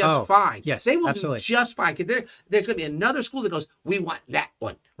to do just fine. Yes, they will absolutely. do just fine, because there's going to be another school that goes, we want that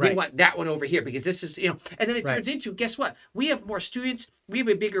one. Right. We want that one over here, because this is, and then it turns into, guess what? We have more students, we have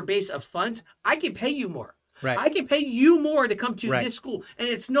a bigger base of funds. I can pay you more. Right. I can pay you more to come to this school. And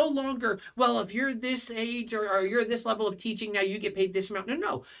it's no longer, well, if you're this age or you're this level of teaching, now you get paid this amount.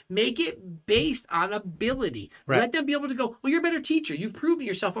 No. Make it based on ability. Right. Let them be able to go, well, you're a better teacher. You've proven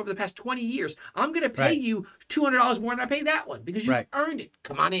yourself over the past 20 years. I'm going to pay you $200 more than I pay that one because you earned it.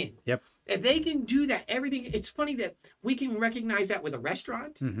 Come on in. Yep. If they can do that, everything, it's funny that we can recognize that with a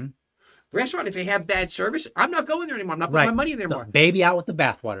restaurant. Mm-hmm. Restaurant, if they have bad service, I'm not going there anymore. I'm not putting my money in there anymore. Baby out with the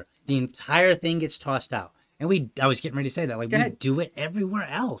bathwater. The entire thing gets tossed out. And I was getting ready to say that. Like, we do it everywhere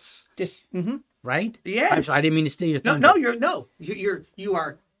else. Just, right? Yes. I didn't mean to steal your thunder. You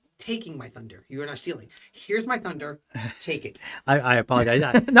are taking my thunder. You are not stealing. Here's my thunder. Take it. I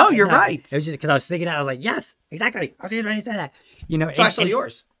apologize. No, you're right. It was just because I was thinking that. I was like, yes, exactly. I was getting ready to say that. So I stole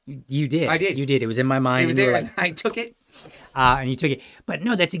yours. You did. I did. You did. It was in my mind. It was there, and I took it. And you took it. But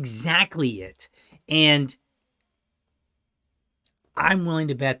no, that's exactly it. And I'm willing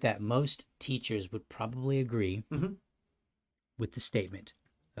to bet that most teachers would probably agree with the statement,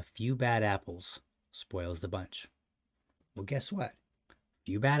 a few bad apples spoils the bunch. Well, guess what? A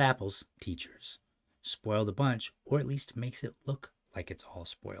few bad apples, teachers, spoil the bunch, or at least makes it look like it's all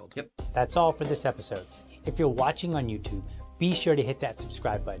spoiled. Yep. That's all for this episode. If you're watching on YouTube, be sure to hit that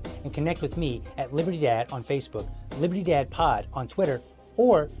subscribe button and connect with me at Liberty Dad on Facebook, Liberty Dad Pod on Twitter,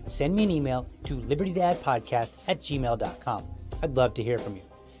 or send me an email to libertydadpodcast@gmail.com. I'd love to hear from you.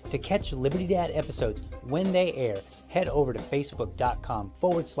 To catch Liberty Dad episodes when they air, head over to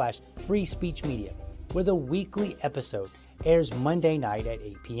facebook.com/free speech media, where the weekly episode airs Monday night at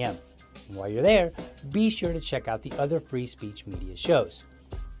 8 p.m. And while you're there, be sure to check out the other free speech media shows.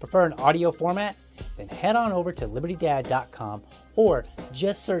 Prefer an audio format? Then head on over to libertydad.com or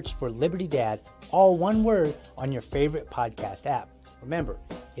just search for Liberty Dad, all one word, on your favorite podcast app. Remember,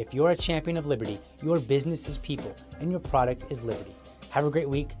 if you're a champion of liberty, your business is people and your product is liberty. Have a great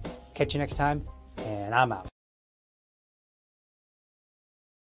week. Catch you next time, and I'm out.